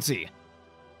emergency,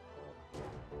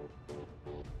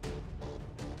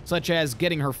 such as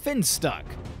getting her fins stuck.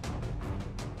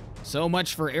 So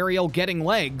much for Ariel getting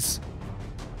legs.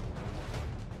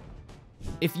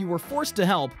 If you were forced to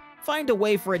help, find a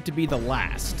way for it to be the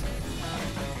last.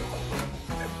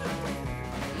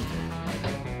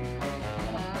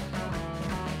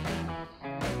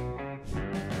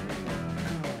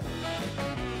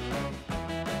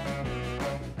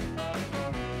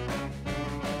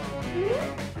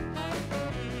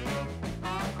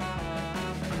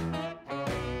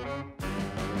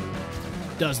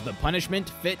 Does the punishment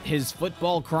fit his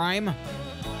football crime?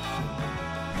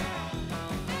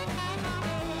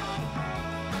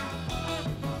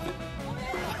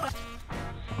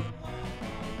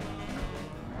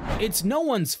 It's no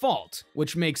one's fault,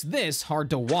 which makes this hard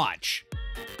to watch.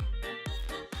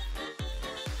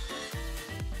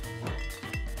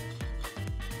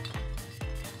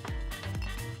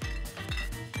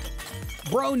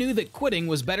 Bro knew that quitting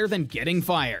was better than getting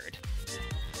fired.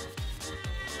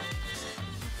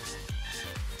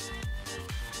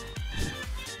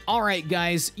 Alright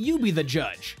guys, you be the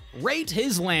judge. Rate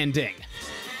his landing.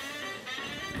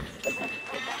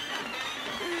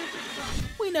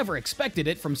 We never expected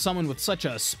it from someone with such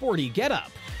a sporty getup.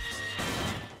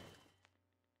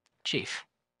 Chief,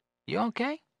 you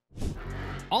okay?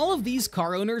 All of these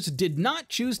car owners did not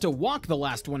choose to walk the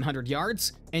last 100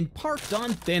 yards and parked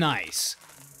on thin ice.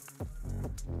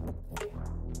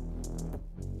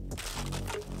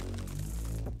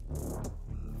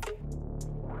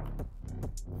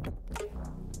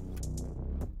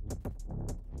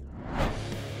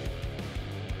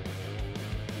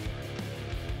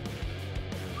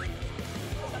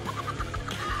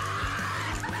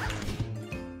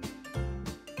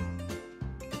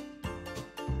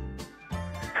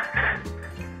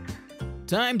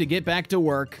 Time to get back to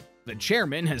work. The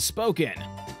chairman has spoken.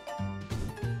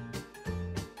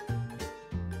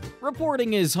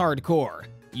 Reporting is hardcore.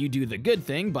 You do the good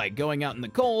thing by going out in the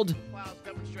cold,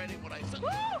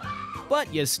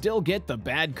 but you still get the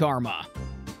bad karma.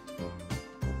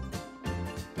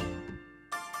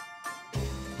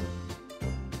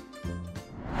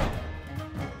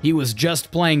 He was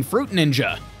just playing Fruit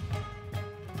Ninja.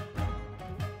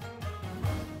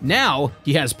 Now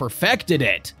he has perfected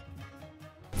it.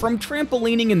 From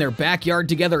trampolining in their backyard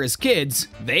together as kids,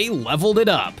 they leveled it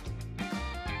up.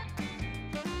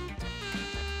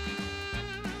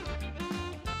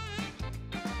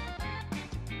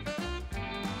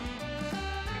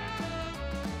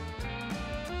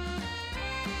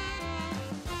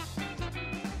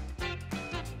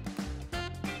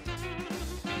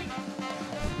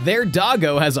 Their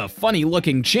doggo has a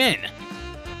funny-looking chin.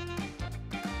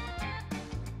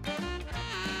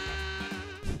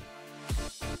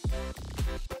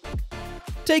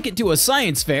 Take it to a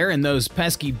science fair and those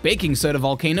pesky baking soda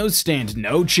volcanoes stand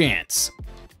no chance.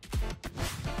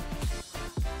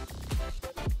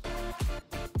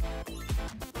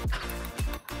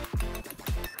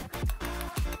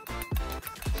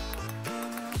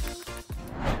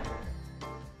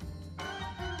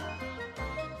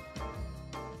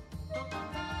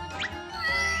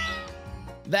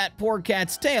 That poor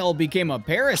cat's tail became a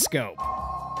periscope.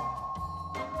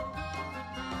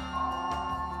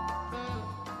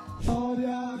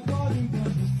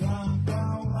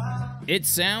 It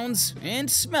sounds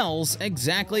and smells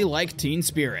exactly like Teen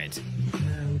Spirit.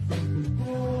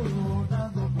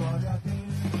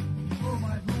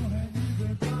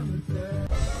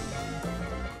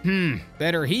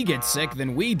 Better he gets sick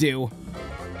than we do.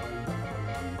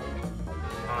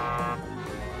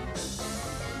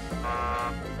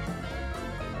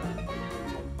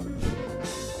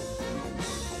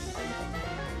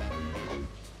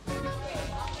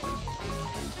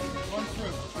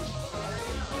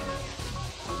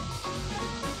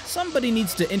 somebody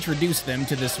needs to introduce them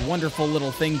to this wonderful little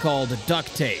thing called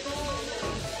duct tape.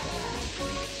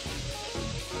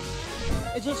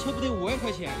 哎，这车不得5万块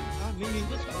钱啊！明明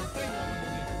这车费呢，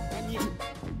你。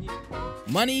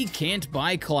 Money can't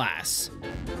buy class.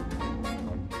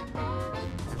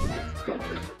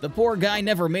 The poor guy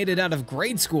never made it out of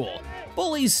grade school.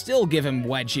 Bullies still give him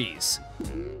wedgies.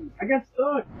 I got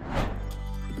stuck.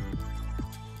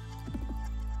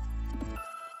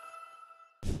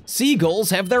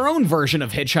 Seagulls have their own version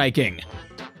of hitchhiking.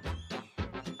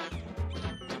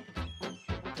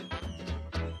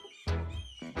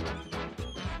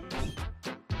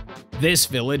 This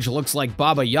village looks like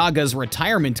Baba Yaga's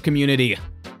retirement community.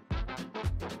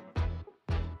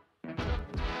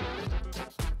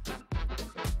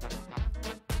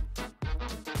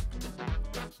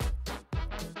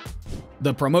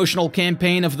 The promotional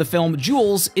campaign of the film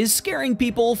Jules is scaring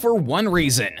people for one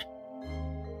reason.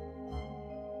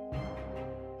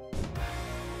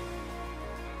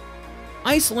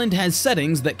 Iceland has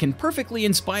settings that can perfectly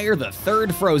inspire the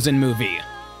third Frozen movie.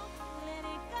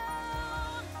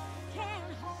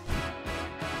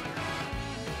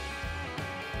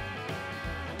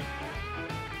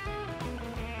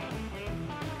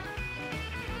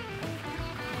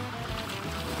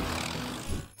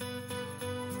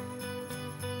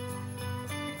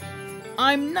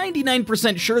 I'm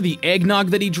 99% sure the eggnog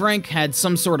that he drank had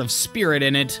some sort of spirit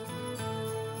in it.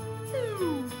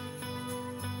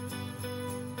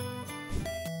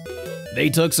 They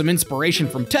took some inspiration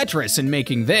from Tetris in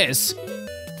making this.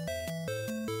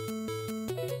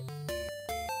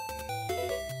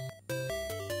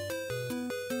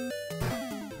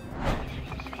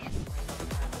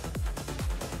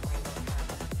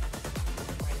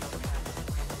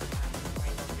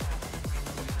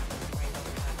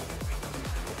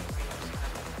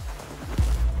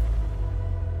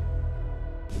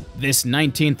 This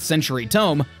 19th century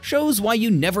tome shows why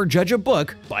you never judge a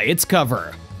book by its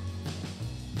cover.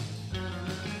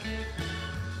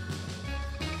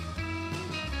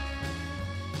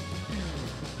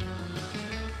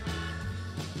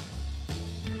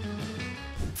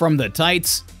 From the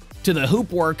tights to the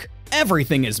hoop work,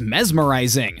 everything is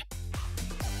mesmerizing.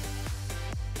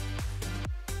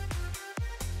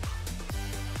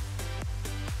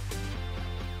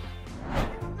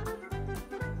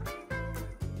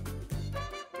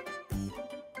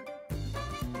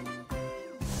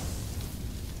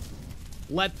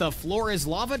 Let the floor is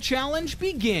lava challenge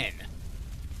begin.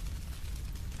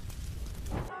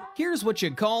 Here's what you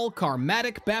call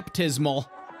karmatic baptismal.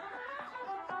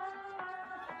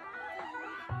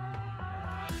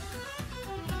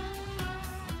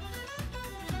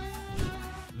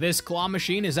 This claw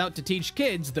machine is out to teach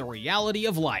kids the reality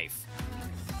of life.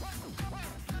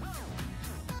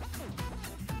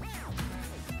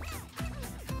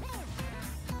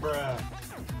 Bruh.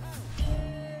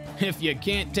 If you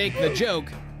can't take the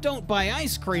joke, don't buy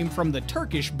ice cream from the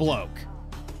Turkish bloke.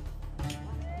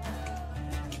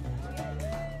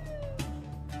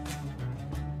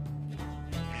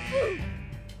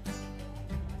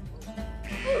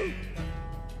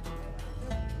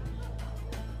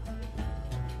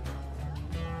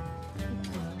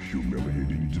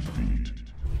 Humiliating defeat.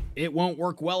 It won't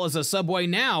work well as a subway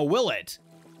now, will it?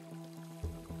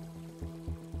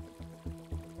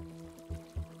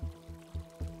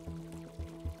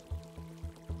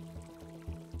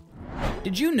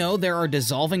 Did you know there are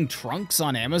dissolving trunks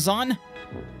on Amazon?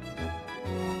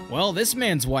 Well, this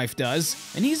man's wife does,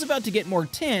 and he's about to get more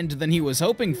tinned than he was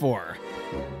hoping for.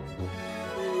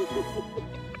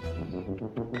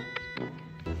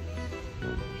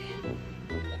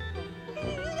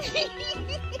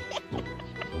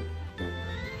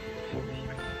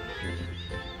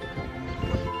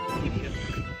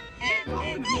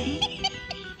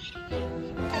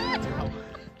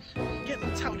 Get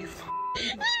the towel, you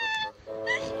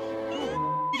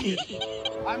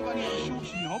I'm gonna get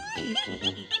shorts, you knob.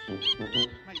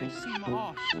 Mate, you see my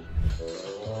arse.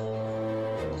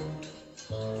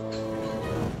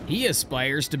 He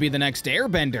aspires to be the next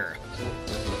airbender.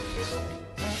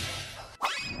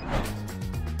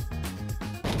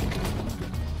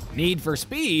 Need for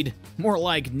speed? More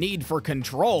like need for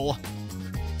control.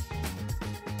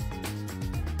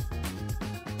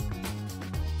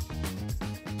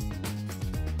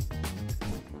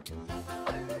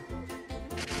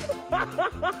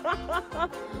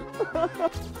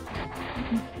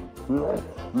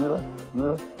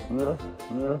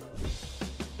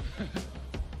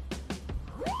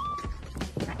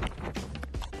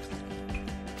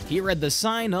 He read the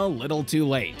sign a little too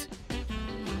late.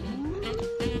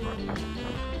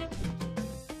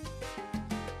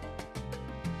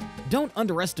 don't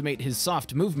underestimate his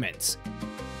soft movements.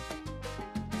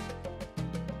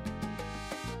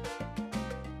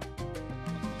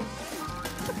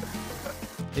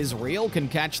 His reel can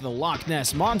catch the Loch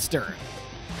Ness Monster.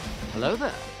 Hello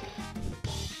there.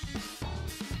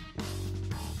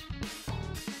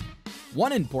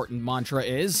 One important mantra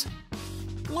is,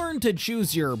 learn to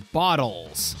choose your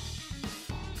bottles.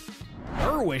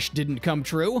 Her wish didn't come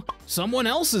true, someone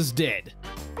else's did.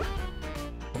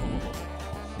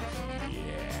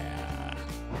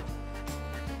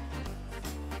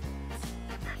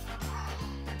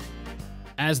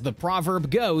 As the proverb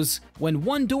goes, when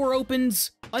one door opens,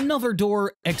 another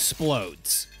door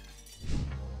explodes.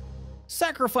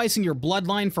 Sacrificing your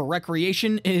bloodline for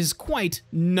recreation is quite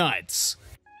nuts.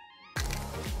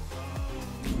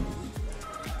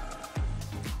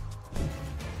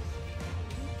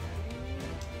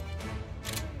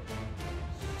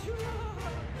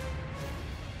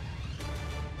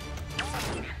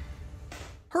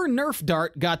 Her Nerf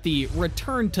dart got the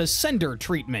return to sender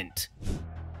treatment.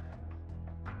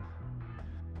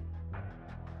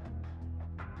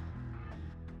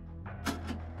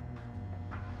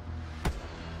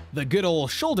 The good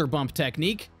old shoulder bump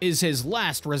technique is his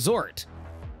last resort.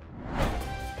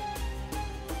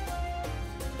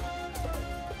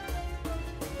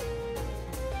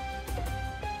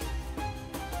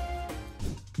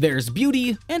 There's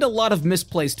beauty and a lot of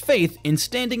misplaced faith in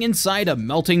standing inside a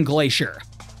melting glacier.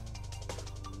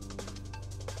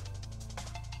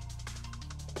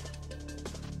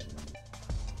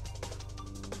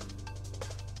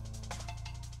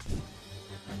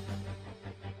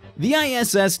 The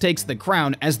ISS takes the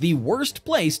crown as the worst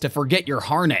place to forget your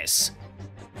harness.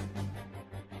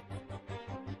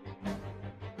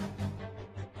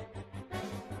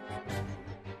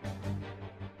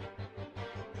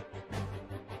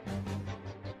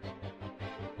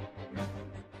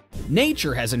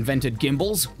 Nature has invented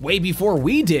gimbals way before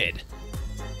we did.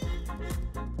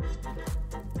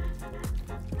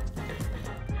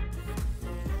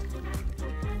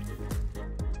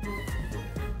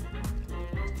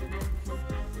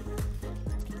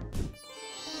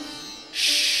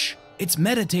 Shh, it's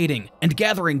meditating and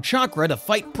gathering chakra to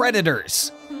fight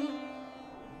predators.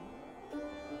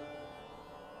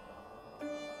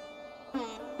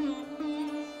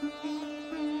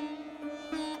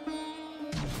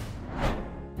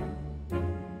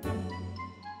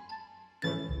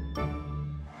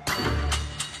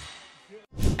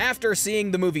 After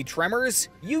seeing the movie Tremors,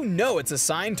 you know it's a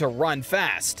sign to run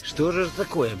fast. Что же это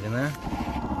такое, блин, а?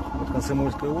 Вот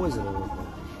Комсомольское озеро вот.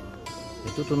 И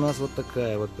тут у нас вот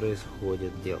такая вот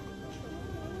происходит дело.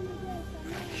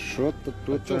 Что-то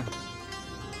тут...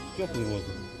 Теплый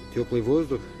воздух. Теплый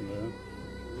воздух? Да.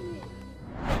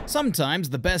 Sometimes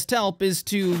the best help is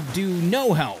to do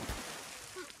no help.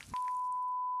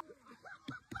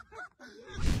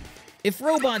 If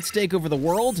robots take over the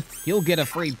world, you'll get a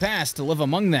free pass to live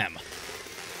among them.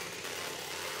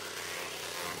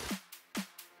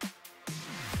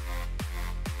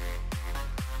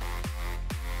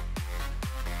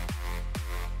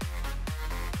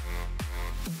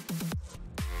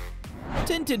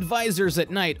 Tinted visors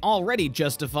at night already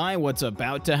justify what's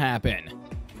about to happen.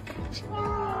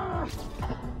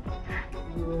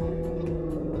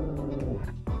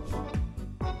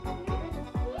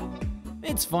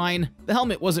 It's fine, the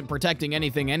helmet wasn't protecting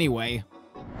anything anyway.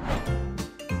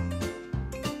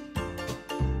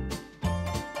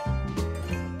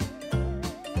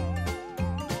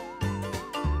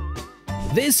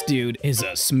 This dude is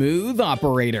a smooth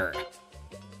operator.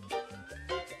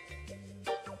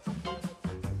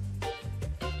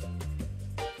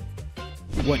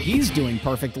 What he's doing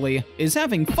perfectly is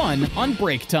having fun on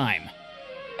break time.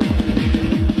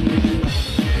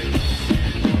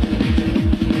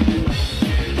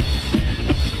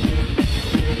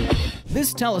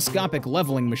 This telescopic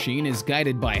leveling machine is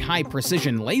guided by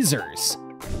high-precision lasers.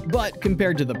 But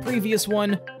compared to the previous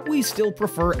one, we still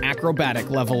prefer acrobatic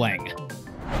leveling.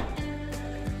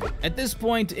 At this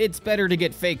point, it's better to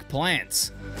get fake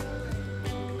plants.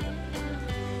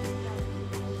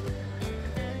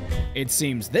 It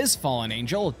seems this fallen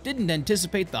angel didn't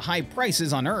anticipate the high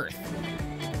prices on Earth.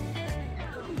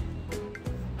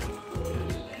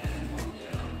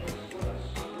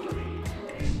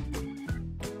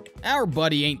 Our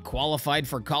buddy ain't qualified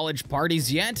for college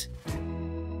parties yet.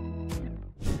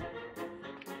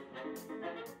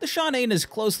 The shot ain't as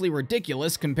closely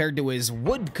ridiculous compared to his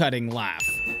wood-cutting laugh.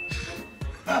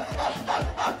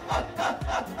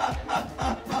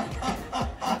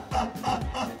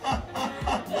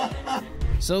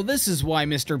 So this is why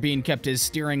Mr. Bean kept his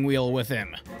steering wheel with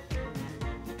him.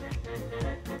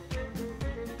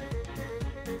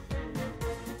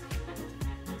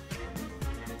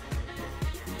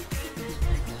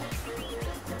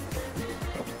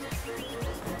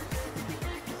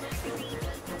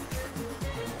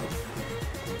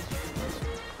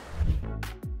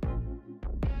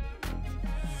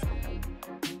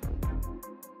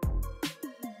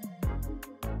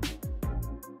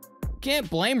 Can't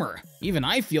blame her. Even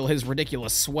I feel his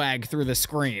ridiculous swag through the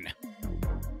screen.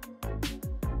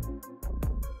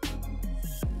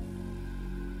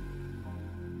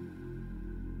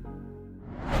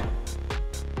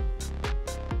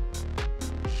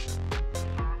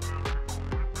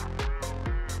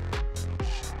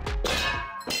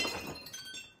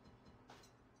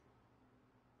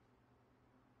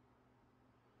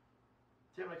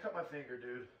 Damn, I cut my finger,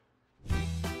 dude.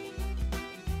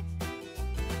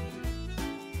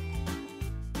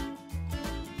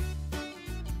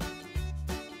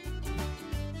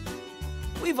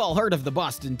 We've all heard of the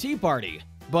Boston Tea Party,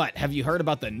 but have you heard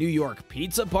about the New York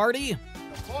Pizza Party?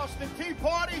 The Boston Tea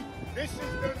Party? This is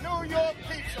the New York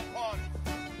Pizza Party.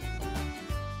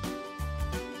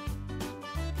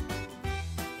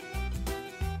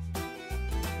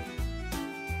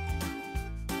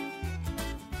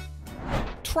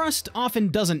 Trust often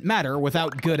doesn't matter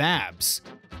without good abs.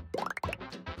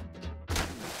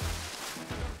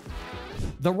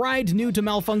 The ride knew to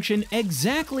malfunction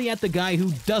exactly at the guy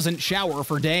who doesn't shower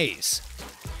for days.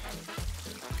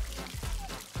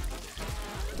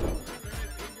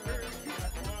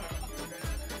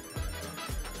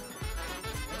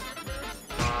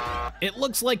 It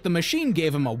looks like the machine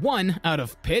gave him a 1 out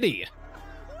of pity.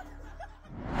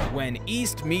 When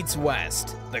East meets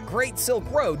West, the Great Silk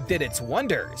Road did its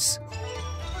wonders.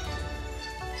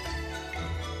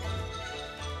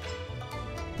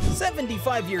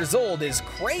 75 years old is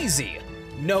crazy.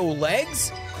 No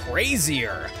legs?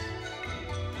 Crazier.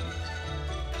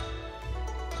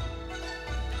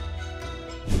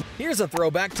 Here's a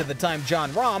throwback to the time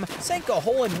John Rahm sank a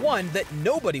hole-in-one that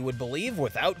nobody would believe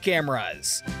without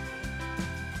cameras.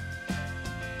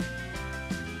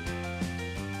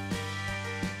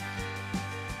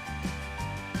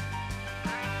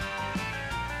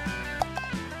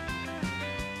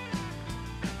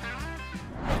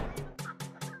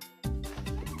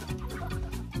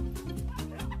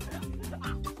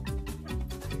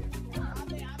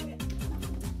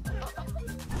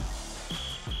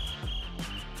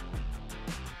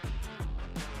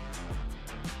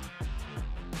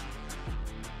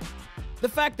 The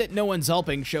fact that no one's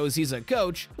helping shows he's a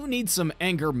coach who needs some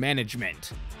anger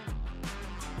management.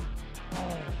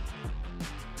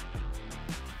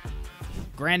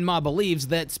 Grandma believes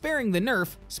that sparing the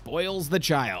Nerf spoils the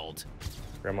child.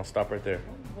 Grandma, stop right there.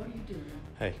 What are you doing?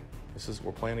 Hey,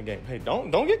 we're playing a game. Hey,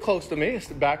 don't get close to me.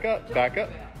 Back up.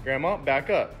 Grandma, back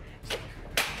up.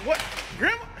 What?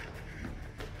 Grandma?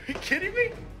 Are you kidding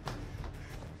me?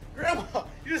 Grandma,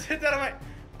 you just hit that on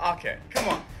my... Okay, come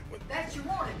on. That's your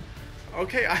warning.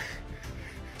 Okay,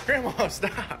 Grandma,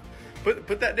 stop.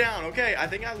 Put that down, okay? I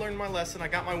think I learned my lesson. I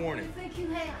got my warning. You think you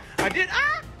have? I did.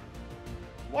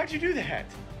 Why'd you do that?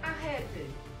 I had to.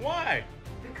 Why?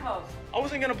 Because. I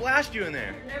wasn't gonna blast you in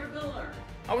there. You're never gonna learn.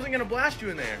 I wasn't gonna blast you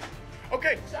in there.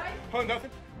 Okay. Say? Oh,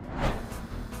 nothing.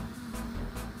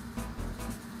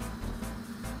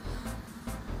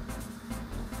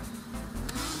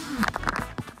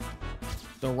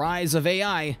 The rise of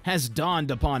AI has dawned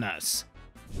upon us.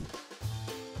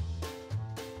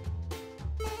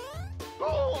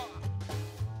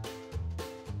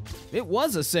 It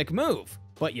was a sick move,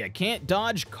 but you can't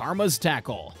dodge karma's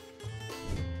tackle.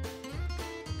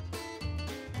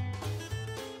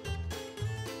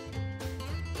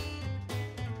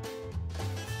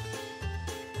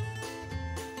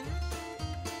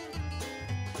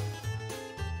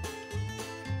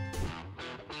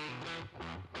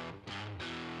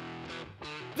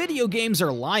 Video games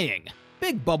are lying.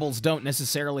 Big bubbles don't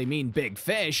necessarily mean big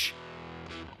fish.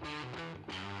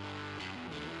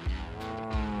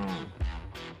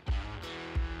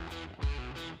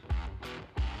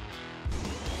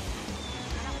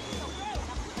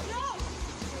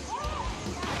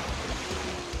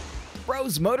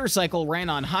 Bro's motorcycle ran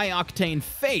on high-octane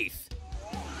faith.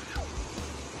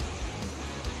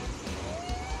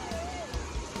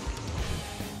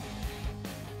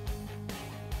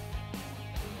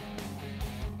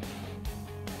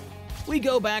 We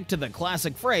go back to the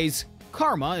classic phrase,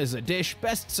 karma is a dish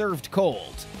best served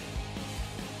cold.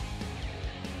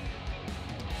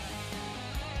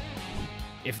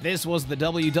 If this was the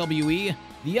WWE,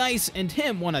 The Ice and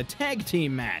him won a tag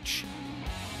team match.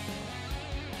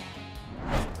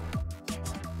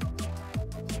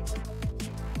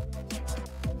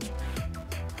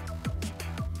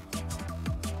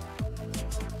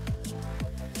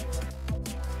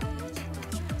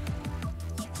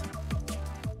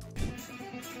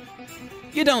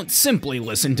 You don't simply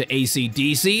listen to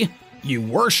AC/DC, you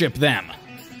worship them.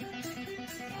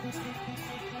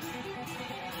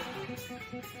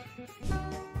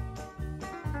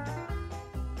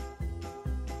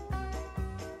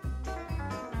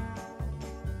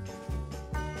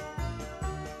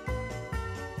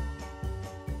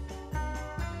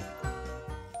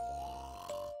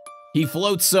 He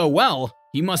floats so well,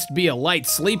 he must be a light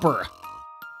sleeper.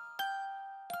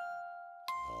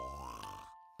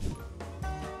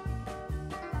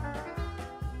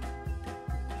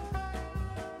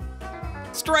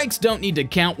 Strikes don't need to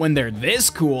count when they're this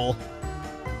cool.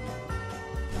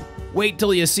 Wait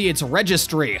till you see its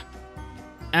registry.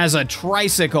 As a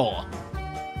tricycle.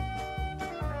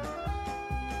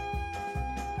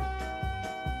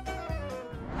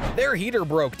 Their heater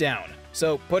broke down,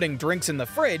 so putting drinks in the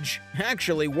fridge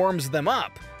actually warms them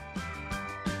up.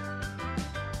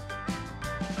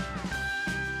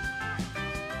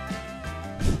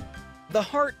 The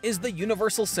heart is the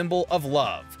universal symbol of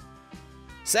love.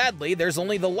 Sadly, there's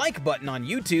only the like button on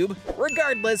YouTube.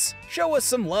 Regardless, show us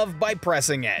some love by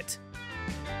pressing it.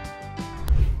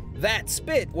 That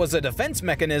spit was a defense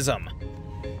mechanism.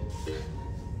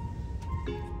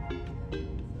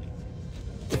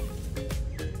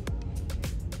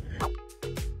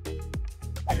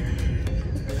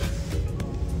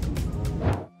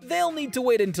 They'll need to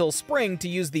wait until spring to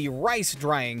use the rice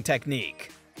drying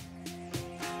technique.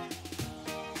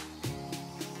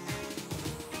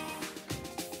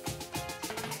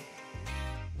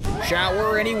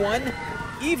 Shower, anyone?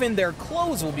 Even their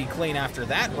clothes will be clean after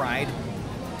that ride.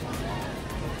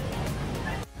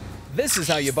 This is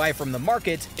how you buy from the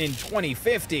market in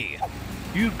 2050.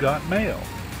 You've got mail.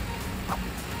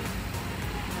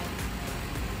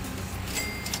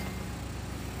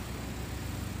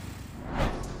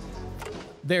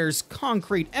 There's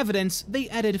concrete evidence they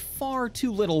added far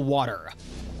too little water.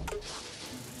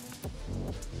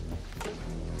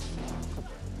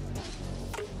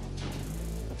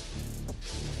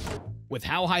 With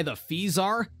how high the fees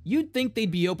are, you'd think they'd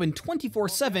be open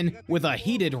 24/7 with a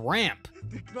heated ramp.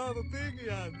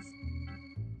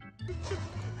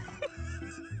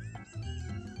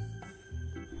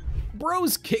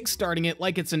 Bro's kickstarting it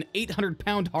like it's an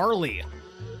 800-pound Harley.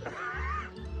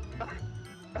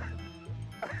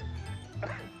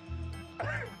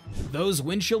 Those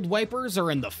windshield wipers are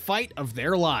in the fight of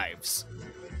their lives.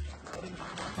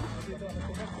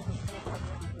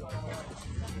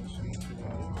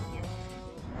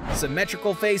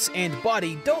 Symmetrical face and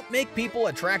body don't make people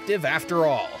attractive after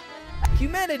all.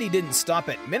 Humanity didn't stop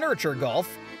at miniature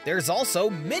golf, there's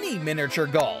also mini miniature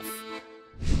golf.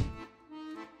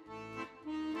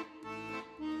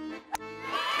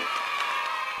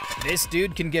 This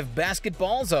dude can give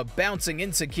basketballs a bouncing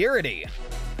insecurity.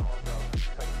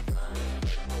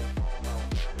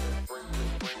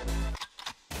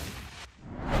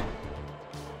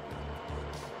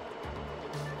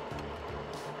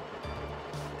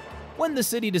 When the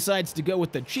city decides to go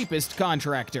with the cheapest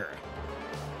contractor.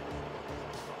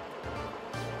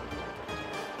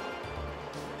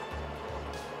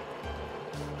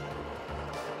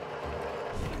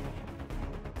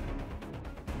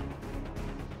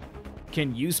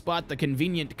 Can you spot the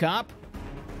convenient cop?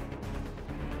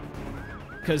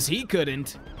 'Cause he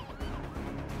couldn't.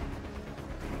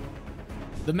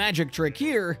 The magic trick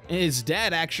here is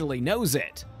Dad actually knows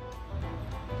it.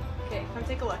 Okay, come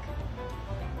take a look.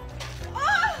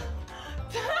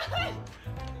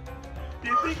 Do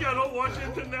you think I don't watch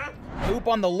internet? Poop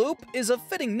on the Loop is a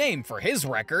fitting name for his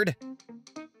record.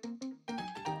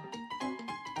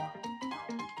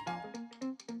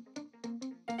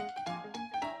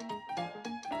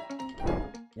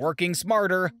 Working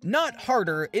smarter, not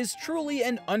harder, is truly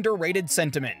an underrated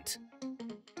sentiment.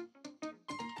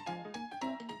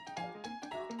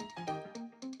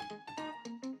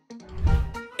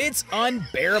 It's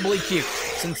unbearably cute,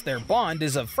 since their bond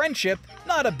is of friendship,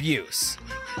 not abuse.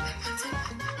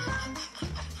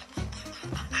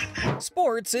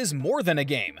 Sports is more than a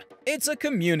game, it's a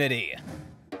community.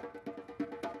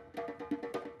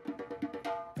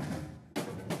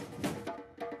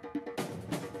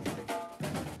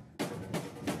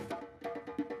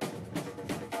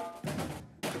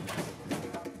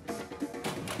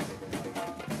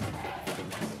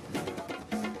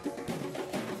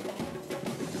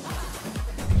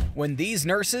 When these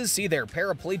nurses see their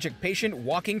paraplegic patient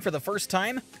walking for the first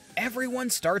time, everyone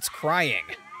starts crying.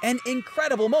 An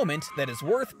incredible moment that is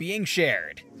worth being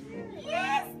shared.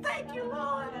 Yes, thank you,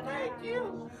 Lord. Thank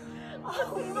you.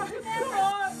 Oh my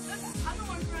God. I know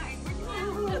I'm right.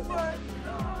 Oh my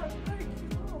God.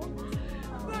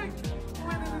 Thank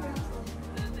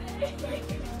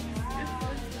you.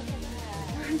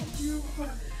 Thank you.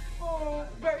 Oh,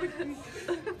 baby.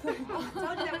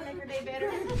 Told you that would make her day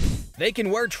better. They can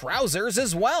wear trousers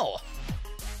as well.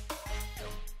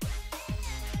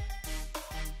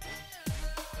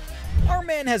 Our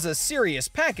man has a serious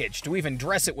package to even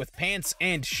dress it with pants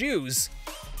and shoes.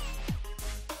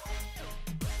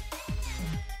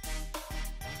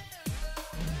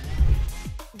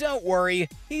 Don't worry,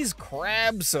 he's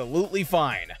crab-absolutely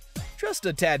fine. Just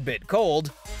a tad bit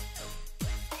cold.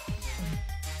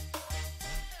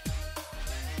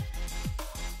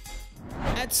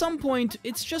 At some point,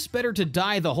 it's just better to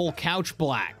dye the whole couch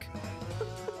black.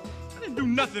 I didn't do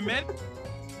nothing, man.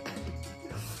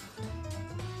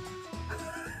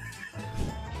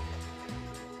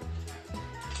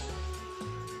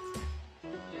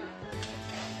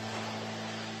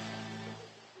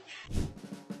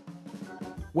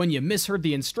 When you misheard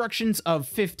the instructions of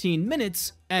 15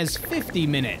 minutes as 50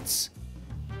 minutes.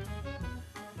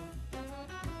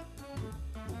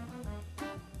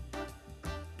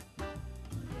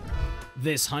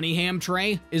 This honey ham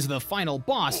tray is the final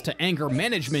boss to anger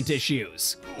management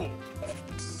issues.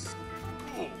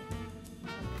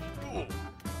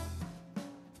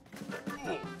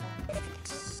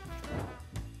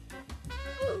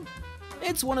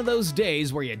 It's one of those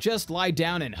days where you just lie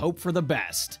down and hope for the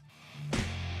best.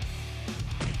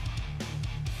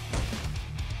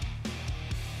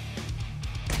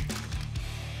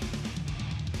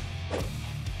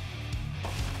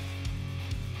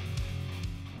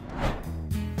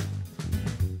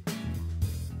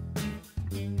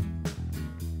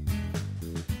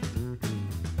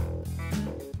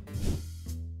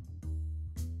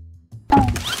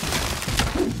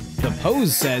 The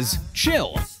pose says,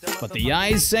 chill, but the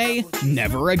eyes say,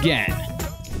 never again.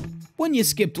 When you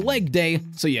skipped leg day,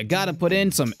 so you gotta put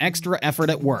in some extra effort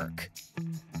at work.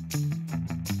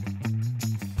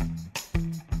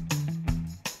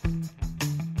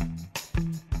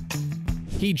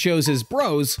 He chose his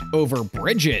bros over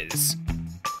bridges.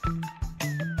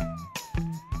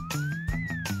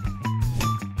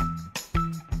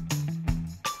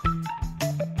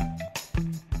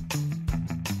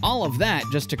 All of that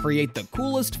just to create the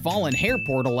coolest fallen hair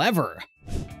portal ever.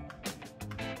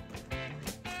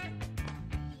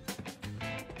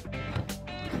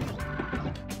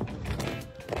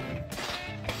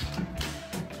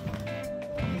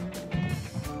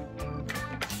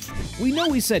 We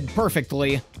know he said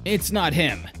perfectly, it's not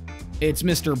him. It's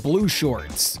Mr. Blue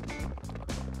Shorts.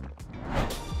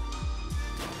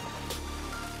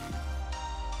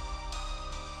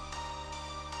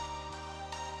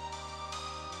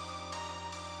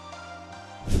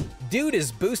 Dude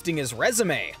is boosting his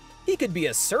resume. He could be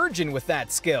a surgeon with that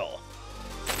skill.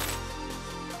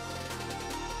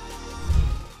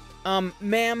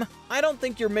 Ma'am, I don't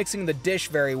think you're mixing the dish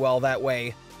very well that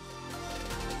way.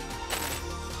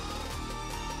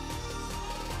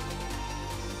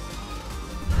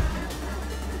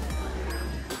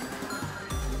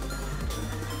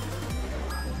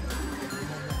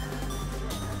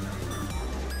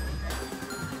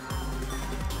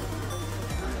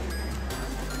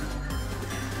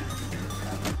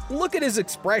 Look at his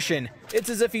expression. It's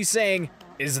as if he's saying,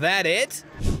 "Is that it?"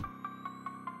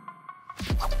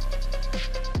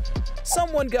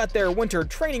 Someone got their winter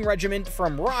training regiment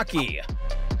from Rocky.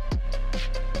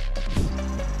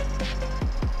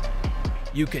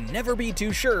 You can never be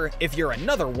too sure if you're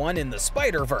another one in the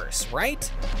Spider-Verse,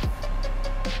 right?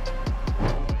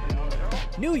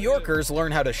 New Yorkers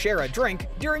learn how to share a drink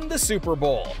during the Super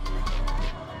Bowl.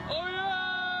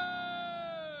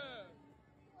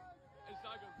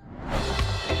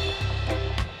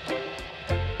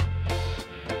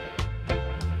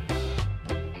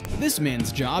 This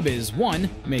man's job is 1.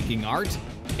 Making art,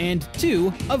 and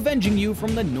 2. Avenging you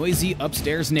from the noisy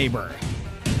upstairs neighbor.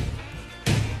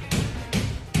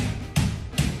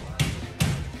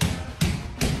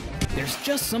 There's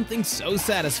just something so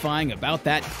satisfying about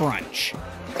that crunch.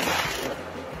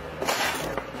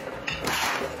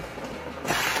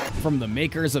 From the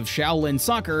makers of Shaolin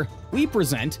Soccer, we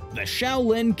present the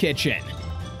Shaolin Kitchen.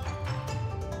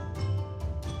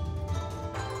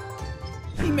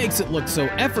 He makes it look so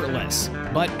effortless,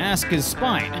 but ask his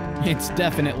spine, it's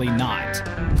definitely not.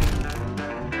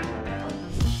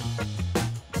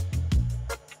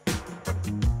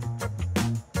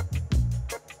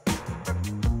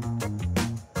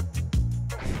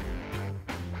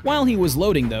 While he was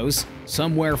loading those,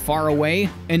 somewhere far away,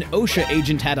 an OSHA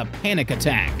agent had a panic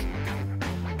attack.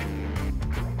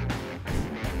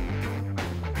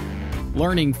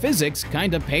 Learning physics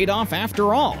kinda paid off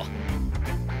after all.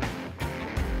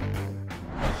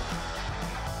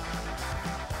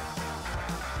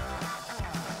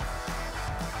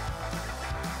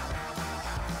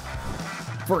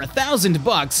 For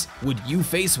 $1,000, would you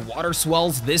face water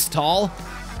swells this tall?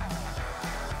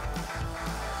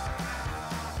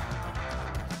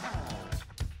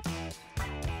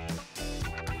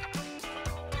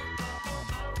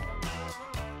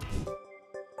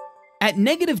 At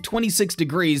 -26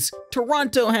 degrees,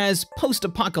 Toronto has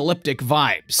post-apocalyptic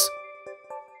vibes.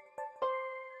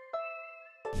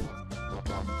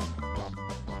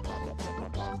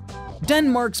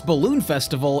 Denmark's Balloon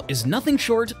Festival is nothing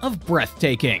short of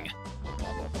breathtaking.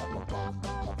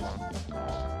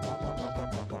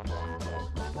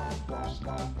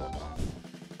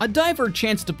 A diver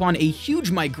chanced upon a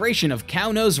huge migration of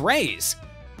cow-nose rays,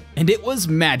 and it was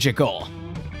magical.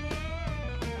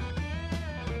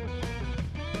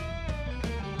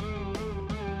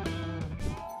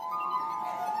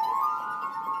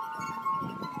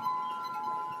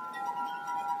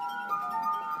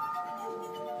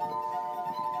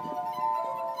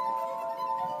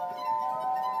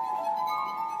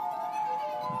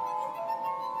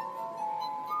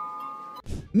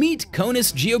 Meet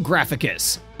Conus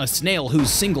geographicus, a snail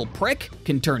whose single prick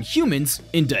can turn humans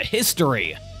into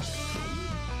history.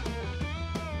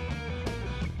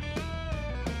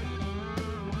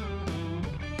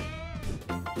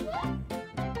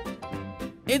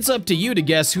 It's up to you to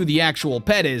guess who the actual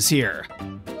pet is here.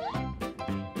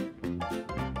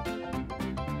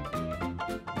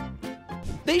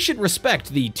 They should respect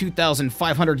the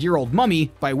 2,500-year-old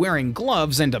mummy by wearing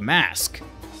gloves and a mask.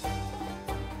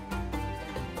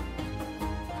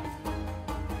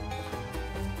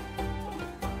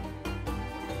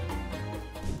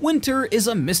 Winter is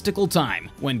a mystical time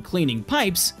when cleaning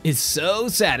pipes is so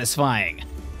satisfying.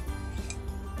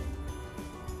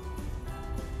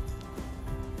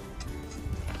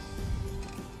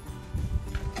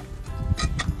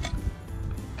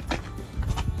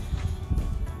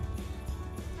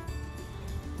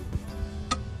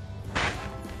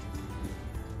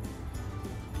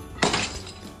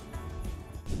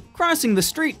 Crossing the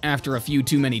street after a few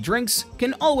too many drinks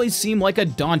can always seem like a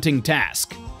daunting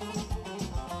task.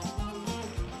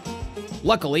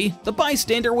 Luckily, the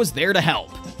bystander was there to help.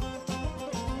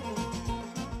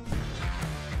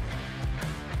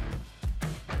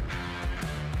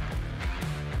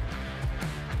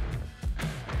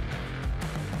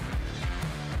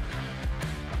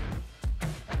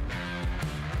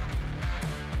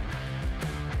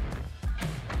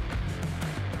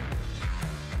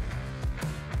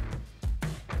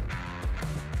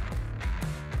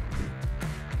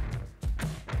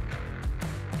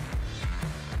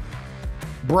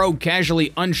 Bro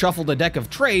casually unshuffled a deck of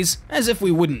trays as if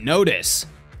we wouldn't notice.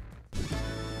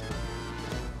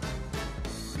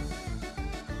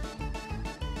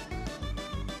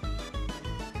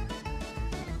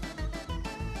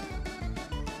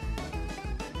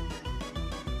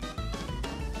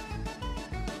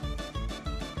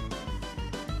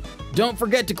 Don't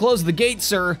forget to close the gate,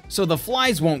 sir, so the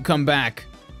flies won't come back.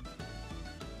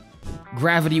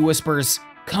 Gravity whispers,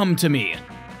 "Come to me."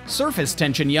 Surface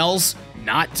tension yells,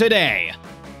 "Not today."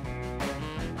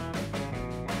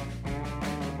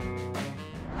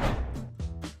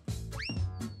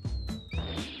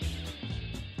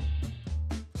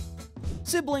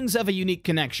 Siblings have a unique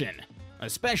connection,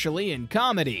 especially in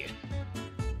comedy.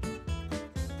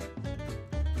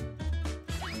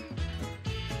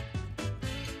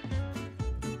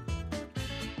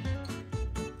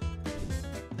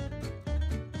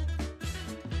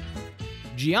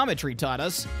 Geometry taught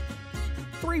us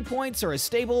 3 points are as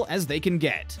stable as they can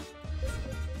get.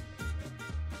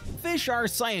 Fish are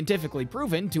scientifically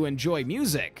proven to enjoy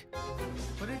music.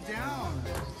 Put it down.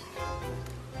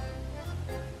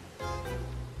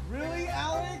 Really,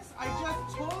 Alex? I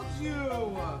just told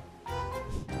you.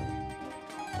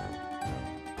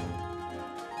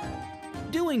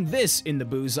 Doing this in the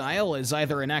booze aisle is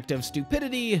either an act of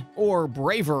stupidity or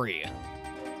bravery.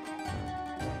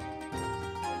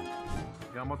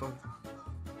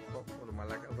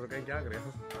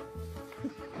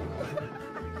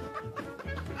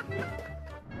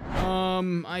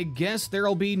 I guess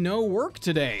there'll be no work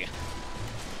today.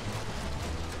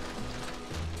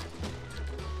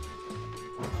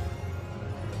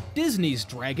 Disney's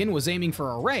dragon was aiming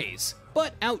for a raise,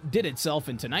 but outdid itself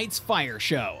in tonight's fire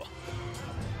show.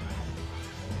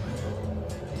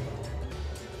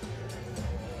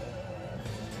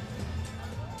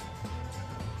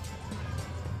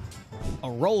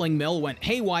 A rolling mill went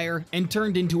haywire and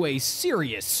turned into a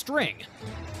serious string.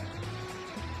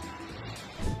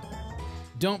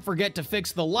 Don't forget to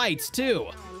fix the lights, too.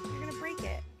 You're gonna break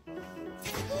it.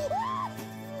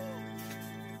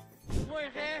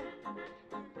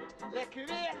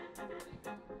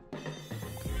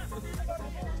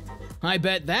 I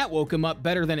bet that woke him up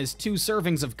better than his 2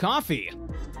 servings of coffee.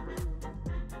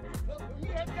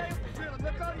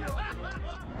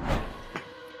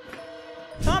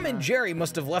 Tom and Jerry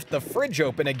must have left the fridge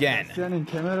open again.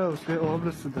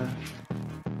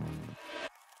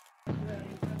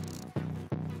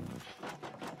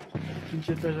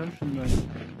 eteceğim şundan.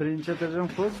 Birinci eteceğim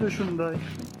fazla şundan.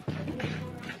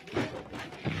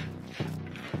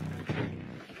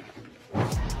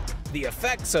 The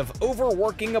effects of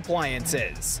overworking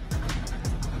appliances.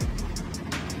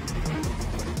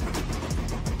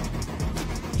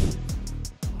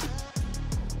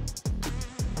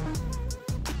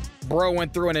 Bro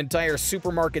went through an entire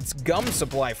supermarket's gum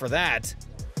supply for that.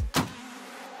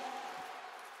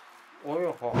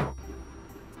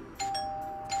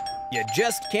 You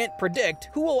just can't predict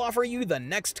who will offer you the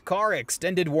next car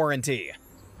extended warranty.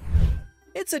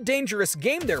 It's a dangerous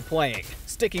game they're playing,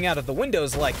 sticking out of the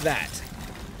windows like that.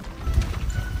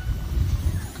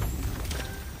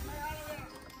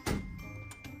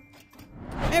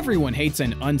 Everyone hates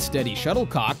an unsteady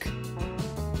shuttlecock.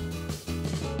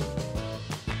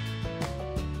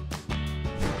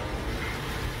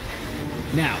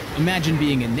 Now, imagine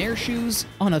being in their shoes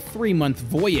on a 3-month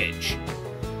voyage.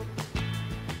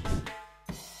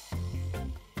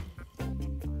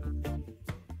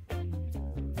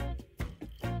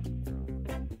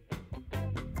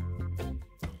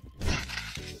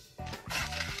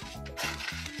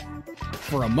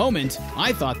 For a moment,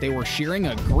 I thought they were shearing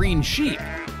a green sheep.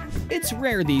 It's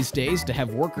rare these days to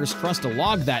have workers trust a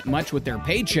log that much with their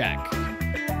paycheck.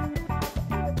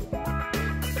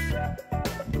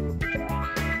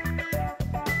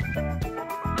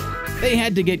 They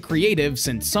had to get creative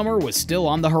since summer was still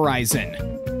on the horizon.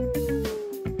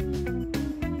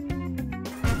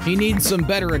 He needs some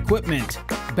better equipment.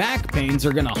 Back pains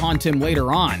are gonna haunt him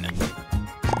later on.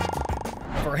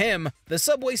 For him, the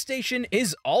subway station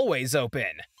is always open.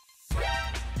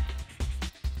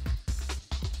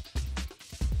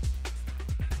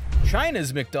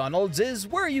 China's McDonald's is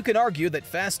where you can argue that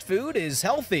fast food is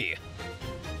healthy.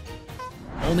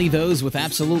 Only those with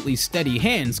absolutely steady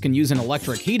hands can use an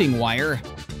electric heating wire.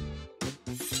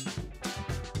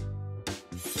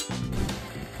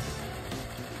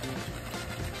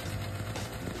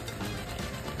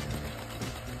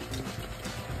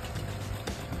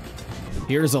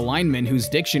 Here's a lineman whose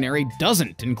dictionary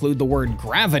doesn't include the word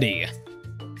gravity.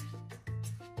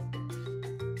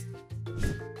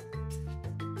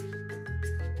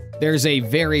 There's a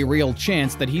very real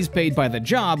chance that he's paid by the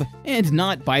job and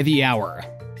not by the hour.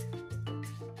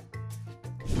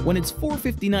 When it's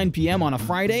 4:59 p.m. on a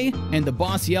Friday and the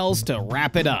boss yells to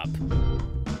wrap it up.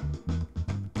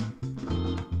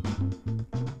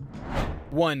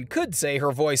 One could say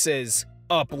her voice is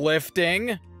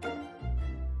uplifting.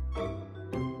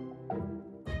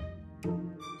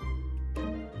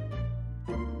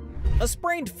 A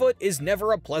sprained foot is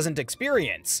never a pleasant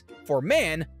experience, for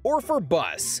man or for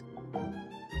bus.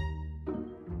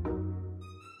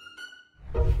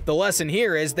 The lesson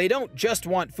here is they don't just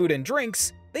want food and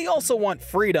drinks, they also want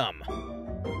freedom.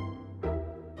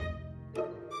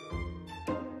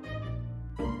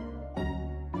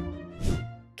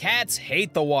 Cats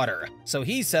hate the water, so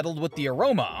he settled with the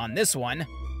aroma on this one.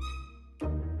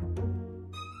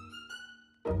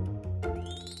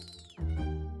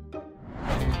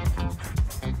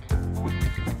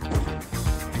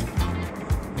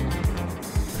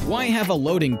 Why have a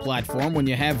loading platform when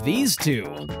you have these two?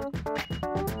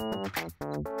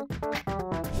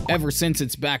 Ever since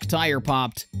its back tire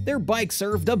popped, their bike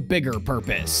served a bigger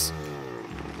purpose.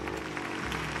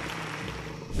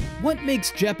 What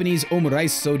makes Japanese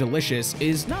omurice so delicious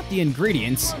is not the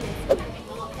ingredients,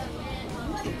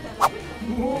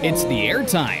 it's the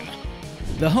airtime.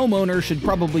 The homeowner should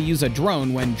probably use a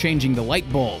drone when changing the light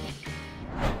bulb.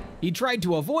 He tried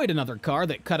to avoid another car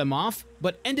that cut him off,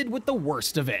 but ended with the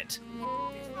worst of it.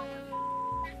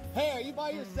 Hey, are you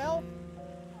by yourself?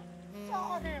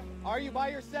 Saw him. Are you by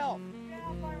yourself? Yeah,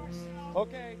 I'm by myself.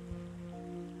 Okay.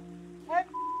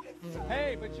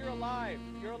 Hey, but you're alive.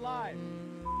 You're alive.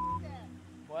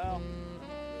 Well,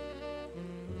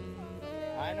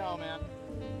 I know, man.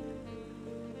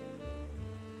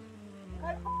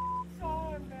 I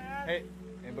saw him, man. Hey,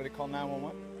 anybody call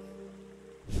 911?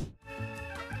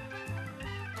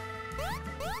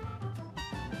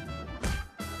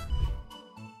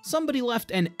 Somebody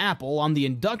left an apple on the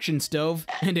induction stove,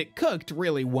 and it cooked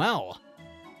really well.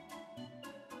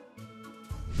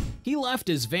 He left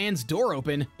his van's door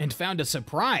open and found a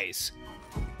surprise.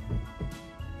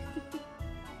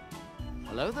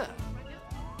 Hello there.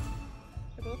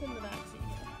 They're both in the back seat,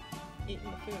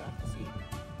 eating the food off the seat.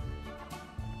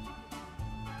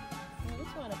 I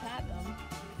just want to pat them.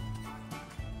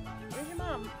 Where's your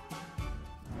mom?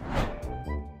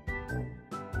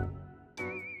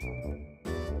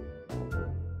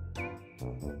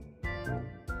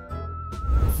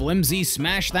 Flimsy,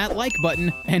 smash that like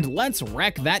button, and let's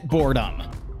wreck that boredom.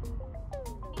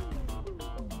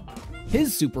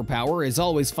 His superpower is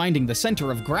always finding the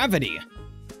center of gravity.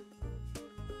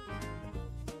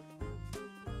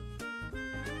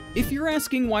 If you're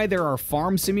asking why there are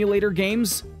farm simulator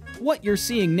games, what you're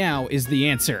seeing now is the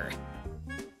answer.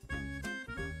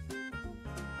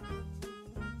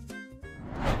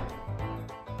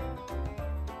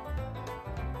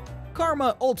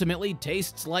 Karma ultimately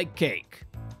tastes like cake.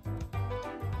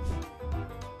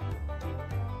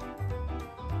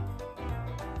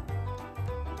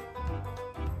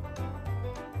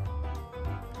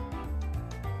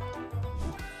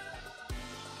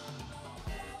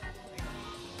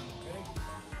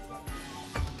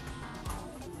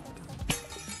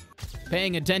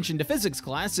 Paying attention to physics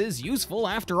class is useful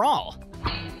after all.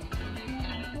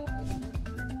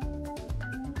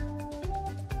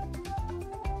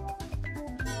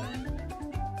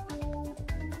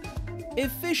 If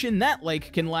fish in that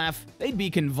lake can laugh, they'd be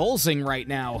convulsing right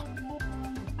now.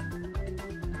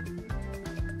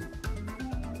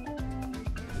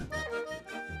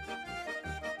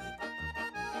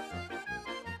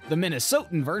 The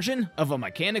Minnesotan version of a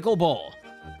mechanical bull.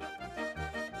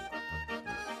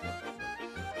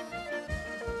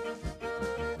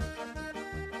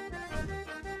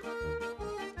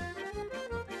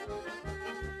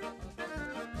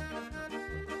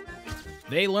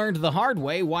 They learned the hard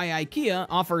way why IKEA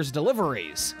offers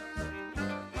deliveries.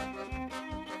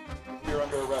 You're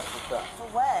under arrest for theft. For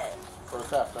what? For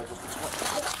theft. I just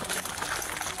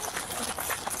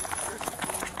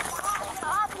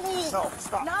Stop, please. No,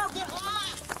 stop. No, get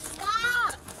off.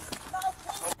 Stop. No,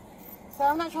 please. Sir,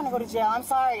 I'm not trying to go to jail. I'm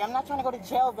sorry. I'm not trying to go to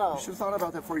jail, though. You should have thought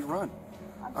about that before you run.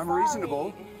 I'm sorry.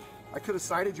 reasonable. I could have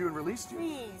cited you and released you.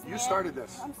 Please, you man. started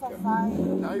this. I'm so sorry.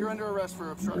 Now you're under arrest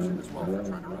for obstruction as well for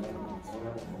trying to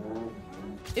run.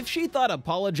 If she thought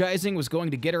apologizing was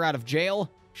going to get her out of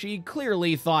jail, she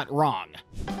clearly thought wrong.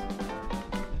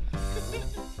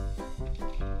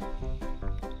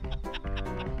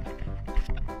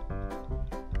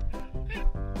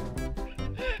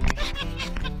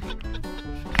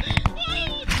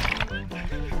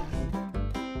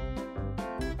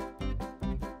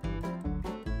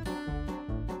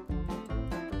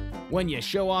 When you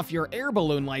show off your air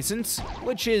balloon license,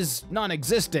 which is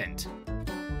non-existent.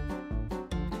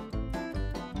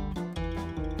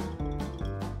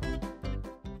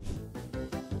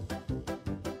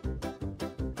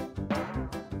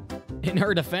 In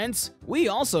her defense, we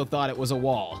also thought it was a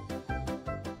wall.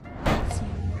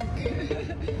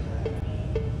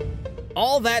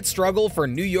 All that struggle for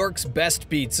New York's best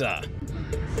pizza.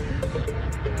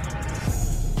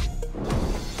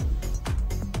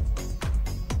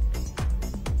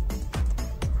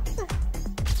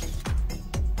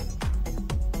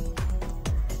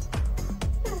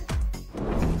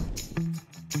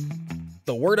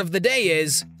 The word of the day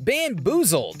is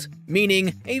bamboozled,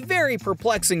 meaning a very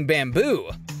perplexing bamboo.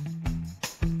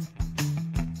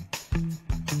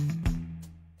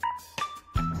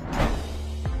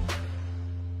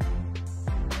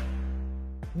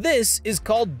 This is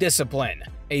called discipline,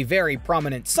 a very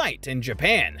prominent sight in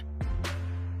Japan.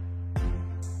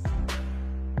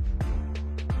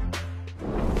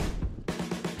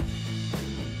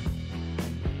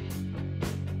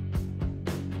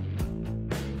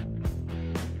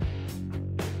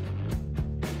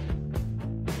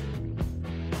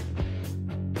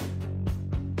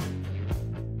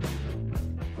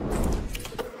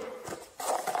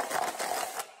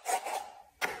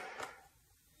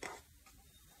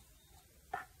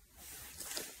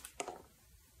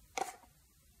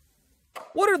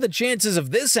 What are the chances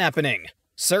of this happening?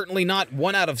 Certainly not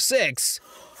 1 out of 6.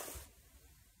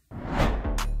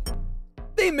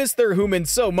 They miss their human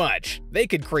so much, they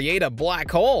could create a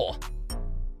black hole.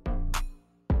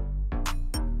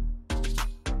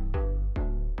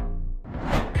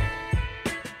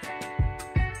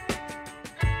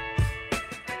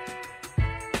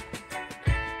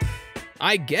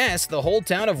 I guess the whole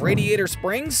town of Radiator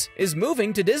Springs is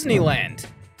moving to Disneyland.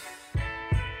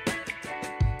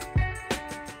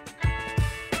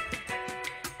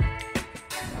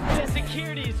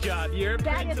 Security's job. You're a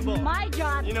principal. That is my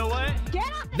job. You know what? Get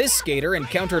up. This skater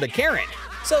encountered a Karen,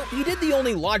 so he did the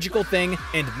only logical thing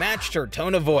and matched her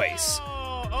tone of voice.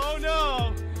 Oh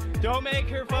no! Don't make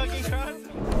her fucking cross.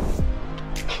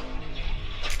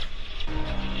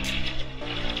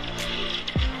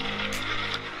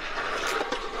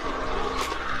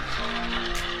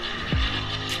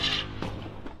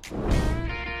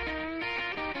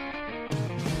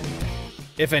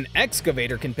 If an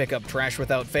excavator can pick up trash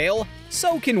without fail,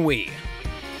 so can we.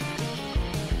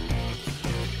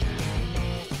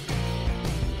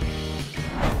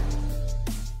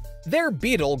 their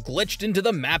beetle glitched into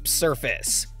the map's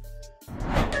surface.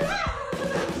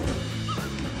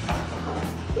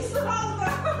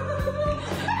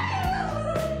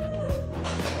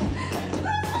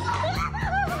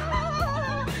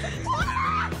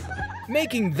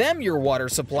 Making them your water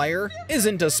supplier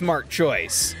isn't a smart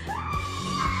choice.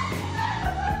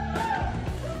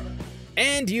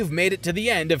 And you've made it to the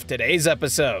end of today's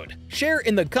episode. Share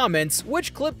in the comments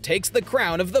which clip takes the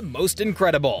crown of the most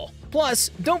incredible. Plus,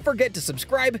 don't forget to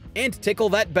subscribe and tickle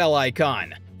that bell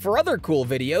icon. For other cool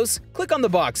videos, click on the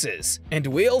boxes, and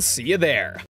we'll see you there.